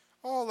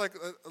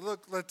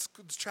look, let's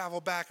travel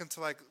back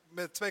into like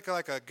let's make it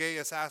like a gay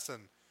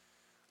assassin.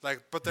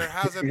 Like, but there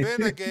hasn't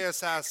been a gay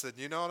assassin.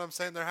 You know what I'm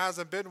saying? There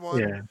hasn't been one.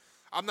 Yeah.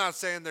 I'm not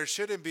saying there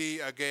shouldn't be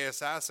a gay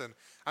assassin.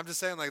 I'm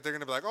just saying like they're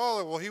gonna be like,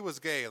 oh well, he was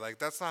gay. Like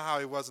that's not how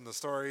he was in the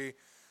story.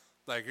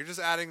 Like you're just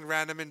adding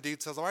random in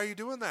details. Why are you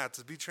doing that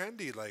to be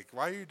trendy? Like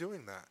why are you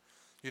doing that?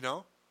 You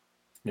know?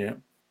 Yeah.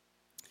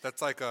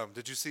 That's like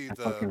did you see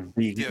the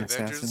vegan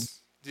Avengers assassin.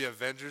 the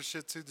Avengers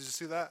shit too? Did you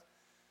see that?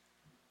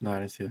 No, I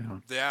didn't see that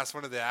one. They asked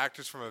one of the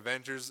actors from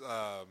Avengers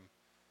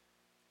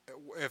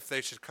if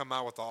they should come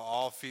out with the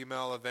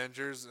all-female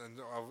Avengers,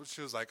 and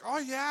she was like, "Oh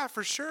yeah,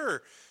 for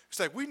sure." She's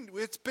like,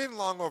 it's been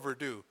long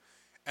overdue."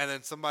 And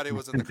then somebody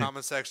was in the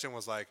comment section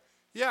was like,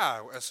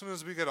 "Yeah, as soon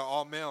as we get an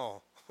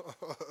all-male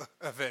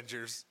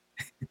Avengers."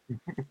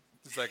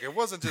 It's like it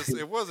wasn't just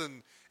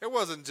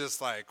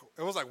like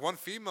it was like one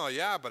female,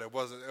 yeah, but it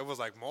was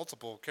like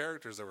multiple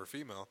characters that were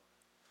female.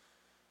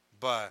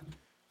 But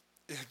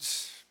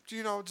it's,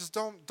 you know, just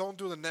don't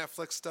do the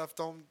Netflix stuff.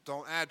 Don't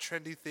add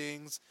trendy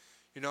things.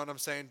 You know what I'm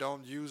saying?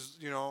 Don't use,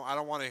 you know, I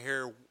don't want to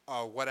hear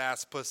wet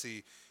ass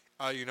pussy,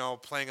 you know,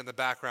 playing in the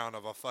background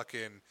of a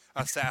fucking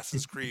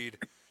Assassin's Creed.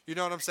 You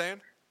know what I'm saying?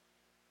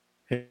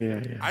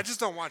 Yeah. I just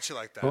don't want you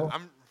like that. Well,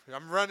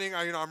 I'm running,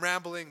 you know, I'm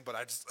rambling, but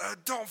I just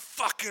don't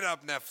fuck it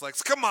up,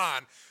 Netflix. Come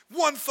on,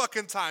 one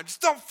fucking time,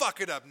 just don't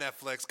fuck it up,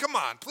 Netflix. Come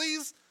on,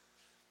 please.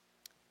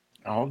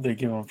 I hope they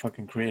give them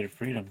fucking creative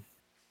freedom.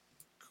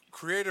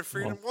 Creative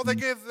freedom. Well, they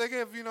gave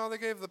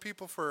the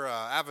people for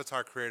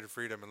Avatar creative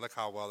freedom, and look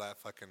how well that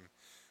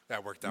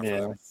worked out for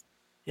them.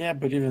 Yeah,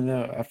 but even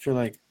though I feel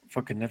like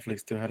fucking Netflix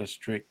still had a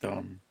strict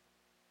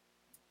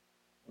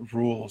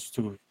rules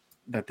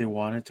that they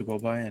wanted to go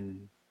by,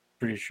 and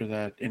pretty sure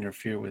that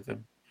interfere with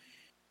them.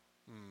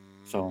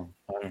 So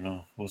I don't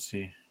know. We'll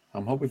see.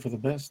 I'm hoping for the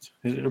best.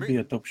 It'll be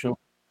a dope show.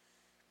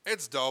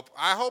 It's dope.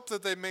 I hope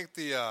that they make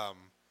the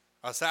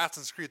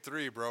Assassin's Creed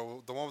 3,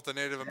 bro, the one with the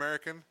Native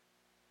American.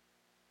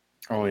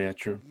 Oh yeah,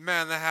 true.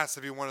 Man, that has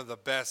to be one of the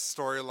best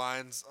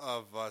storylines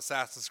of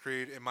Assassin's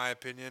Creed, in my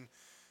opinion.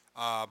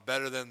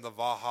 Better than the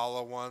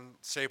Valhalla one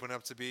shaping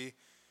up to be,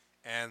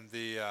 and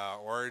the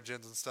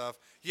Origins and stuff.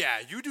 Yeah,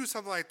 you do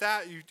something like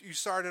that. You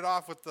started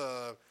off with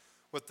the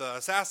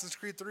Assassin's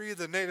Creed 3,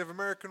 the Native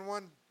American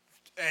one,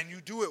 and you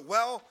do it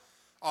well.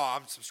 Oh,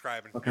 I'm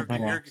subscribing. Okay,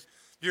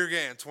 You're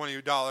getting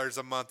 $20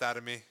 a month out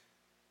of me.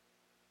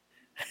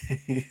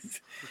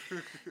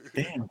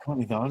 Damn,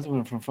 $20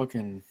 went from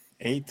fucking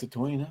 8 to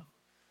 20 now.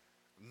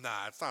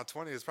 Nah, it's not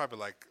 20. It's probably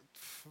like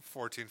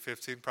 14,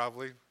 15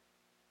 probably.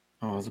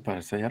 Oh, I was about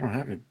to say, I don't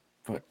have it.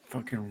 But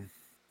fucking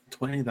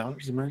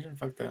 $20, imagine?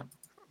 Fuck that.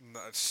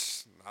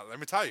 Let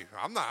me tell you,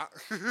 I'm not.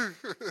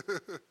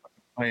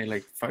 Pay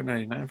like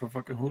 $5.99 for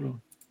fucking Hulu.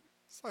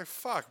 It's like,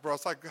 fuck, bro.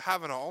 It's like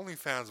having an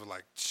OnlyFans with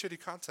like shitty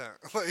content.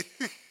 Like,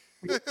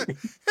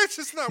 it's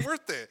just not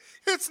worth it.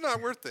 It's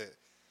not worth it.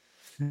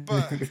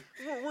 But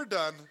we're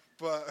done.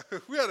 But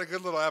we had a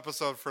good little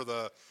episode for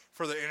the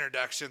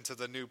introduction to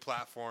the new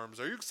platforms.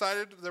 Are you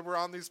excited that we're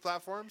on these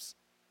platforms?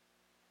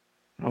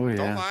 Oh yeah.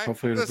 Don't lie.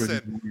 Hopefully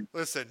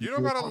Listen. You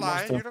don't gotta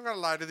lie. You don't gotta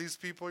lie to these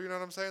people. You know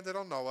what I'm saying? They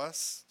don't know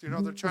us. You know,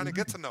 they're trying to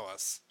get to know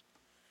us.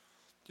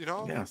 You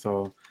know? Yeah.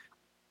 So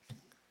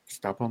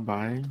stop on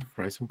by,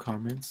 write some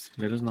comments,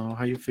 let us know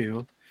how you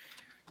feel,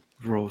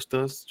 roast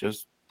us.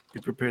 Just be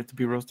prepared to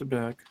be roasted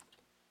back.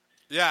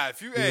 Yeah.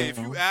 If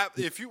you app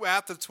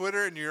the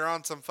Twitter and you're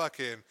on some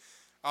fucking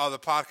the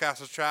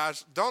podcast is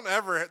trash. Don't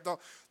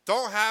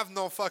have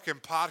no fucking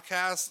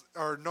podcast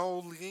or no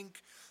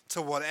link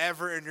to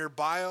whatever in your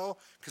bio,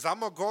 because I'm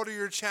going to go to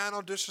your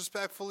channel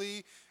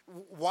disrespectfully,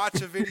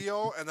 watch a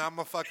video, and I'm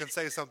going to fucking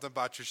say something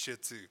about your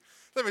shit too.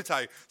 Let me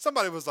tell you,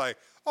 somebody was like,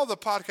 oh, the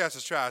podcast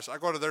is trash. I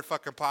go to their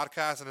fucking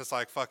podcast, and it's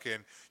like fucking,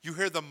 you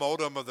hear the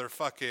modem of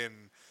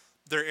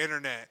their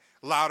internet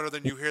louder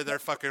than you hear their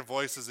fucking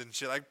voices and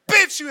shit. Like,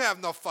 bitch, you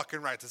have no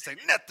fucking right to say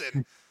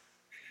nothing.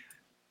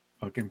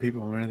 Fucking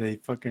people, man, they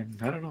fucking,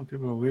 I don't know,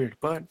 people are weird.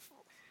 But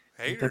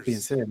haters. That being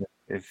said,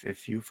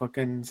 if you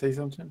fucking say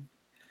something,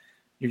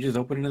 you're just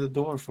opening the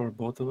door for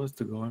both of us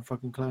to go and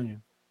fucking clown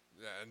you.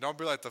 Yeah, and don't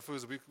be like the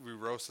foods we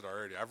roasted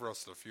already. I've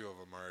roasted a few of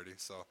them already.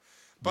 So,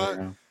 but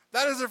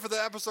that is it for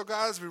the episode,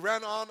 guys. We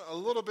ran on a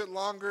little bit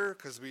longer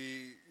because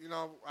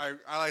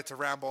I like to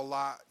ramble a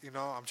lot. You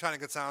know, I'm trying to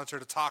get Silencer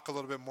to talk a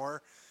little bit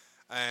more,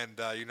 and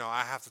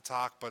I have to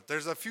talk. But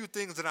there's a few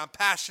things that I'm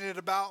passionate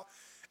about,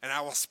 and I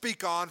will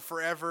speak on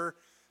forever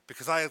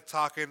because I am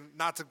talking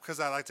because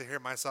I like to hear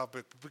myself,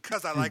 but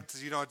because I like to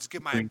just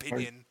give my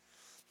opinion.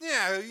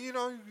 Yeah, you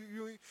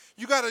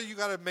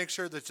gotta make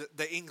sure that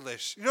the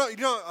English,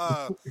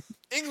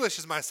 English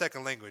is my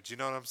second language. You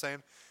know what I'm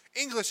saying?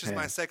 English is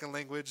my second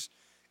language,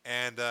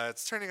 and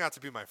it's turning out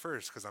to be my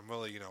first because I'm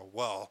really,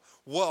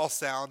 well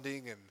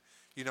sounding and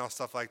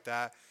stuff like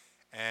that.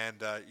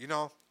 And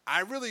I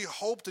really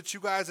hope that you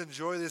guys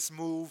enjoy this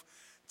move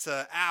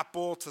to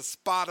Apple, to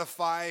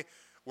Spotify.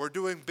 We're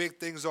doing big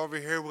things over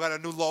here. We got a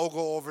new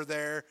logo over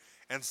there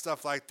and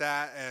stuff like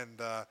that.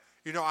 And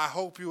I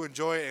hope you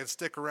enjoy it and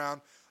stick around.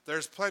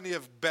 There's plenty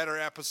of better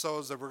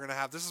episodes that we're going to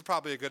have. This is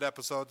probably a good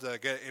episode to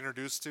get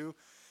introduced to.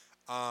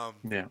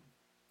 Yeah.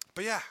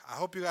 But yeah, I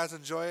hope you guys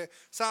enjoy it.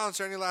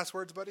 Silencer, any last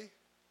words, buddy?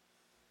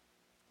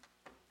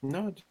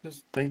 No,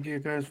 just thank you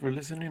guys for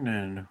listening,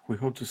 and we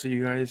hope to see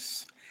you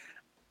guys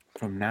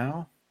from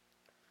now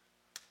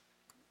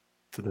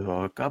to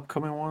the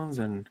upcoming ones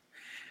and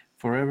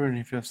forever. And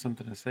if you have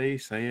something to say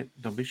it.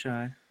 Don't be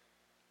shy.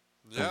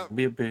 Yeah. Don't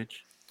be a bitch.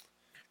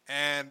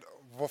 And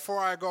before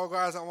I go,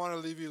 guys, I want to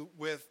leave you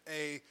with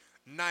a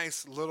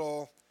nice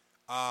little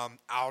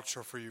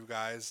outro for you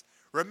guys.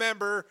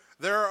 Remember,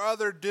 there are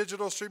other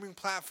digital streaming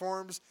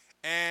platforms,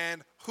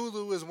 and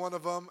Hulu is one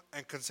of them,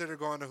 and consider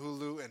going to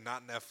Hulu and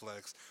not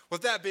Netflix.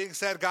 With that being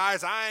said,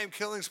 guys, I am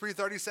Killing Spree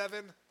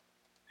 37.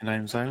 And I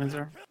am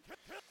Silencer.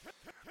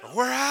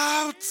 We're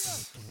out!